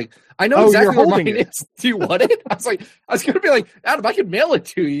say, I was like, I know exactly where mine is. Do you want it? I was going to be like, Adam, I can mail it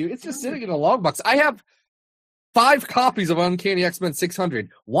to you. It's just sitting in a long box. I have 5 copies of Uncanny X-Men 600.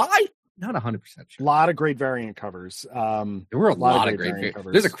 Why? Not 100% sure. A lot of great variant covers. There were a lot of great variant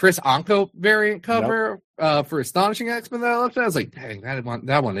covers. There's a Chris Anko variant cover for Astonishing X-Men that I looked at. I was like, dang,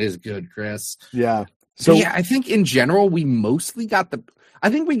 that one is good, Chris. Yeah. So yeah, I think in general, we got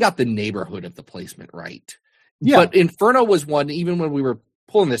the neighborhood of the placement right. Yeah. But Inferno was one, even when we were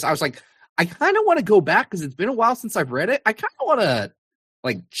pulling this, I was like, I kind of want to go back because it's been a while since I've read it. I kind of want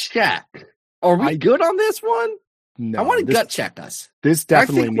to check. Are we good on this one? No. I want to gut check us. This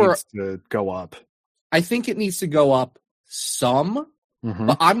definitely needs to go up. I think it needs to go up some,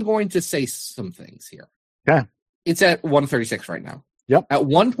 but I'm going to say some things here. Okay. It's at 136 right now. Yep. At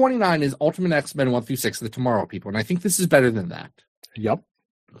 129 is Ultimate X-Men 1-6, the Tomorrow People, and I think this is better than that. Yep.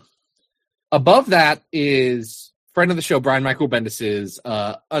 Above that is friend of the show, Brian Michael Bendis'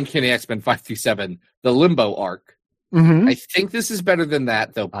 Uncanny X-Men 5-7, the Limbo arc. Mm-hmm. I think this is better than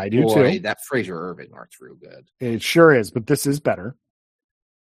that, though. I do too. That Fraser Irving art's real good. It sure is, but this is better.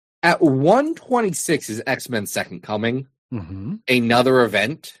 At 126 is X-Men Second Coming. Mm-hmm. Another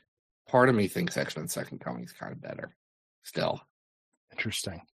event. Part of me thinks X-Men Second Coming is kind of better. Still.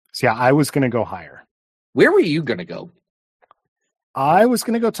 Interesting. So yeah, I was going to go higher. Where were you going to go? I was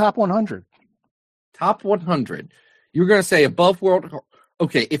going to go top 100. Top 100. You were going to say above World.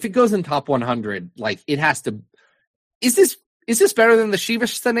 Okay, if it goes in top 100, like it has to. Is this better than the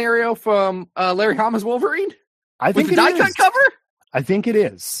Sheevish scenario from Larry Hama's Wolverine? I think with the die cut cover. I think it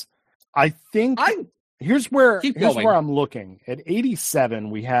is. I think Here's where Keep going. I'm looking. At 87,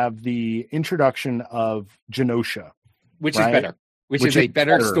 we have the introduction of Genosha. Which right? is better. Which is a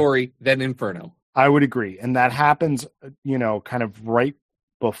better story than Inferno. I would agree. And that happens, kind of right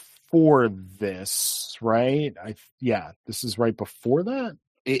before this, right? This is right before that.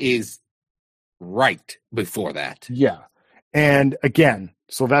 It is right before that. Yeah. And again,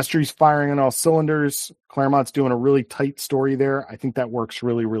 Silvestri's firing on all cylinders. Claremont's doing a really tight story there. I think that works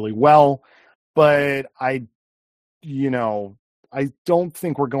really, really well. But I don't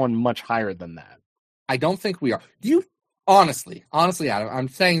think we're going much higher than that. I don't think we are. Honestly, Adam, I'm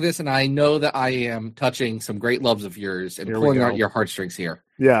saying this, and I know that I am touching some great loves of yours and pulling out your heartstrings here.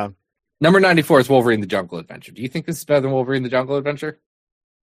 Yeah. Number 94 is Wolverine the Jungle Adventure. Do you think this is better than Wolverine the Jungle Adventure?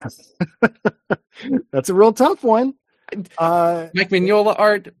 That's a real tough one. Mike Mignola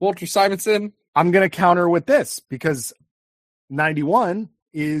art, Walter Simonson. I'm going to counter with this because 91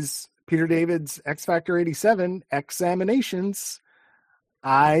 is Peter David's X Factor 87 Examinations.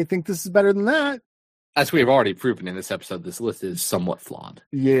 I think this is better than that. As we have already proven in this episode, this list is somewhat flawed.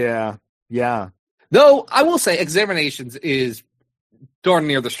 Yeah. Though, I will say Examinations is darn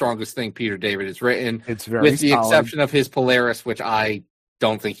near the strongest thing Peter David has written. It's very with the solid. exception of his Polaris, which I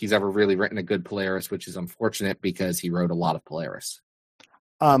don't think he's ever really written a good Polaris, which is unfortunate because he wrote a lot of Polaris.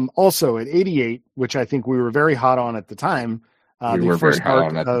 Also, at 88, which I think we were very hot on at the time, We were very hot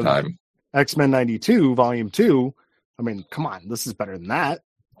on at the time. X-Men 92, Volume 2. I mean, come on, this is better than that.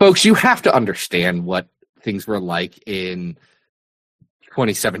 Folks, you have to understand what things were like in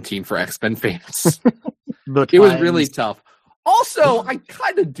 2017 for X-Men fans. It was really tough. Also, I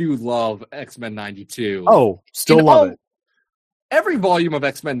kind of do love X-Men 92. Oh, still love it. Every volume of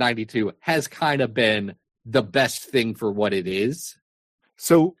X-Men 92 has kind of been the best thing for what it is.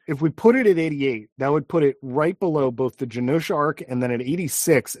 So if we put it at 88, that would put it right below both the Genosha arc, and then at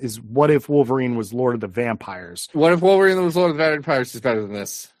 86 is What If Wolverine Was Lord of the Vampires. What If Wolverine Was Lord of the Vampires is better than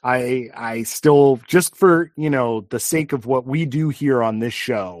this? I still, just for, the sake of what we do here on this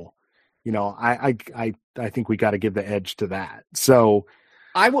show, I think we got to give the edge to that. So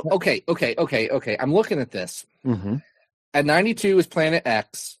I will. Okay. I'm looking at this. Mm-hmm. At 92 is Planet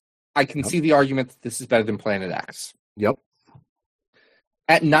X. I can see the argument that this is better than Planet X. Yep.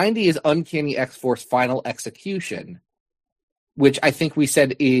 At 90 is Uncanny X-Force Final Execution, which I think we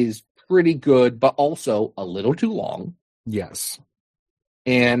said is pretty good, but also a little too long. Yes.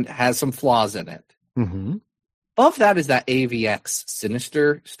 And has some flaws in it. Mm-hmm. Above that is that AVX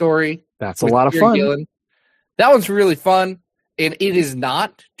Sinister story. That's a lot of fun. Gillen. That one's really fun, and it is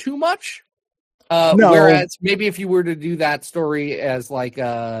not too much. No. Whereas maybe if you were to do that story as like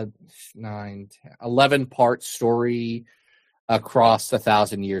a 11-part story across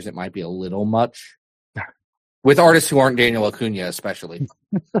 1,000 years, it might be a little much. With artists who aren't Daniel Acuna, especially.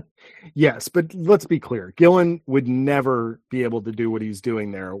 Yes, but let's be clear. Gillen would never be able to do what he's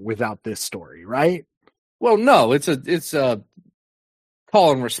doing there without this story, right? Well, no, it's a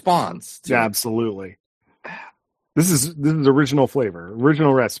call and response. Yeah, absolutely. This is original flavor,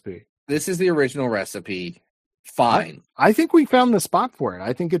 original recipe. This is the original recipe. Fine. I think we found the spot for it.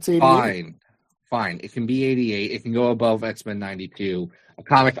 I think it's 88. Fine. It can be 88. It can go above X-Men 92. A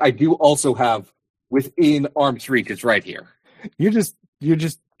comic I do also have within arm's reach. It's right here. You're just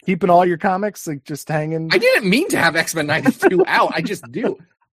keeping all your comics like just hanging. I didn't mean to have X-Men 92 out. I just do.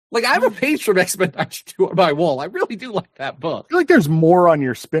 Like, I have a page from X-Men 92 on my wall. I really do like that book. I feel like there's more on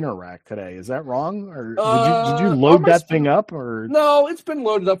your spinner rack today. Is that wrong? Or did you load that thing up? Or no, it's been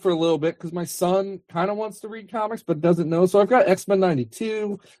loaded up for a little bit because my son kind of wants to read comics but doesn't know. So I've got X-Men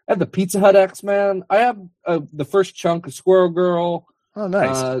 92. I have the Pizza Hut X-Men. I have the first chunk of Squirrel Girl. Oh,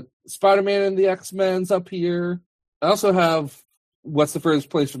 nice. Spider-Man and the X-Men's up here. I also have What's the Furthest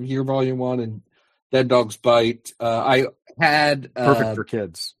Place from Here, Volume 1, and Dead Dog's Bite. I had... Perfect for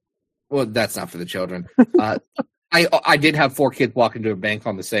kids. Well, that's not for the children. I did have 4 kids walk into a bank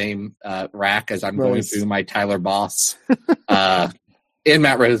on the same rack as I'm going through my Tyler Boss and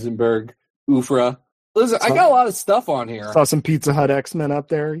Matt Rosenberg, Ufra. Listen, I got a lot of stuff on here. Saw some Pizza Hut X-Men up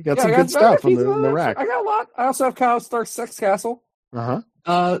there. You got some good stuff on the rack. I got a lot. I also have Kyle Stark's Sex Castle.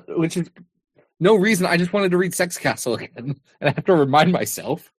 Which is no reason. I just wanted to read Sex Castle again, and I have to remind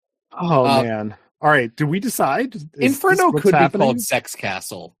myself. Oh, man. All right, did we decide? Inferno could be called Sex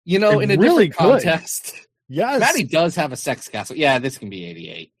Castle. In a really different context. Yes. Maddie does have a Sex Castle. Yeah, this can be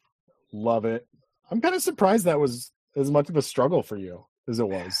 88. Love it. I'm kind of surprised that was as much of a struggle for you as it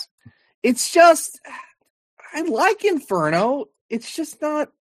was. It's just, I like Inferno. It's just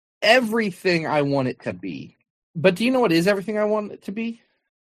not everything I want it to be. But do you know what is everything I want it to be?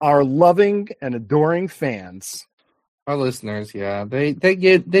 Our loving and adoring fans. Our listeners, yeah. They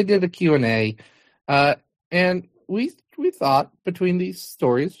did a Q&A. And we thought between these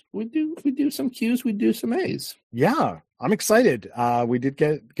stories we do some Q's, we do some A's. Yeah, I'm excited. We did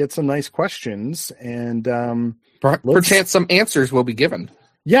get some nice questions, and perchance some answers will be given.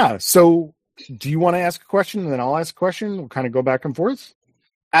 Yeah. So, do you want to ask a question, and then I'll ask a question? We'll kind of go back and forth.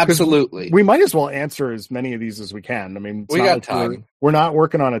 Absolutely. We might as well answer as many of these as we can. I mean, we got time. We're not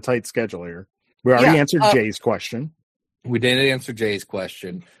working on a tight schedule here. We already answered Jay's question. We didn't answer Jay's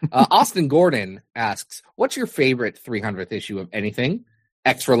question. Austin Gordon asks, what's your favorite 300th issue of anything,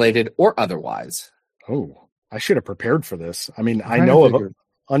 X-related or otherwise? Oh, I should have prepared for this. I mean, I know of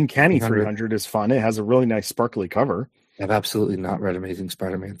Uncanny 300 is fun. It has a really nice sparkly cover. I've absolutely not read Amazing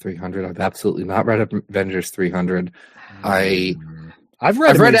Spider-Man 300. I've absolutely not read Avengers 300. I've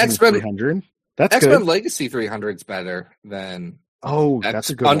read X-Men 300. That's X-Men good. Legacy 300 is better than that's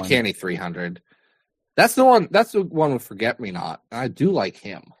a good Uncanny 300. That's the one. That's the one with Forget Me Not. I do like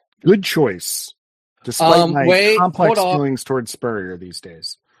him. Good choice. Despite my complex feelings towards Spurrier these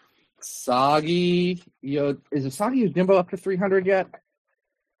days. Soggy, is it Soggy Yojimbo up to 300 yet?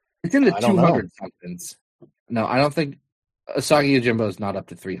 It's in the 200 somethings. No, I don't think Asagi Yojimbo is not up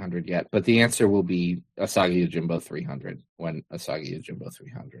to 300 yet, but the answer will be Asagi Yojimbo 300 when Asagi Yojimbo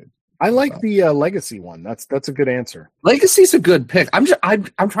 300. I like the Legacy one. That's a good answer. Legacy's a good pick. I'm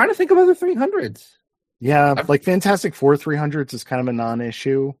trying to think of other 300s. Yeah, like Fantastic Four 300s is kind of a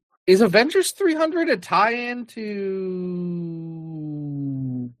non-issue. Is Avengers 300 a tie-in to?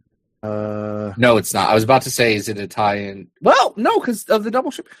 No, it's not. I was about to say, is it a tie-in? Well, no, because of the double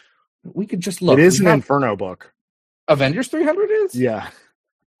ship. We could just look. It is an Inferno book. Avengers 300 is? Yeah.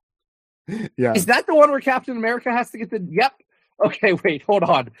 Yeah. Is that the one where Captain America has to get the... Yep. Okay, wait, hold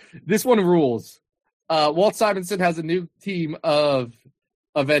on. This one rules. Walt Simonson has a new team of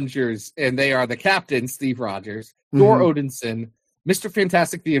Avengers, and they are the Captain, Steve Rogers, Thor Odinson, Mr.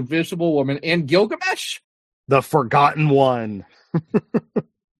 Fantastic, the Invisible Woman, and Gilgamesh? The Forgotten One.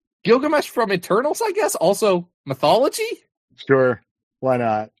 Gilgamesh from Eternals, I guess? Also mythology? Sure. Why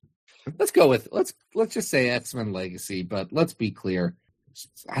not? Let's go with let's just say X-Men Legacy, but let's be clear.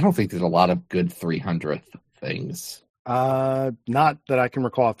 I don't think there's a lot of good 300th things. Not that I can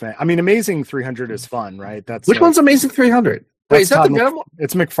recall. I mean, Amazing 300 is fun, right? That's which one's Amazing 300? Wait, is that the Venom one?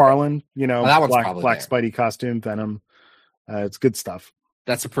 It's McFarlane, that one's probably Black there. Spidey costume, Venom. It's good stuff.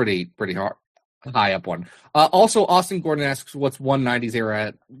 That's a pretty high up one. Also, Austin Gordon asks, what's 190s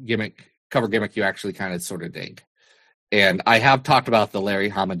era cover gimmick you actually kind of sort of dig? And I have talked about the Larry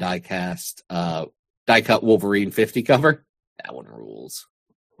Hama die-cut Wolverine 50 cover. That one rules.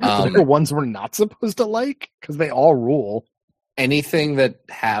 There are ones we're not supposed to like because they all rule. Anything that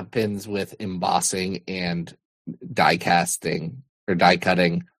happens with embossing and die casting or die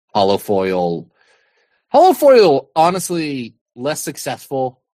cutting, holofoil, honestly, less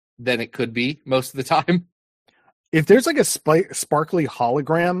successful than it could be most of the time. If there's like a sparkly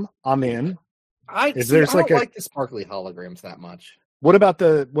hologram, I'm in. I don't like the sparkly holograms that much. What about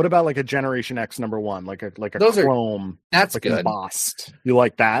like a Generation X #1, like a chrome? That's like good. Embossed. You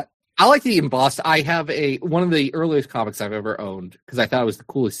like that? I like the embossed. I have one of the earliest comics I've ever owned because I thought it was the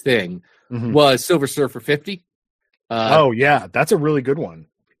coolest thing was Silver Surfer 50. Oh yeah, that's a really good one.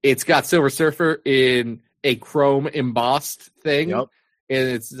 It's got Silver Surfer in a chrome embossed thing, and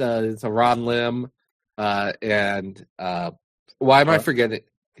it's a Ron Lim, and why am I forgetting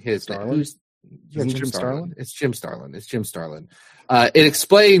his name? Jim Starlin? It's Jim Starlin. It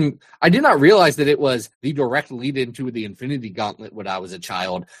explained. I did not realize that it was the direct lead into the Infinity Gauntlet when I was a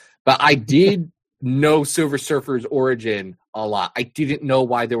child, but I did know Silver Surfer's origin a lot. I didn't know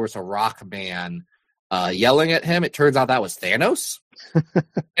why there was a rock man yelling at him. It turns out that was Thanos.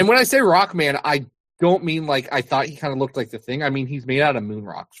 And when I say rock man, I don't mean like I thought he kind of looked like the Thing. I mean he's made out of moon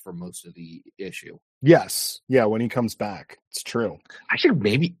rocks for most of the issue. Yes. Yeah, when he comes back. It's true. I should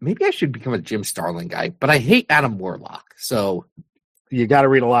maybe I should become a Jim Starlin guy, but I hate Adam Warlock. So you got to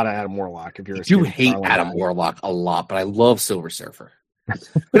read a lot of Adam Warlock if you're I do hate Adam Warlock a lot, but I love Silver Surfer.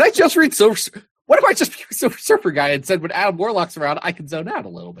 But I just read Silver Surfer. What if I just became a Silver Surfer guy and said when Adam Warlock's around, I can zone out a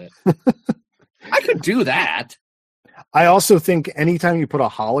little bit? I could do that. I also think anytime you put a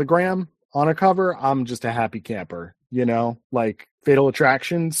hologram on a cover, I'm just a happy camper. Like Fatal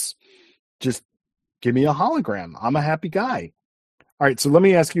Attractions, just give me a hologram. I'm a happy guy. All right, so let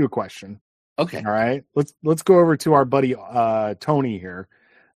me ask you a question. Okay. All right. Let's go over to our buddy Tony here.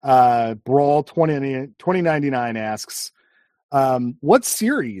 Brawl 2099 asks, what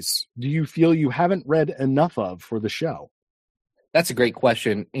series do you feel you haven't read enough of for the show? That's a great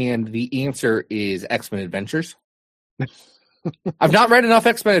question, and the answer is X-Men Adventures. I've not read enough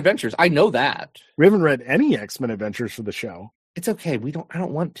X-Men Adventures. I know that. We haven't read any X-Men Adventures for the show. It's okay. I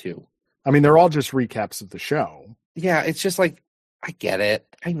don't want to. I mean, they're all just recaps of the show. Yeah, it's just like, I get it.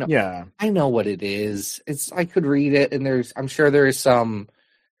 I know. Yeah. I know what it is. I could read it, and I'm sure there is some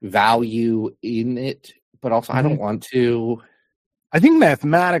value in it, but also I don't want to. I think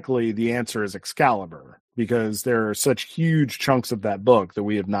mathematically the answer is Excalibur, because there are such huge chunks of that book that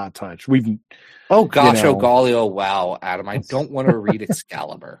we have not touched. Oh gosh, oh golly, oh wow, Adam, I don't want to read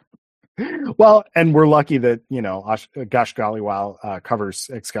Excalibur. Well, and we're lucky that, Gosh Golly Wow covers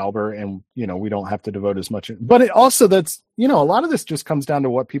Excalibur, and, we don't have to devote as much. But it also, that's, a lot of this just comes down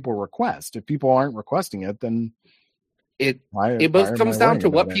to what people request. If people aren't requesting it, then it both comes down to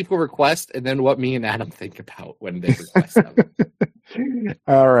what people request and then what me and Adam think about when they request them.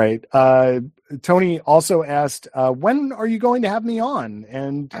 All right. Tony also asked, when are you going to have me on?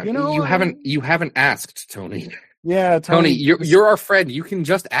 And, you haven't asked, Tony. Yeah, Tony, you're our friend. You can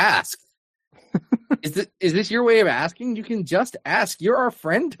just ask. Is this your way of asking? You can just ask. You're our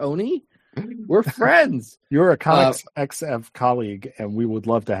friend, Tony. We're friends. You're a Comics XF colleague, and we would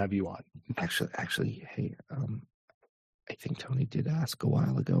love to have you on. Actually, hey, I think Tony did ask a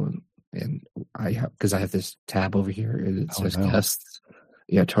while ago, and I have this tab over here. It says guests.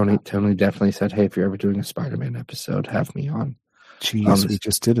 Yeah, Tony definitely said, hey, if you're ever doing a Spider-Man episode, have me on. Jeez, we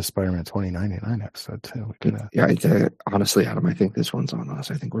just did a Spider-Man 2099 episode too. Honestly, Adam, I think this one's on us.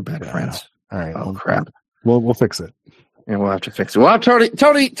 I think we're bad friends. All right. Oh crap. We'll fix it. And we'll have to fix it. Well, Tony,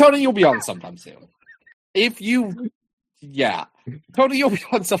 you'll be on sometime soon. Tony, you'll be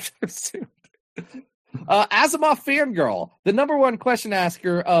on sometime soon. Asimov Fangirl, the number one question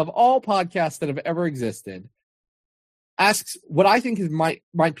asker of all podcasts that have ever existed, asks what I think might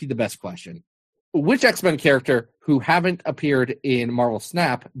be the best question. Which X-Men character who haven't appeared in Marvel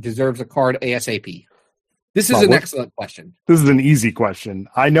Snap deserves a card ASAP? This is an excellent question. This is an easy question.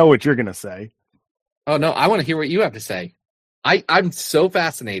 I know what you're going to say. Oh, no, I want to hear what you have to say. I'm so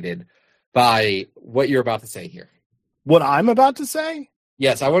fascinated by what you're about to say here. What I'm about to say?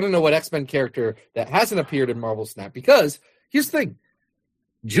 Yes, I want to know what X-Men character that hasn't appeared in Marvel Snap, because here's the thing.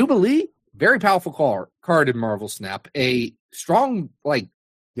 Jubilee, very powerful card in Marvel Snap, a strong,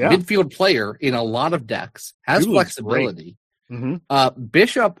 midfield player in a lot of decks, has flexibility. Mm-hmm.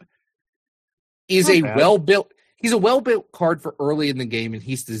 Bishop is he's a well-built card for early in the game, and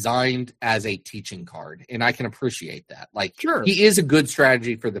he's designed as a teaching card, and I can appreciate that. Sure. He is a good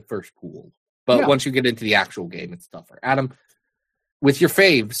strategy for the first pool, but once you get into the actual game, it's tougher. Adam, with your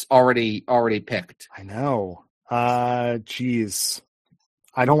faves already picked. I know. Geez.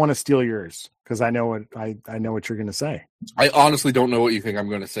 I don't want to steal yours, because I know what you're going to say. I honestly don't know what you think I'm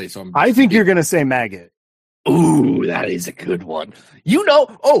going to say, so I think you're going to say Maggot. Ooh, that is a good one.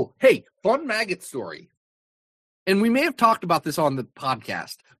 Fun Maggot story. And we may have talked about this on the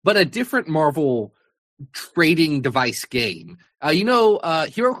podcast, but a different Marvel trading device game.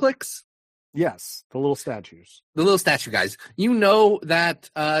 HeroClix? Yes, the little statues. The little statue guys. You know that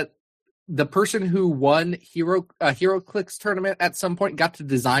the person who won HeroClix tournament at some point got to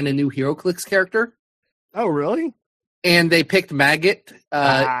design a new HeroClix character. Oh, really? And they picked Maggot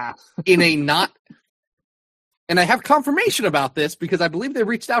in a not... And I have confirmation about this because I believe they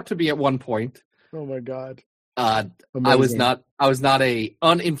reached out to me at one point. Oh my God. I was not a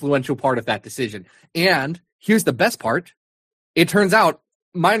uninfluential part of that decision. And here's the best part. It turns out,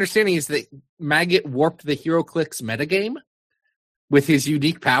 my understanding is that Maggot warped the HeroClix metagame with his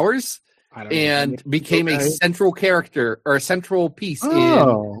unique powers and became a central character or a central piece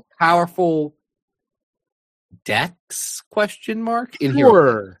in powerful decks ? In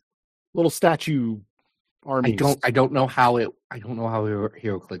sure. Little statue armies. I don't know how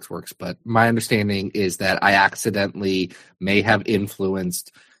HeroClix works, but my understanding is that I accidentally may have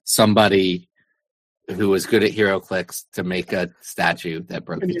influenced somebody who was good at HeroClix to make a statue that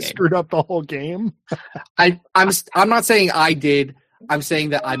broke the game. Screwed up the whole game. I'm not saying I did. I'm saying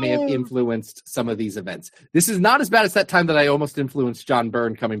that I may have influenced some of these events. This is not as bad as that time that I almost influenced John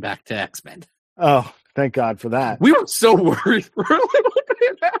Byrne coming back to X-Men. Oh, thank God for that. We were so worried.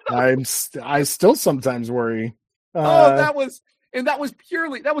 I still sometimes worry. That was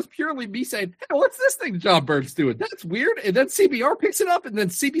purely me saying, hey, what's this thing John Byrne's doing? That's weird. And then CBR picks it up, and then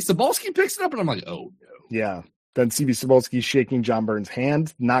CB Cebulski picks it up, and I'm like, oh no. Yeah. Then CB Cebulski shaking John Byrne's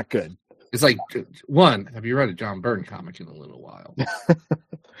hand. Not good. It's like, 1, have you read a John Byrne comic in a little while?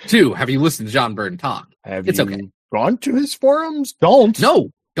 2, have you listened to John Byrne talk? It's okay. Gone to his forums? Don't. No,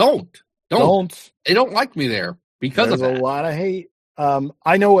 don't. They don't like me there because There's of that. a lot of hate.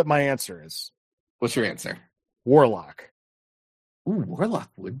 I know what my answer is. What's your answer? Warlock. Ooh,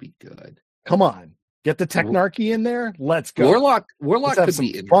 Warlock would be good. Come on. Get the Technarchy in there. Let's go. Warlock could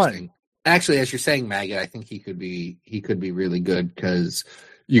be interesting. Fun. Actually, as you're saying, Maggot, I think he could be really good because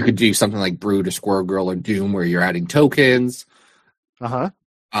You could do something like Brood or Squirrel Girl or Doom, where you're adding tokens. Add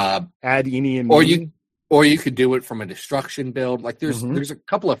Eenie and or Meenie. you could do it from a destruction build. Like there's a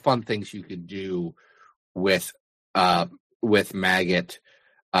couple of fun things you could do with Maggot.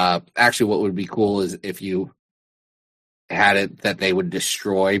 Actually, what would be cool is if you had it that they would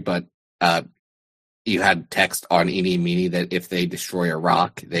destroy, but you had text on Eenie and Meenie that if they destroy a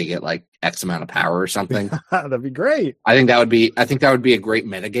rock, they get like X amount of power or something. That'd be great. I think that would be a great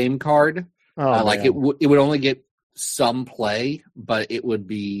metagame card. Like it would only get some play, but it would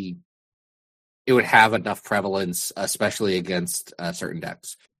have enough prevalence, especially against certain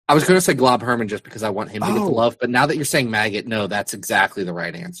decks. I was going to say Glob Herman just because I want him to get the love, but now that you're saying Maggot, no, that's exactly the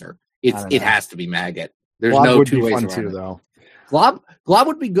right answer. It has to be Maggot. There's Glob no would two be ways fun around too, it. though. Glob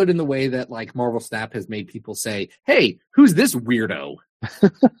would be good in the way that like Marvel Snap has made people say, "Hey, who's this weirdo?"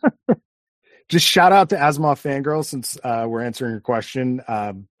 Just shout out to Asimov Fangirl since we're answering your question.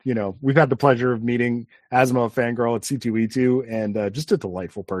 We've had the pleasure of meeting Asimov Fangirl at C2E2 and just a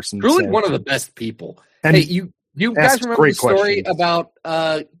delightful person. Really one of the best people. And hey, you guys remember the story questions. about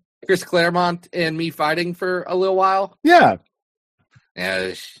Chris Claremont and me fighting for a little while? Yeah.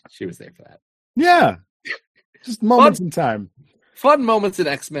 Yeah, she was there for that. Yeah. Just moments in time. Fun moments in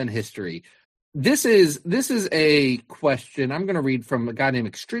X-Men history. This is a question I'm going to read from a guy named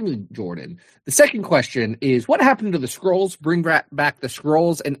Extremely Jordan. The second question is, what happened to the Skrulls? Bring back the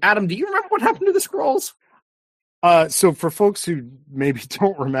Skrulls. And Adam, do you remember what happened to the Skrulls? So for folks who maybe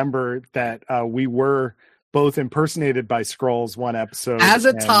don't remember that we were both impersonated by Skrulls one episode. As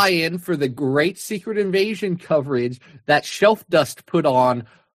a tie-in for the Great Secret Invasion coverage that Shelf Dust put on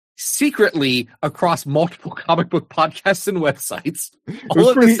secretly across multiple comic book podcasts and websites all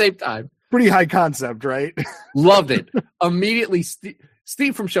at the same time. Pretty high concept, right? Loved it. Immediately,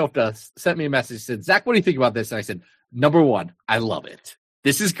 Steve from Shelf Dust sent me a message, said, Zach, what do you think about this? And I said, number one, I love it.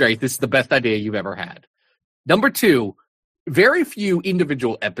 This is great. This is the best idea you've ever had. Number two, very few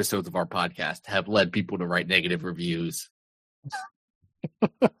individual episodes of our podcast have led people to write negative reviews.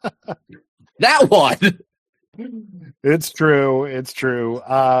 That one. It's true. It's true.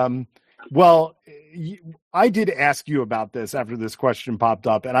 Well, I did ask you about this after this question popped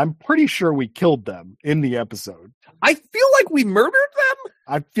up, and I'm pretty sure we killed them in the episode. I feel like we murdered them.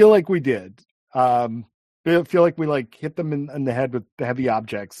 I feel like we did. I feel like we hit them in the head with the heavy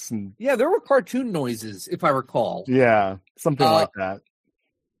objects. And yeah, there were cartoon noises, if I recall. Yeah, something like that.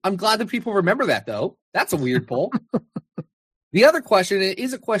 I'm glad that people remember that, though. That's a weird poll. The other question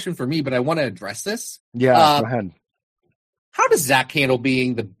is a question for me, but I want to address this. Yeah, go ahead. How does Zach handle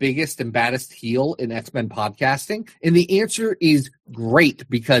being the biggest and baddest heel in X-Men podcasting? And the answer is great,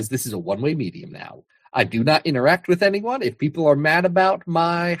 because this is a one-way medium now. I do not interact with anyone. If people are mad about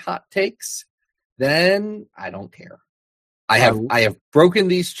my hot takes, then I don't care. I have broken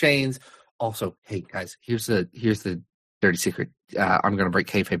these chains. Also, hey guys, here's the dirty secret. I'm going to break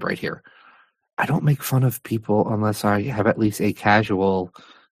kayfabe right here. I don't make fun of people unless I have at least a casual,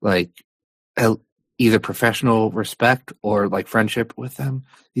 either professional respect or friendship with them.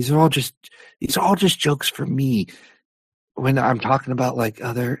 These are all just jokes for me. When I'm talking about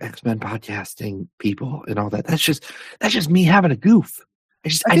other X-Men podcasting people and all that, that's just me having a goof.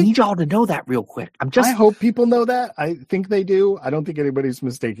 I need y'all to know that real quick. I hope people know that. I think they do. I don't think anybody's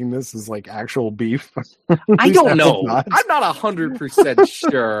mistaking this as actual beef. I don't know. I'm not 100%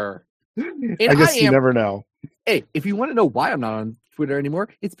 sure. And I guess you never know. Hey, if you want to know why I'm not on Twitter anymore,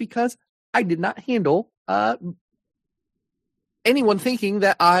 it's because I did not handle anyone thinking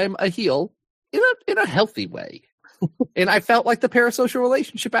that I'm a heel in a healthy way. And I felt like the parasocial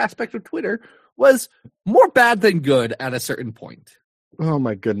relationship aspect of Twitter was more bad than good at a certain point. Oh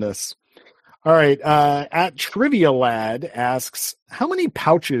my goodness. All right. At Trivia Lad asks, how many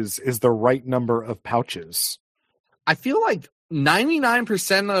pouches is the right number of pouches? I feel like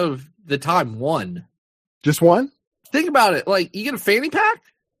 99% of the time, one. Just one? Think about it. You get a fanny pack?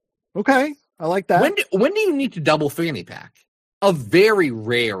 Okay. I like that. When do you need to double fanny pack? A very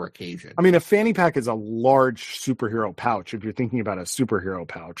rare occasion. I mean, a fanny pack is a large superhero pouch if you're thinking about a superhero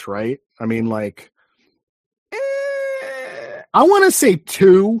pouch, right? I mean, I want to say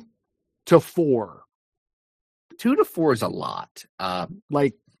 2 to 4. 2 to 4 is a lot.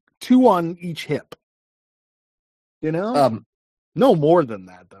 2 on each hip. No more than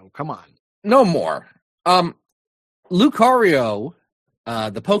that, though. Come on. No more. Lucario,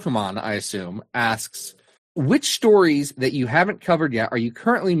 the Pokemon, I assume, asks, which stories that you haven't covered yet are you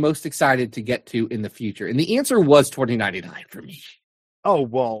currently most excited to get to in the future? And the answer was 2099 for me. Oh,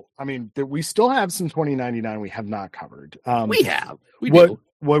 well, I mean, we still have some 2099 we have not covered. We do.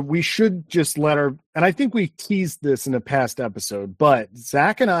 what we should just and I think we teased this in a past episode, but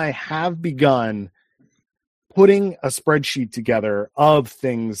Zach and I have begun putting a spreadsheet together of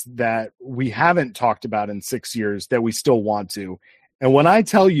things that we haven't talked about in 6 years that we still want to. And when I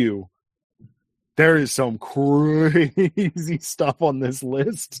tell you there is some crazy stuff on this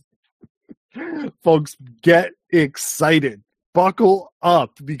list, folks, get excited. Buckle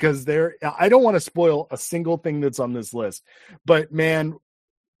up, because I don't want to spoil a single thing that's on this list, but man,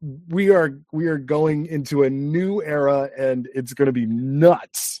 we are going into a new era, and it's going to be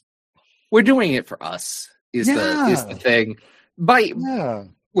nuts. We're doing it for us. Is the thing.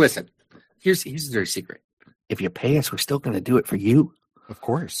 Listen, here's the dirty secret. If you pay us, we're still going to do it for you. Of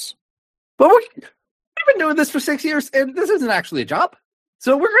course. But we've been doing this for 6 years, and this isn't actually a job.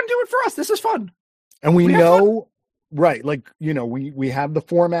 So we're going to do it for us. This is fun. And we know, right, like, you know, we have the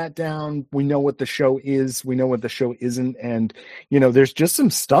format down. We know what the show is. We know what the show isn't. And, you know, there's just some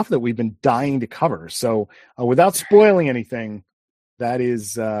stuff that we've been dying to cover. So without spoiling anything, that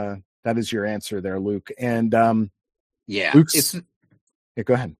is your answer there, Luke. And Luke's,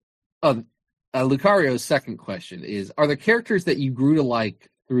 go ahead. Lucario's second question is, are there characters that you grew to like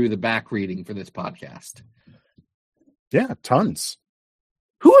through the back reading for this podcast? Yeah, tons.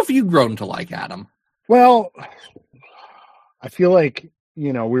 Who have you grown to like, Adam? Well, I feel like,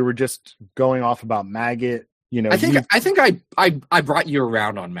 you know, we were just going off about Maggot. You know, I think I brought you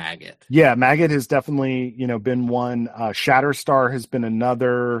around on Maggot. Yeah, Maggot has definitely, you know, been one. Shatterstar has been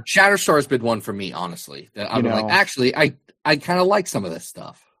another. Shatterstar has been one for me, honestly. That I'm like, actually, I kind of like some of this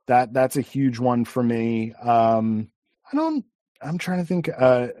stuff. That's a huge one for me. I'm trying to think.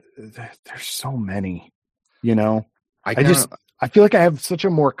 There's so many, you know. I feel like I have such a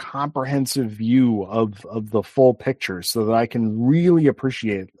more comprehensive view of the full picture, so that I can really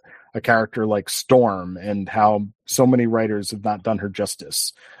appreciate a character like Storm and how so many writers have not done her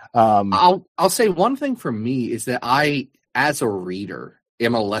justice. I'll say one thing for me is that I, as a reader,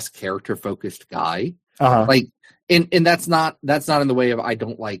 am a less character focused guy. Like, and that's not in the way of I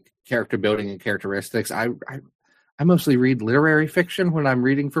don't like character building and characteristics. I mostly read literary fiction when I'm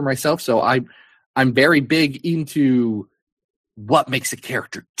reading for myself, so I'm very big into what makes a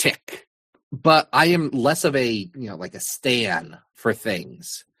character tick. But I am less of a, you know, like a stan for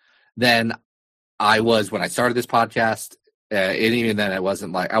things than I was when I started this podcast. And even then, I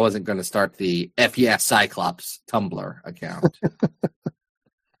wasn't going to start the FES Cyclops Tumblr account.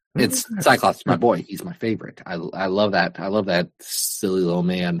 It's Cyclops, my boy. He's my favorite. I love that. I love that silly little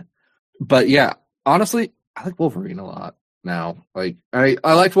man. But yeah, honestly, I like Wolverine a lot now. Like I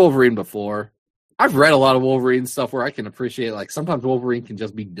liked Wolverine before. I've read a lot of Wolverine stuff where I can appreciate, like, sometimes Wolverine can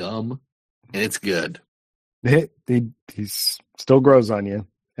just be dumb, and it's good. He still grows on you.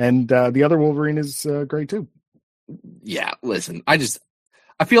 And the other Wolverine is great, too. Yeah, listen, I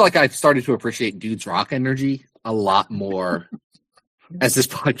feel like I've started to appreciate Dude's rock energy a lot more as this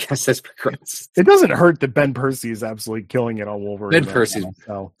podcast has progressed. It doesn't hurt that Ben Percy is absolutely killing it on Wolverine. Ben Percy.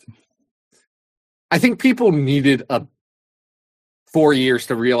 So. I think people needed 4 years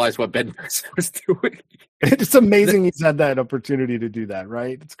to realize what Ben Percy was doing. It's amazing he's had that opportunity to do that,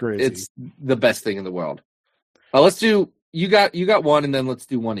 right? It's crazy. It's the best thing in the world. Let's do, you got one, and then let's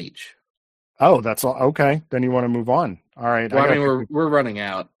do one each. Oh, that's all. Okay. Then you want to move on. All right. Well, I mean, we're running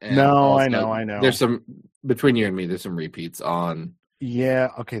out. No, I know. There's some, between you and me, there's some repeats on.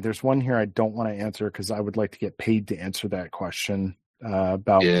 Yeah. Okay. There's one here I don't want to answer because I would like to get paid to answer that question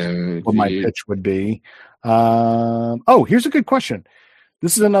about what my pitch would be. Here's a good question.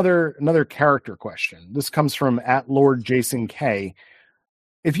 This is another character question. This comes from @LordJasonK.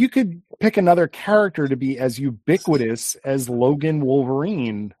 If you could pick another character to be as ubiquitous as Logan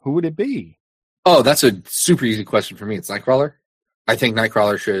Wolverine, who would it be? Oh, that's a super easy question for me. It's Nightcrawler. I think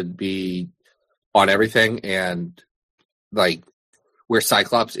Nightcrawler should be on everything, and like where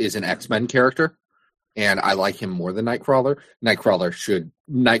Cyclops is an X-Men character, and I like him more than Nightcrawler.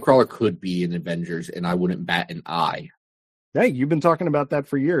 Nightcrawler could be in Avengers, and I wouldn't bat an eye. Hey, you've been talking about that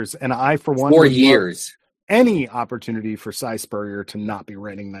for years, and I, for one, 4 years. Any opportunity for Cy Spurrier to not be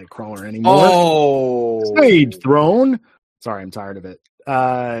writing Nightcrawler anymore. Oh, Stage thrown. Sorry, I'm tired of it.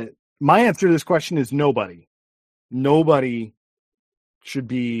 My answer to this question is nobody. Nobody should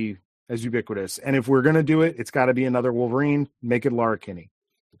be as ubiquitous. And if we're going to do it, it's got to be another Wolverine. Make it Laura Kinney.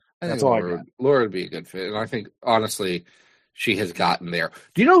 That's all I got. Laura would be a good fit. And I think, honestly, she has gotten there.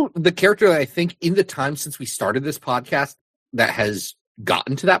 Do you know the character that I think in the time since we started this podcast that has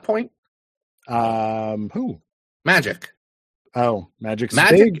gotten to that point? Who? Magic. Oh, Magic's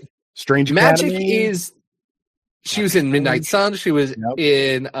big. Strange Magic Academy. She was in Midnight Sun. She was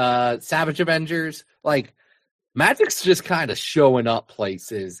in Savage Avengers. Like, Magic's just kind of showing up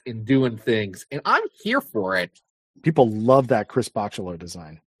places and doing things, and I'm here for it. People love that Chris Bocciolo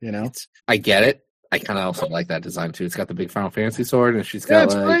design, you know? I get it. I kind of also like that design too. It's got the big Final Fantasy sword, and she's got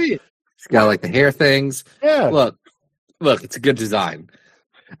great. She's got like the hair things. Yeah. Look, it's a good design.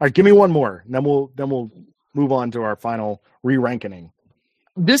 All right, give me one more, and then we'll move on to our final re-ranking.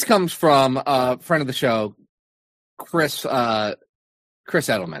 This comes from a friend of the show, Chris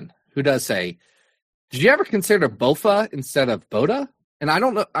Edelman, who does say, "Did you ever consider Bofa instead of Boda?" And I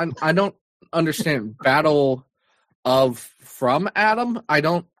don't know. I don't understand Battle of from Adam.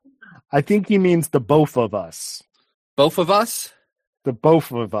 I think he means the both of us. Both of us. The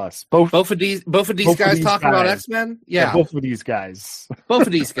both of us. Both of these guys talking about X-Men. Yeah, both of these guys. Both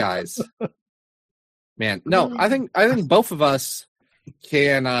of these guys. Man, no, I think both of us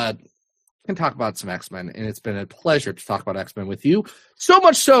can talk about some X-Men, and it's been a pleasure to talk about X-Men with you. So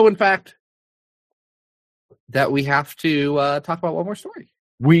much so, in fact, that we have to talk about one more story.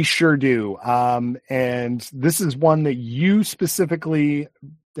 We sure do. And this is one that you specifically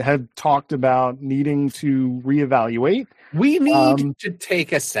have talked about needing to reevaluate. We need to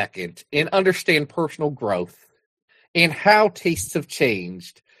take a second and understand personal growth and how tastes have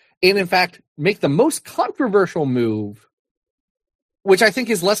changed. And in fact, make the most controversial move, which I think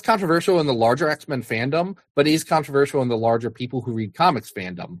is less controversial in the larger X-Men fandom, but is controversial in the larger people who read comics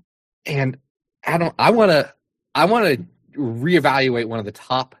fandom. And I want to reevaluate one of the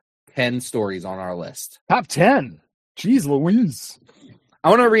top 10 stories on our list. Top 10. Jeez Louise. I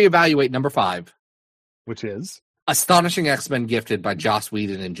want to reevaluate number 5. Which is? Astonishing X-Men Gifted by Joss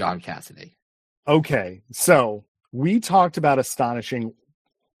Whedon and John Cassaday. Okay, so we talked about Astonishing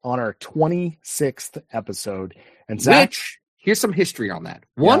on our 26th episode. And Zach, here's some history on that.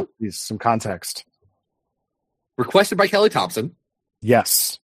 One, some context. Requested by Kelly Thompson.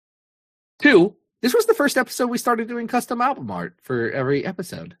 Yes. 2, this was the first episode we started doing custom album art for every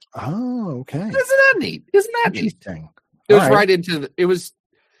episode. Oh, okay. Isn't that neat? Interesting. It was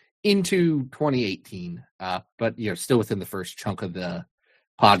into 2018, but still within the first chunk of the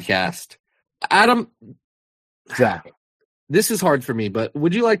podcast. Adam, Zach, this is hard for me, but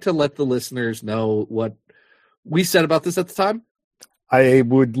would you like to let the listeners know what we said about this at the time? I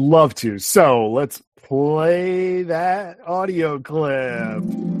would love to. So let's play that audio clip.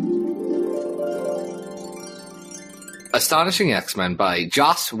 Astonishing X-Men by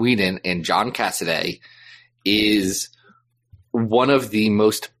Joss Whedon and John Cassaday is one of the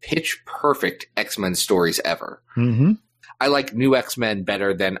most pitch-perfect X-Men stories ever. Mm-hmm. I like New X-Men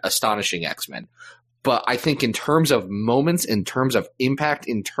better than Astonishing X-Men. But I think in terms of moments, in terms of impact,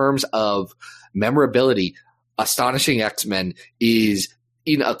 in terms of memorability, Astonishing X-Men is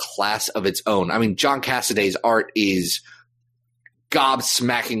in a class of its own. I mean, John Cassaday's art is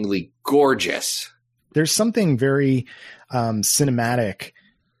gobsmackingly gorgeous. There's something very cinematic.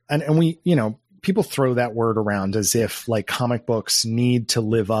 And we, people throw that word around as if like comic books need to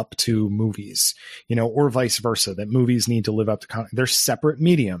live up to movies, or vice versa, that movies need to live up to comic. They're separate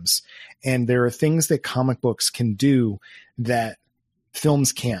mediums. And there are things that comic books can do that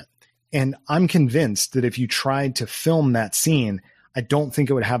films can't. And I'm convinced that if you tried to film that scene, I don't think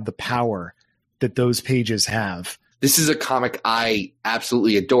it would have the power that those pages have. This is a comic I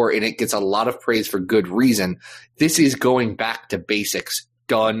absolutely adore, and it gets a lot of praise for good reason. This is going back to basics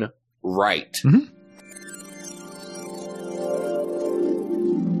done right. Mm-hmm.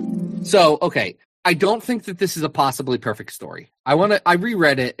 So, okay, I don't think that this is a possibly perfect story. I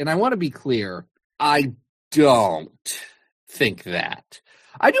reread it, and I want to be clear. I don't think that.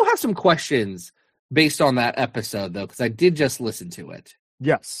 I do have some questions based on that episode, though, because I did just listen to it.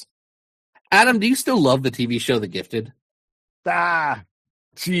 Yes. Adam, do you still love the TV show The Gifted?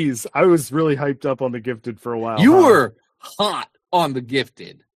 Geez, I was really hyped up on The Gifted for a while. You were hot on The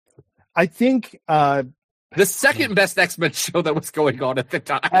Gifted. I think the second best X-Men show that was going on at the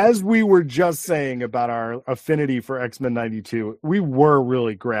time. As we were just saying about our affinity for X-Men 92, we were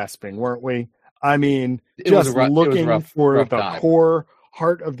really grasping, weren't we? I mean, looking for the core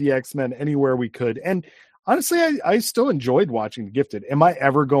heart of the X-Men anywhere we could. And honestly, I still enjoyed watching The Gifted. Am I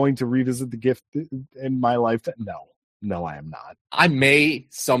ever going to revisit The Gifted in my life? No, I am not. I may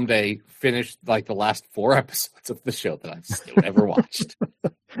someday finish like the last 4 episodes of the show that I've still never watched.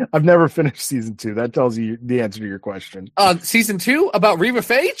 I've never finished season 2. That tells you the answer to your question. Season 2 about Reva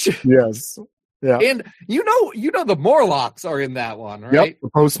Phage? Yes. Yeah. And you know the Morlocks are in that one, right? Yep. The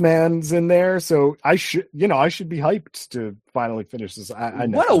Postman's in there, so I should be hyped to finally finish this. I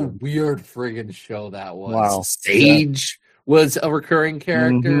know. What a weird friggin' show that was. Wow. Sage was a recurring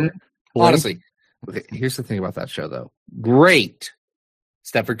character. Mm-hmm. Honestly, okay, here's the thing about that show, though. Great.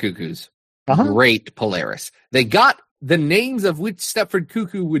 Stepford Cuckoos. Great Polaris. They got the names of which Stepford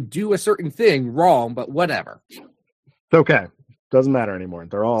Cuckoo would do a certain thing wrong, but whatever. It's okay. Doesn't matter anymore.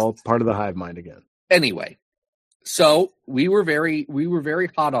 They're all part of the hive mind again. Anyway, so we were very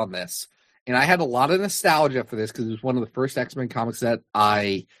hot on this, and I had a lot of nostalgia for this because it was one of the first X-Men comics that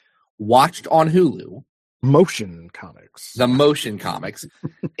I watched on Hulu. Motion comics. The motion comics.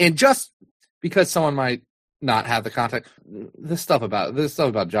 And just because someone might not have the context, this stuff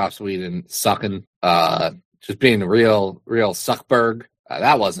about Joss Whedon sucking, just being a real suckberg,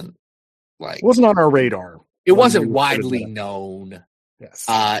 that wasn't wasn't on our radar. It wasn't widely known. Yes.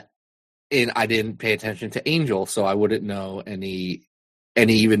 And I didn't pay attention to Angel, so I wouldn't know any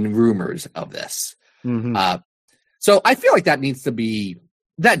even rumors of this. Mm-hmm. So I feel like that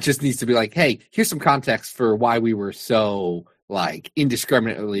just needs to be like, hey, here's some context for why we were so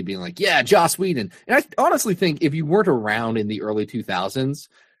indiscriminately being like, yeah, Joss Whedon. And I honestly think if you weren't around in the early 2000s,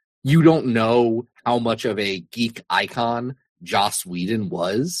 you don't know how much of a geek icon Joss Whedon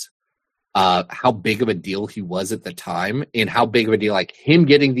was, how big of a deal he was at the time, and how big of a deal him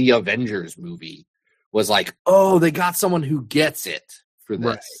getting the Avengers movie was oh, they got someone who gets it for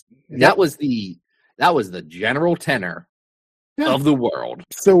this. Right. That was the general tenor of the world.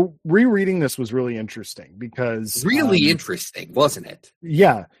 So rereading this was really interesting because interesting, wasn't it?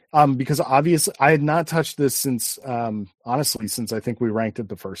 Yeah. Because obviously I had not touched this since I think we ranked it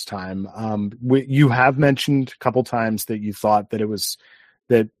the first time. You have mentioned a couple times that you thought that it was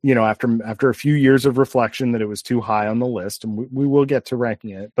that, after a few years of reflection, that it was too high on the list, and we will get to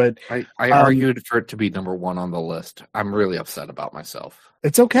ranking it. But I argued for it to be number one on the list. I'm really upset about myself.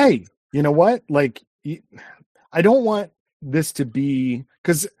 It's okay. You know what? I don't want this to be,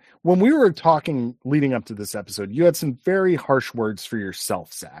 because when we were talking leading up to this episode, you had some very harsh words for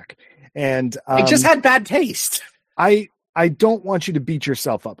yourself, Zach. And I just had bad taste. I don't want you to beat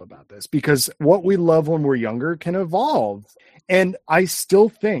yourself up about this, because what we love when we're younger can evolve. And I still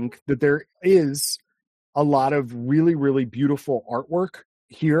think that there is a lot of really, really beautiful artwork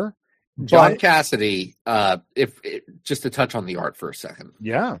here. John Cassidy, just to touch on the art for a second.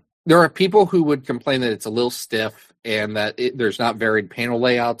 Yeah. There are people who would complain that it's a little stiff and that there's not varied panel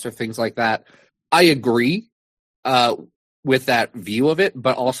layouts or things like that. I agree with that view of it,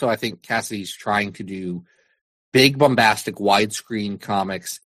 but also I think Cassidy's trying to do big, bombastic, widescreen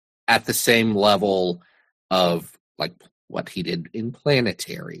comics at the same level of what he did in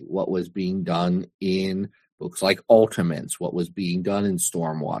Planetary, what was being done in books like Ultimates, what was being done in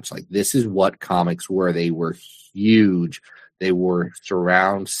Stormwatch. This is what comics were. They were huge. They were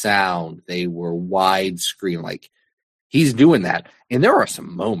surround sound. They were widescreen. He's doing that. And there are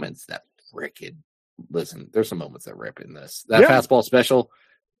some moments that there's some moments that rip in this. That fastball special,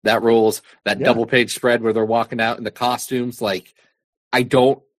 that rules. That double page spread where they're walking out in the costumes. I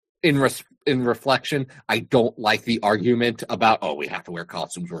don't, in reflection, I don't like the argument about, we have to wear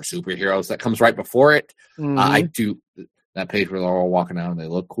costumes, we're superheroes. That comes right before it. Mm-hmm. I do that page where they're all walking out and they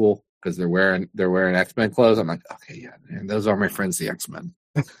look cool because they're wearing X-Men clothes. I'm like, okay, yeah, man, those are my friends, the X-Men.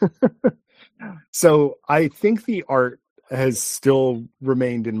 So I think the art has still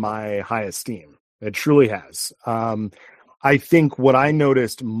remained in my high esteem. It truly has. I think what I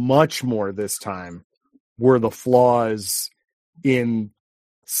noticed much more this time were the flaws in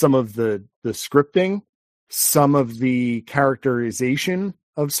some of the scripting, some of the characterization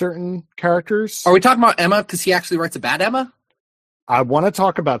of certain characters. Are we talking about Emma because he actually writes a bad Emma? I want to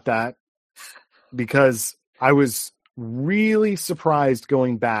talk about that because I was really surprised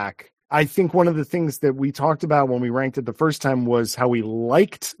going back. I think one of the things that we talked about when we ranked it the first time was how we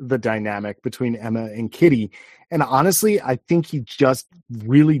liked the dynamic between Emma and Kitty. And honestly, I think he just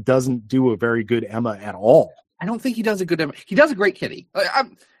really doesn't do a very good Emma at all. I don't think he does a good Emma. He does a great Kitty.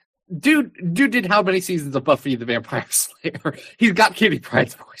 Dude did how many seasons of Buffy the Vampire Slayer? He's got Kitty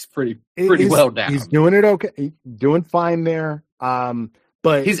Pryde's voice pretty well down. He's doing it okay. Doing fine there.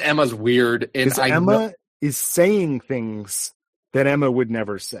 But his Emma's weird. And Emma is saying things that Emma would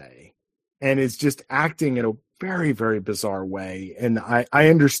never say. And is just acting in a very, very bizarre way. And I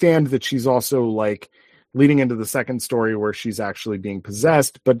understand that she's also leading into the second story where she's actually being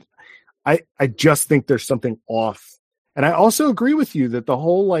possessed. But I just think there's something off. And I also agree with you that the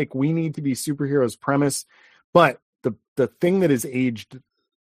whole we need to be superheroes premise, but the thing that is aged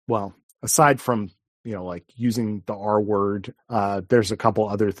well, aside from using the R word, there's a couple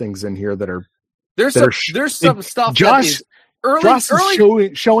other things in here that are there's some stuff. Josh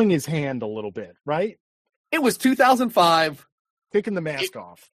is showing his hand a little bit, right? It was 2005. Taking the mask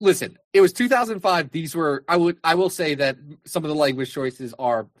off. Listen, it was 2005. These were I will say that some of the language choices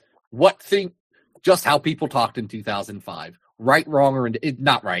are just how people talked in 2005. Right, wrong, or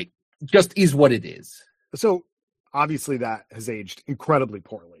not right. just is what it is. So obviously that has aged incredibly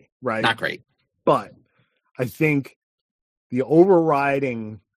poorly, right? Not great. But I think the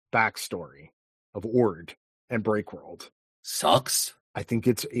overriding backstory of Ord and Breakworld Sucks. I think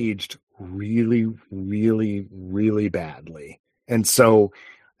it's aged really, really, really badly. And so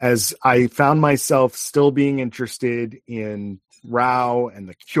as I found myself still being interested in Rao and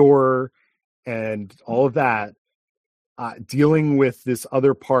the Cure and all of that, dealing with this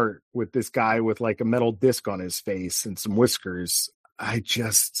other part with this guy with like a metal disc on his face and some whiskers, I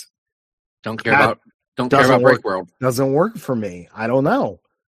just don't care about Breakworld. Doesn't work for me. I don't know.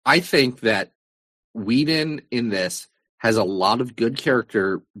 I think that Whedon in this has a lot of good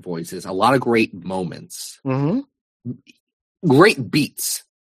character voices, a lot of great moments, great beats.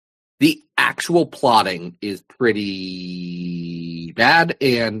 The actual plotting is pretty bad,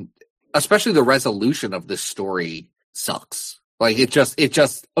 and especially the resolution of this story sucks. Like it just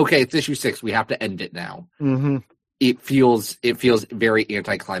okay, it's issue 6. We have to end it now. Mm-hmm. It feels very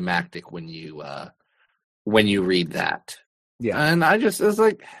anticlimactic when you read that. Yeah, and it's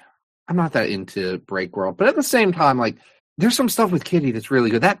like I'm not that into Breakworld, but at the same time, like there's some stuff with Kitty that's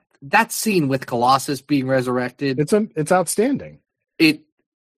really good. That scene with Colossus being resurrected, it's outstanding. It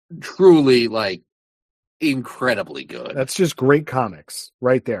truly like incredibly good. That's just great comics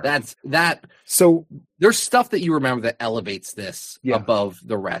right there. So there's stuff that you remember that elevates this above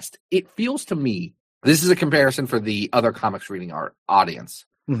the rest. It feels to me, this is a comparison for the other comics reading art audience.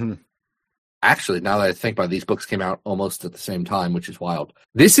 Mm-hmm. Actually, now that I think about it, these books came out almost at the same time, which is wild.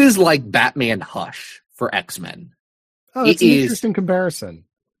 This is like Batman Hush for X-Men. Oh, that's an interesting comparison.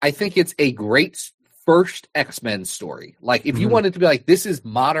 I think it's a great first X-Men story. Like, if you wanted to be like, this is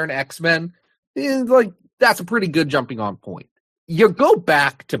modern X-Men, like, that's a pretty good jumping on point. You go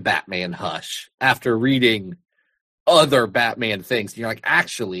back to Batman Hush after reading other Batman things, and you're like,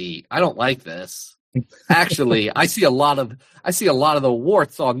 actually, I don't like this. Actually, I see a lot of the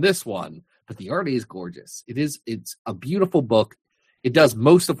warts on this one. But the art is gorgeous. It's a beautiful book. It does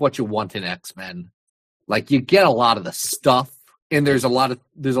most of what you want in X-Men. Like you get a lot of the stuff, and there's a lot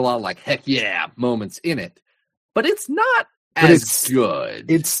of like heck yeah moments in it. But it's not as good.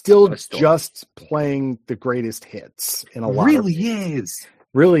 It's still just playing the greatest hits in a lot.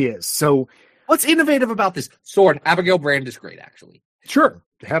 Really is. So what's innovative about this? Sword, Abigail Brand is great, actually. Sure.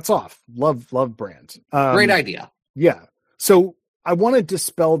 Hats off. Love Brand. Great idea. Yeah. So I want to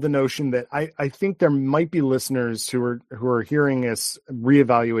dispel the notion that I think there might be listeners who are hearing us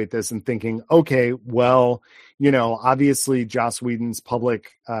reevaluate this and thinking, okay, well, obviously Joss Whedon's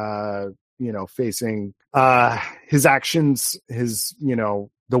public, facing his actions, his,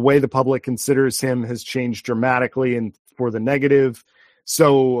 the way the public considers him has changed dramatically and for the negative.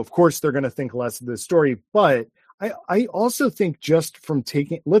 So of course they're going to think less of this story. But I also think just from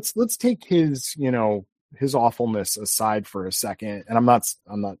let's take his, his awfulness aside for a second, and I'm not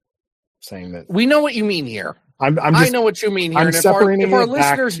saying that we know what you mean here. I know what you mean here. And if our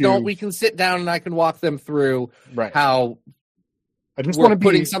listeners don't, we can sit down and I can walk them through how I just want to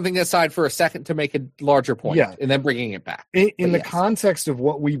putting something aside for a second to make a larger point, and then bringing it back. In the context of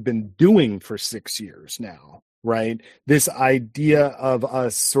what we've been doing for 6 years now, right? This idea of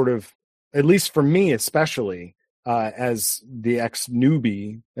us sort of, at least for me especially, as the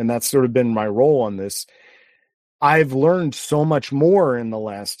ex-newbie, and that's sort of been my role on this, I've learned so much more in the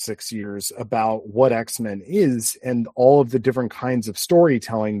last 6 years about what X-Men is and all of the different kinds of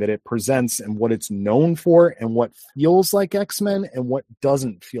storytelling that it presents and what it's known for and what feels like X-Men and what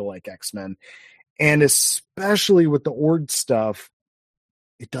doesn't feel like X-Men. And especially with the Ord stuff,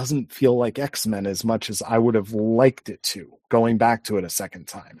 it doesn't feel like X-Men as much as I would have liked it to, going back to it a second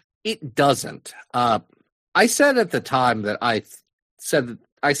time. It doesn't. I said at the time that I said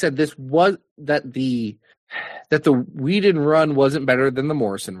this was that the Whedon run wasn't better than the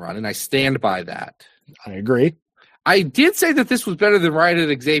Morrison run, and I stand by that. I agree. I did say that this was better than Riot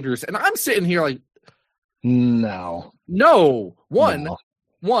at Xavier's, and I'm sitting here like, no.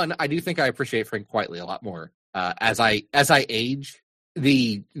 One, I do think I appreciate Frank Quitely a lot more as I age.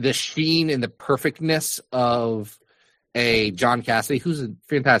 The sheen and the perfectness of a John Cassidy, who's a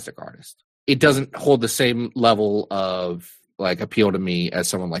fantastic artist. It doesn't hold the same level of like appeal to me as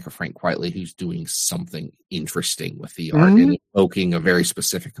someone like a Frank Quitely who's doing something interesting with the art and evoking a very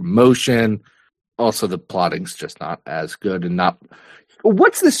specific emotion. Also, the plotting's just not as good and not.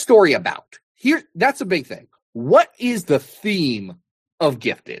 What's the story about? Here, that's a big thing. What is the theme of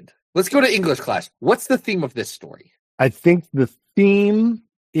Gifted? Let's go to English class. What's the theme of this story? I think the theme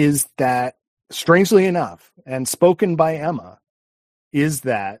is that, strangely enough, and spoken by Emma, is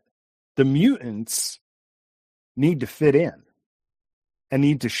that the mutants need to fit in. and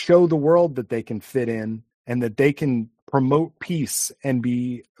need to show the world that they can fit in and that they can promote peace and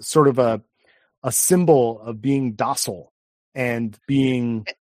be sort of a symbol of being docile and being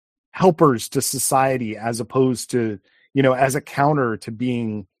helpers to society as opposed to, as a counter to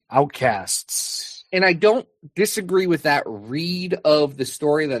being outcasts. And I don't disagree with that read of the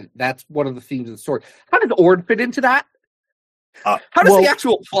story, that's one of the themes of the story. How does Ord fit into that? How does the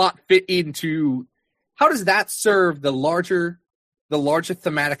actual plot fit into, how does that serve the larger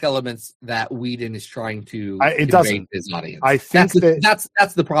thematic elements that Whedon is trying to convey to his audience? I think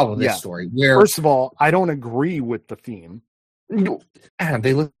that's the problem with this story. Where, first of all, I don't agree with the theme. And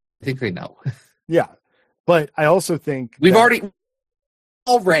I think they know. Yeah. But I also think we've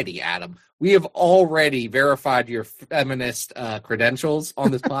already, Adam, we have already verified your feminist credentials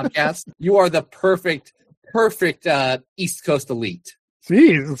on this podcast. You are the perfect East Coast elite.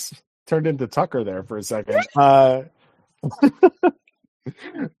 Jeez, turned into Tucker there for a second. But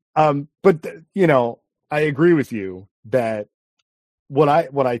I agree with you that what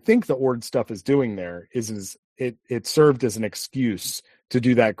I think the Ord stuff is doing there is it served as an excuse to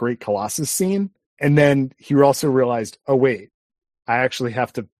do that great Colossus scene, and then he also realized, oh wait, I actually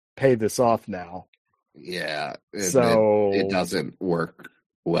have to pay this off now. Yeah, so it doesn't work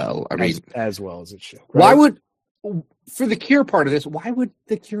well. I mean, as well as it should. Right? Why would, for the cure part of this, why would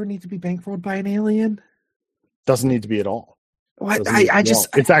the cure need to be bankrolled by an alien? Doesn't need to be at all.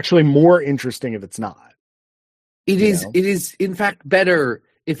 It's actually more interesting if it's not. It is in fact better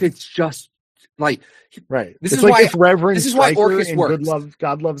if it's just like, right. This is like if Reverend this is why Stryker Orcus and works.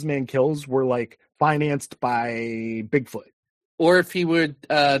 God Loves Man Kills were like financed by Bigfoot. Or if he would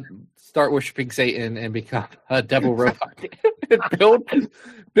start worshiping Satan and become a devil robot and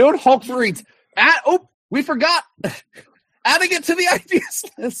build Hulk Marines. We forgot adding it to the ideas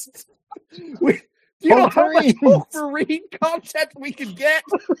list. You know how much Hulk Marine content we could get?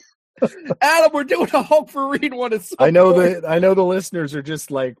 Adam, we're doing a Hulk Marine one. I know the listeners are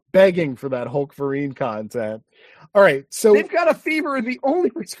just like begging for that Hulk Marine content. All right, so they've got a fever, and the only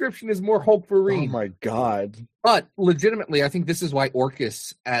prescription is more Hulk Marine. Oh my god! But legitimately, I think this is why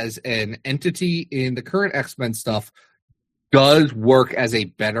Orcus, as an entity in the current X-Men stuff, does work as a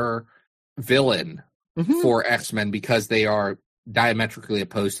better villain for X-Men, because they are diametrically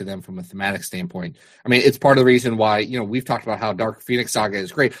opposed to them from a thematic standpoint. I mean, it's part of the reason why, we've talked about how Dark Phoenix Saga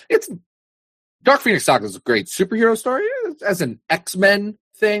is great. Dark Phoenix Saga is a great superhero story as an X-Men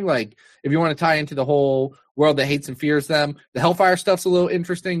thing. Like, if you want to tie into the whole world that hates and fears them, the Hellfire stuff's a little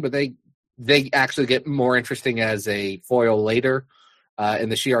interesting, but they actually get more interesting as a foil later.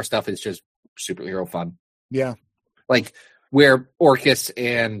 And the Shi'ar stuff is just superhero fun. Yeah. Like, where Orcus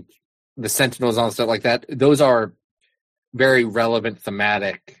and the Sentinels and stuff like that, those are very relevant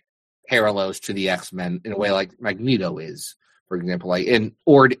thematic parallels to the X-Men in a way like Magneto is, for example. Like, and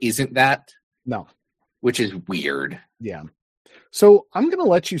Ord isn't that. No. Which is weird. Yeah. So I'm going to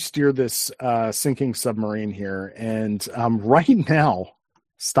let you steer this sinking submarine here. And right now,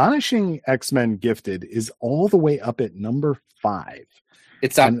 Astonishing X-Men Gifted is all the way up at number 5.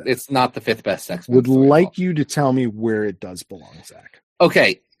 It's not the 5th best X-Men. Would like you to tell me where it does belong, Zach.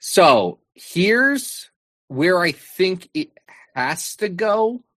 Okay, so here's where I think it has to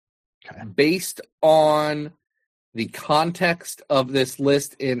go, based on the context of this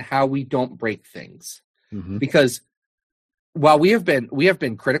list and how we don't break things. Mm-hmm. Because while we have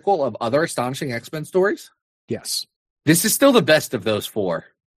been critical of other Astonishing X-Men stories, yes, this is still the best of those 4.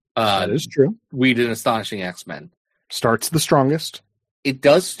 That is true. Whedon Astonishing X-Men starts the strongest. It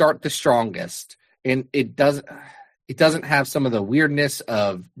does start the strongest, and it doesn't have some of the weirdness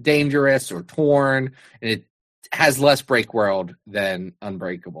of Dangerous or Torn, and it has less Break World than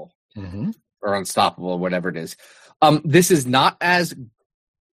Unbreakable or Unstoppable, whatever it is. This is not as...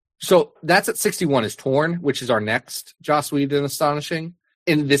 So that's at 61 is Torn, which is our next Joss Whedon Astonishing,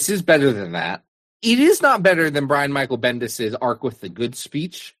 and this is better than that. It is not better than Brian Michael Bendis' arc with the good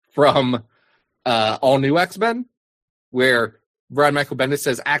speech from All New X-Men, where Brian Michael Bendis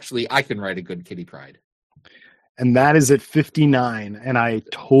says, actually, I can write a good Kitty Pryde. And that is at 59, and I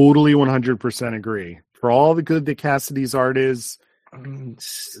totally 100% agree. For all the good that Cassidy's art is,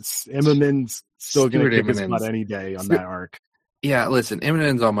 Immonen's still going to kick his butt any day on that arc. Yeah, listen,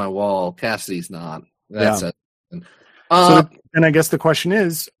 Immonen's on my wall. Cassidy's not. That's it. And I guess the question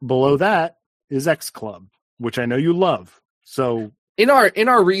is, below that is X Club, which I know you love. So in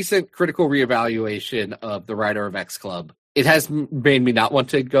our recent critical reevaluation of the writer of X Club, it has made me not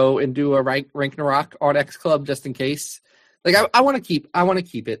want to go and do a Ranknarok on X Club just in case. Like, I want to keep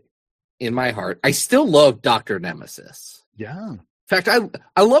it in my heart. I still love Dr. Nemesis. Yeah. In fact,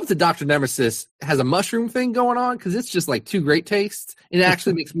 I love that Dr. Nemesis has a mushroom thing going on because it's just like two great tastes. It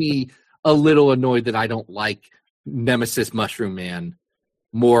actually makes me a little annoyed that I don't like Nemesis Mushroom Man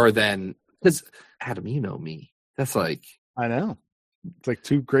more than because Adam, you know me. That's like I know. It's like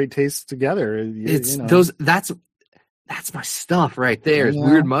two great tastes together. It's those. That's my stuff right there. It's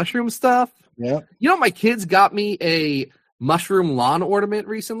weird mushroom stuff. Yeah. You know, my kids got me a mushroom lawn ornament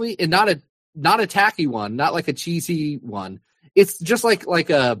recently, and not a tacky one, not like a cheesy one. It's just like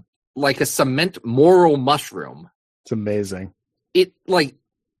a cement moral mushroom. It's amazing. It like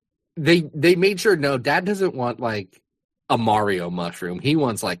they made sure no, Dad doesn't want like a Mario mushroom. He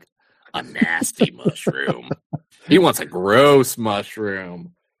wants like a nasty mushroom. He wants a gross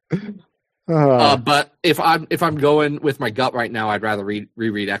mushroom. But if I'm going with my gut right now, I'd rather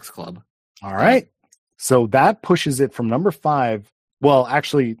reread X Club. All right. So that pushes it from number 5. Well,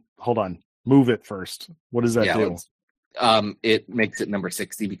 actually, hold on. Move it first. What does that do? It makes it number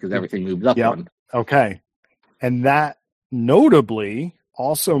 60 because everything moves up one. Okay. And that notably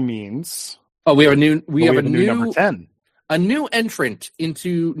also means we have a new number 10. A new entrant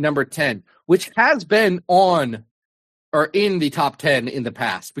into number 10, which has been on or in the top 10 in the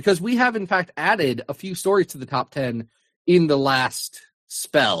past, because we have in fact added a few stories to the top 10 in the last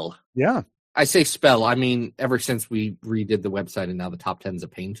spell. Yeah. I say spell, I mean ever since we redid the website and now the top 10 is a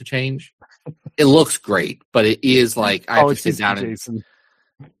pain to change. It looks great, but it is like I have to sit down Jason.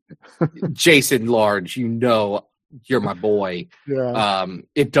 and Jason Large, you know, you're my boy. Yeah.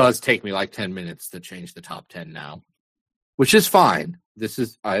 It does take me like 10 minutes to change the top 10 now, which is fine.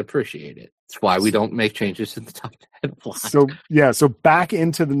 I appreciate it. It's why we don't make changes to the top 10. So back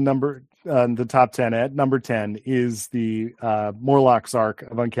into the top 10 at number 10 is the Morlock's arc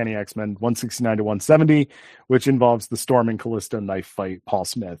of Uncanny X-Men 169 to 170, which involves the Storm and Callisto knife fight. Paul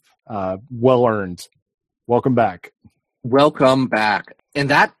Smith, well earned. Welcome back. And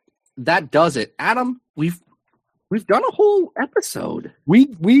that does it. Adam, we've done a whole episode.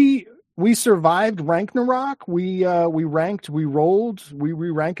 We survived Ranknarok. We ranked, we rolled, we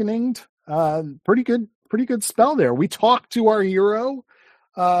re-rankeninged. Pretty good spell there. We talked to our hero,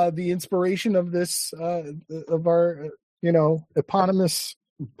 the inspiration of this of our eponymous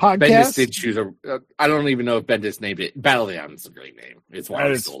podcast. Bendis did choose I don't even know if Bendis named it. Battle of the Islands is a great name. It's why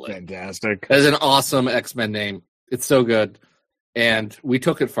I stole it. Fantastic. That is an awesome X-Men name. It's so good. And we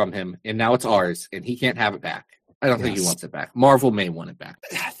took it from him, and now it's ours, and he can't have it back. I don't think he wants it back. Marvel may want it back.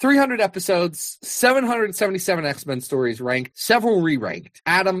 300 episodes, 777 X-Men stories ranked, several re-ranked.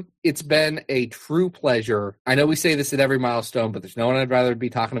 Adam, it's been a true pleasure. I know we say this at every milestone, but there's no one I'd rather be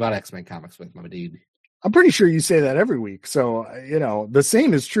talking about X-Men comics with, my dude. I'm pretty sure you say that every week. So, the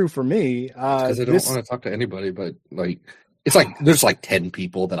same is true for me. Because I don't want to talk to anybody, but it's like there's like 10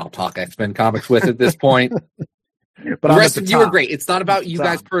 people that I'll talk X-Men comics with at this point. But the rest of you are great. It's not about you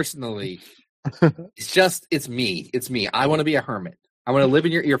guys personally. It's me. I want to be a hermit. I want to live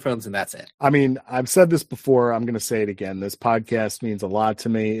in your earphones, and that's it. I mean, I've said this before. I'm going to say it again. This podcast means a lot to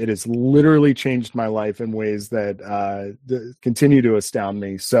me. It has literally changed my life in ways that continue to astound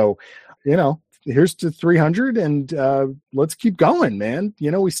me. So, here's to 300, and let's keep going, man.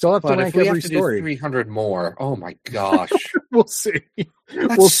 We still have to rank every story. 300 more. Oh my gosh. We'll see.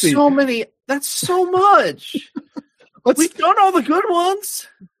 We'll see. So many. That's so much. We've done all the good ones.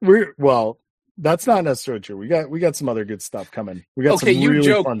 That's not necessarily true. We got some other good stuff coming. We got some really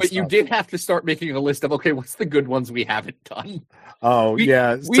joke, fun but stuff. You did have to start making a list of what's the good ones we haven't done. Oh, we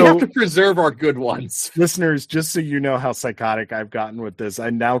have to preserve our good ones. Listeners, just so you know how psychotic I've gotten with this,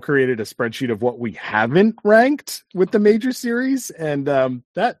 I now created a spreadsheet of what we haven't ranked with the major series, and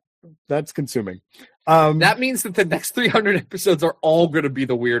that's consuming. That means that the next 300 episodes are all going to be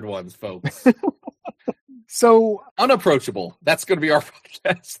the weird ones, folks. So unapproachable. That's going to be our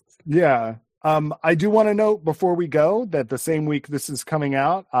podcast. Yeah. I do want to note before we go that the same week this is coming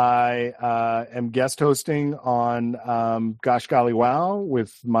out, I am guest hosting on Gosh Golly Wow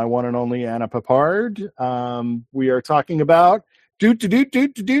with my one and only Anna Papard. We are talking about X-Man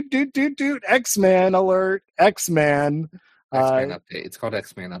alert. X-Man. X-Man update. It's called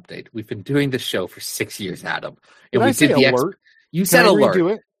X-Man update. We've been doing this show for 6 years, Adam. And we did the alert. You said alert. Do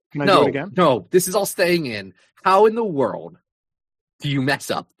it. Can I do it again? No, this is all staying in. How in the world do you mess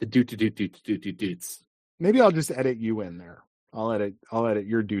up the doot? Maybe I'll just edit you in there. I'll edit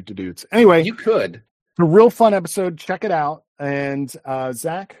your doot. Anyway, you could. It's a real fun episode. Check it out. And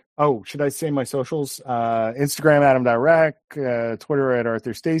Zach, should I say my socials? Instagram Adam Direct, Twitter at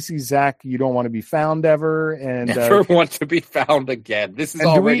Arthur Stacy. Zach, you don't want to be found ever, and never want to be found again. This is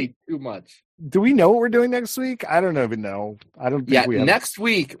already too much. Do we know what we're doing next week? I don't even know. I don't think we have. Next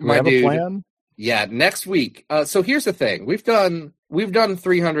week, my dude. A plan? Yeah, next week. So here's the thing: we've done we've done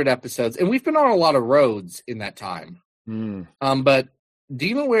 300 episodes, and we've been on a lot of roads in that time. But do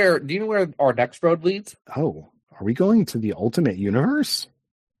you know where our next road leads? Oh, are we going to the Ultimate Universe?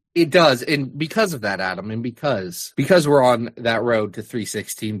 It does, and because of that, Adam, and because we're on that road to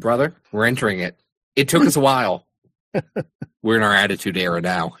 316, brother, we're entering it. It took us a while. We're in our attitude era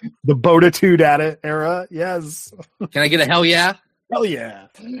now. The Boditude era, yes. Can I get a hell yeah? Hell yeah.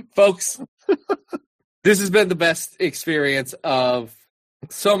 Folks, this has been the best experience of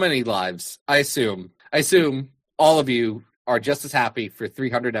so many lives, I assume. I assume all of you are just as happy for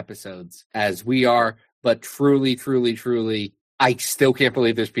 300 episodes as we are, but truly, truly, truly, I still can't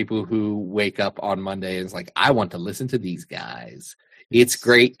believe there's people who wake up on Monday and is like, I want to listen to these guys. It's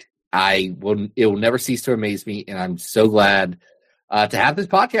great. It will never cease to amaze me, and I'm so glad to have this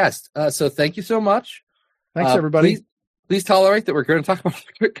podcast. So thank you so much. Thanks, everybody. Please tolerate that we're going to talk about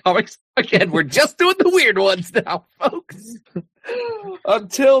comics again. We're just doing the weird ones now, folks.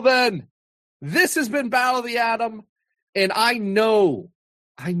 Until then, this has been Battle of the Atom, and I know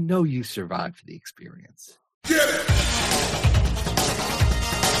you survived the experience. Get it!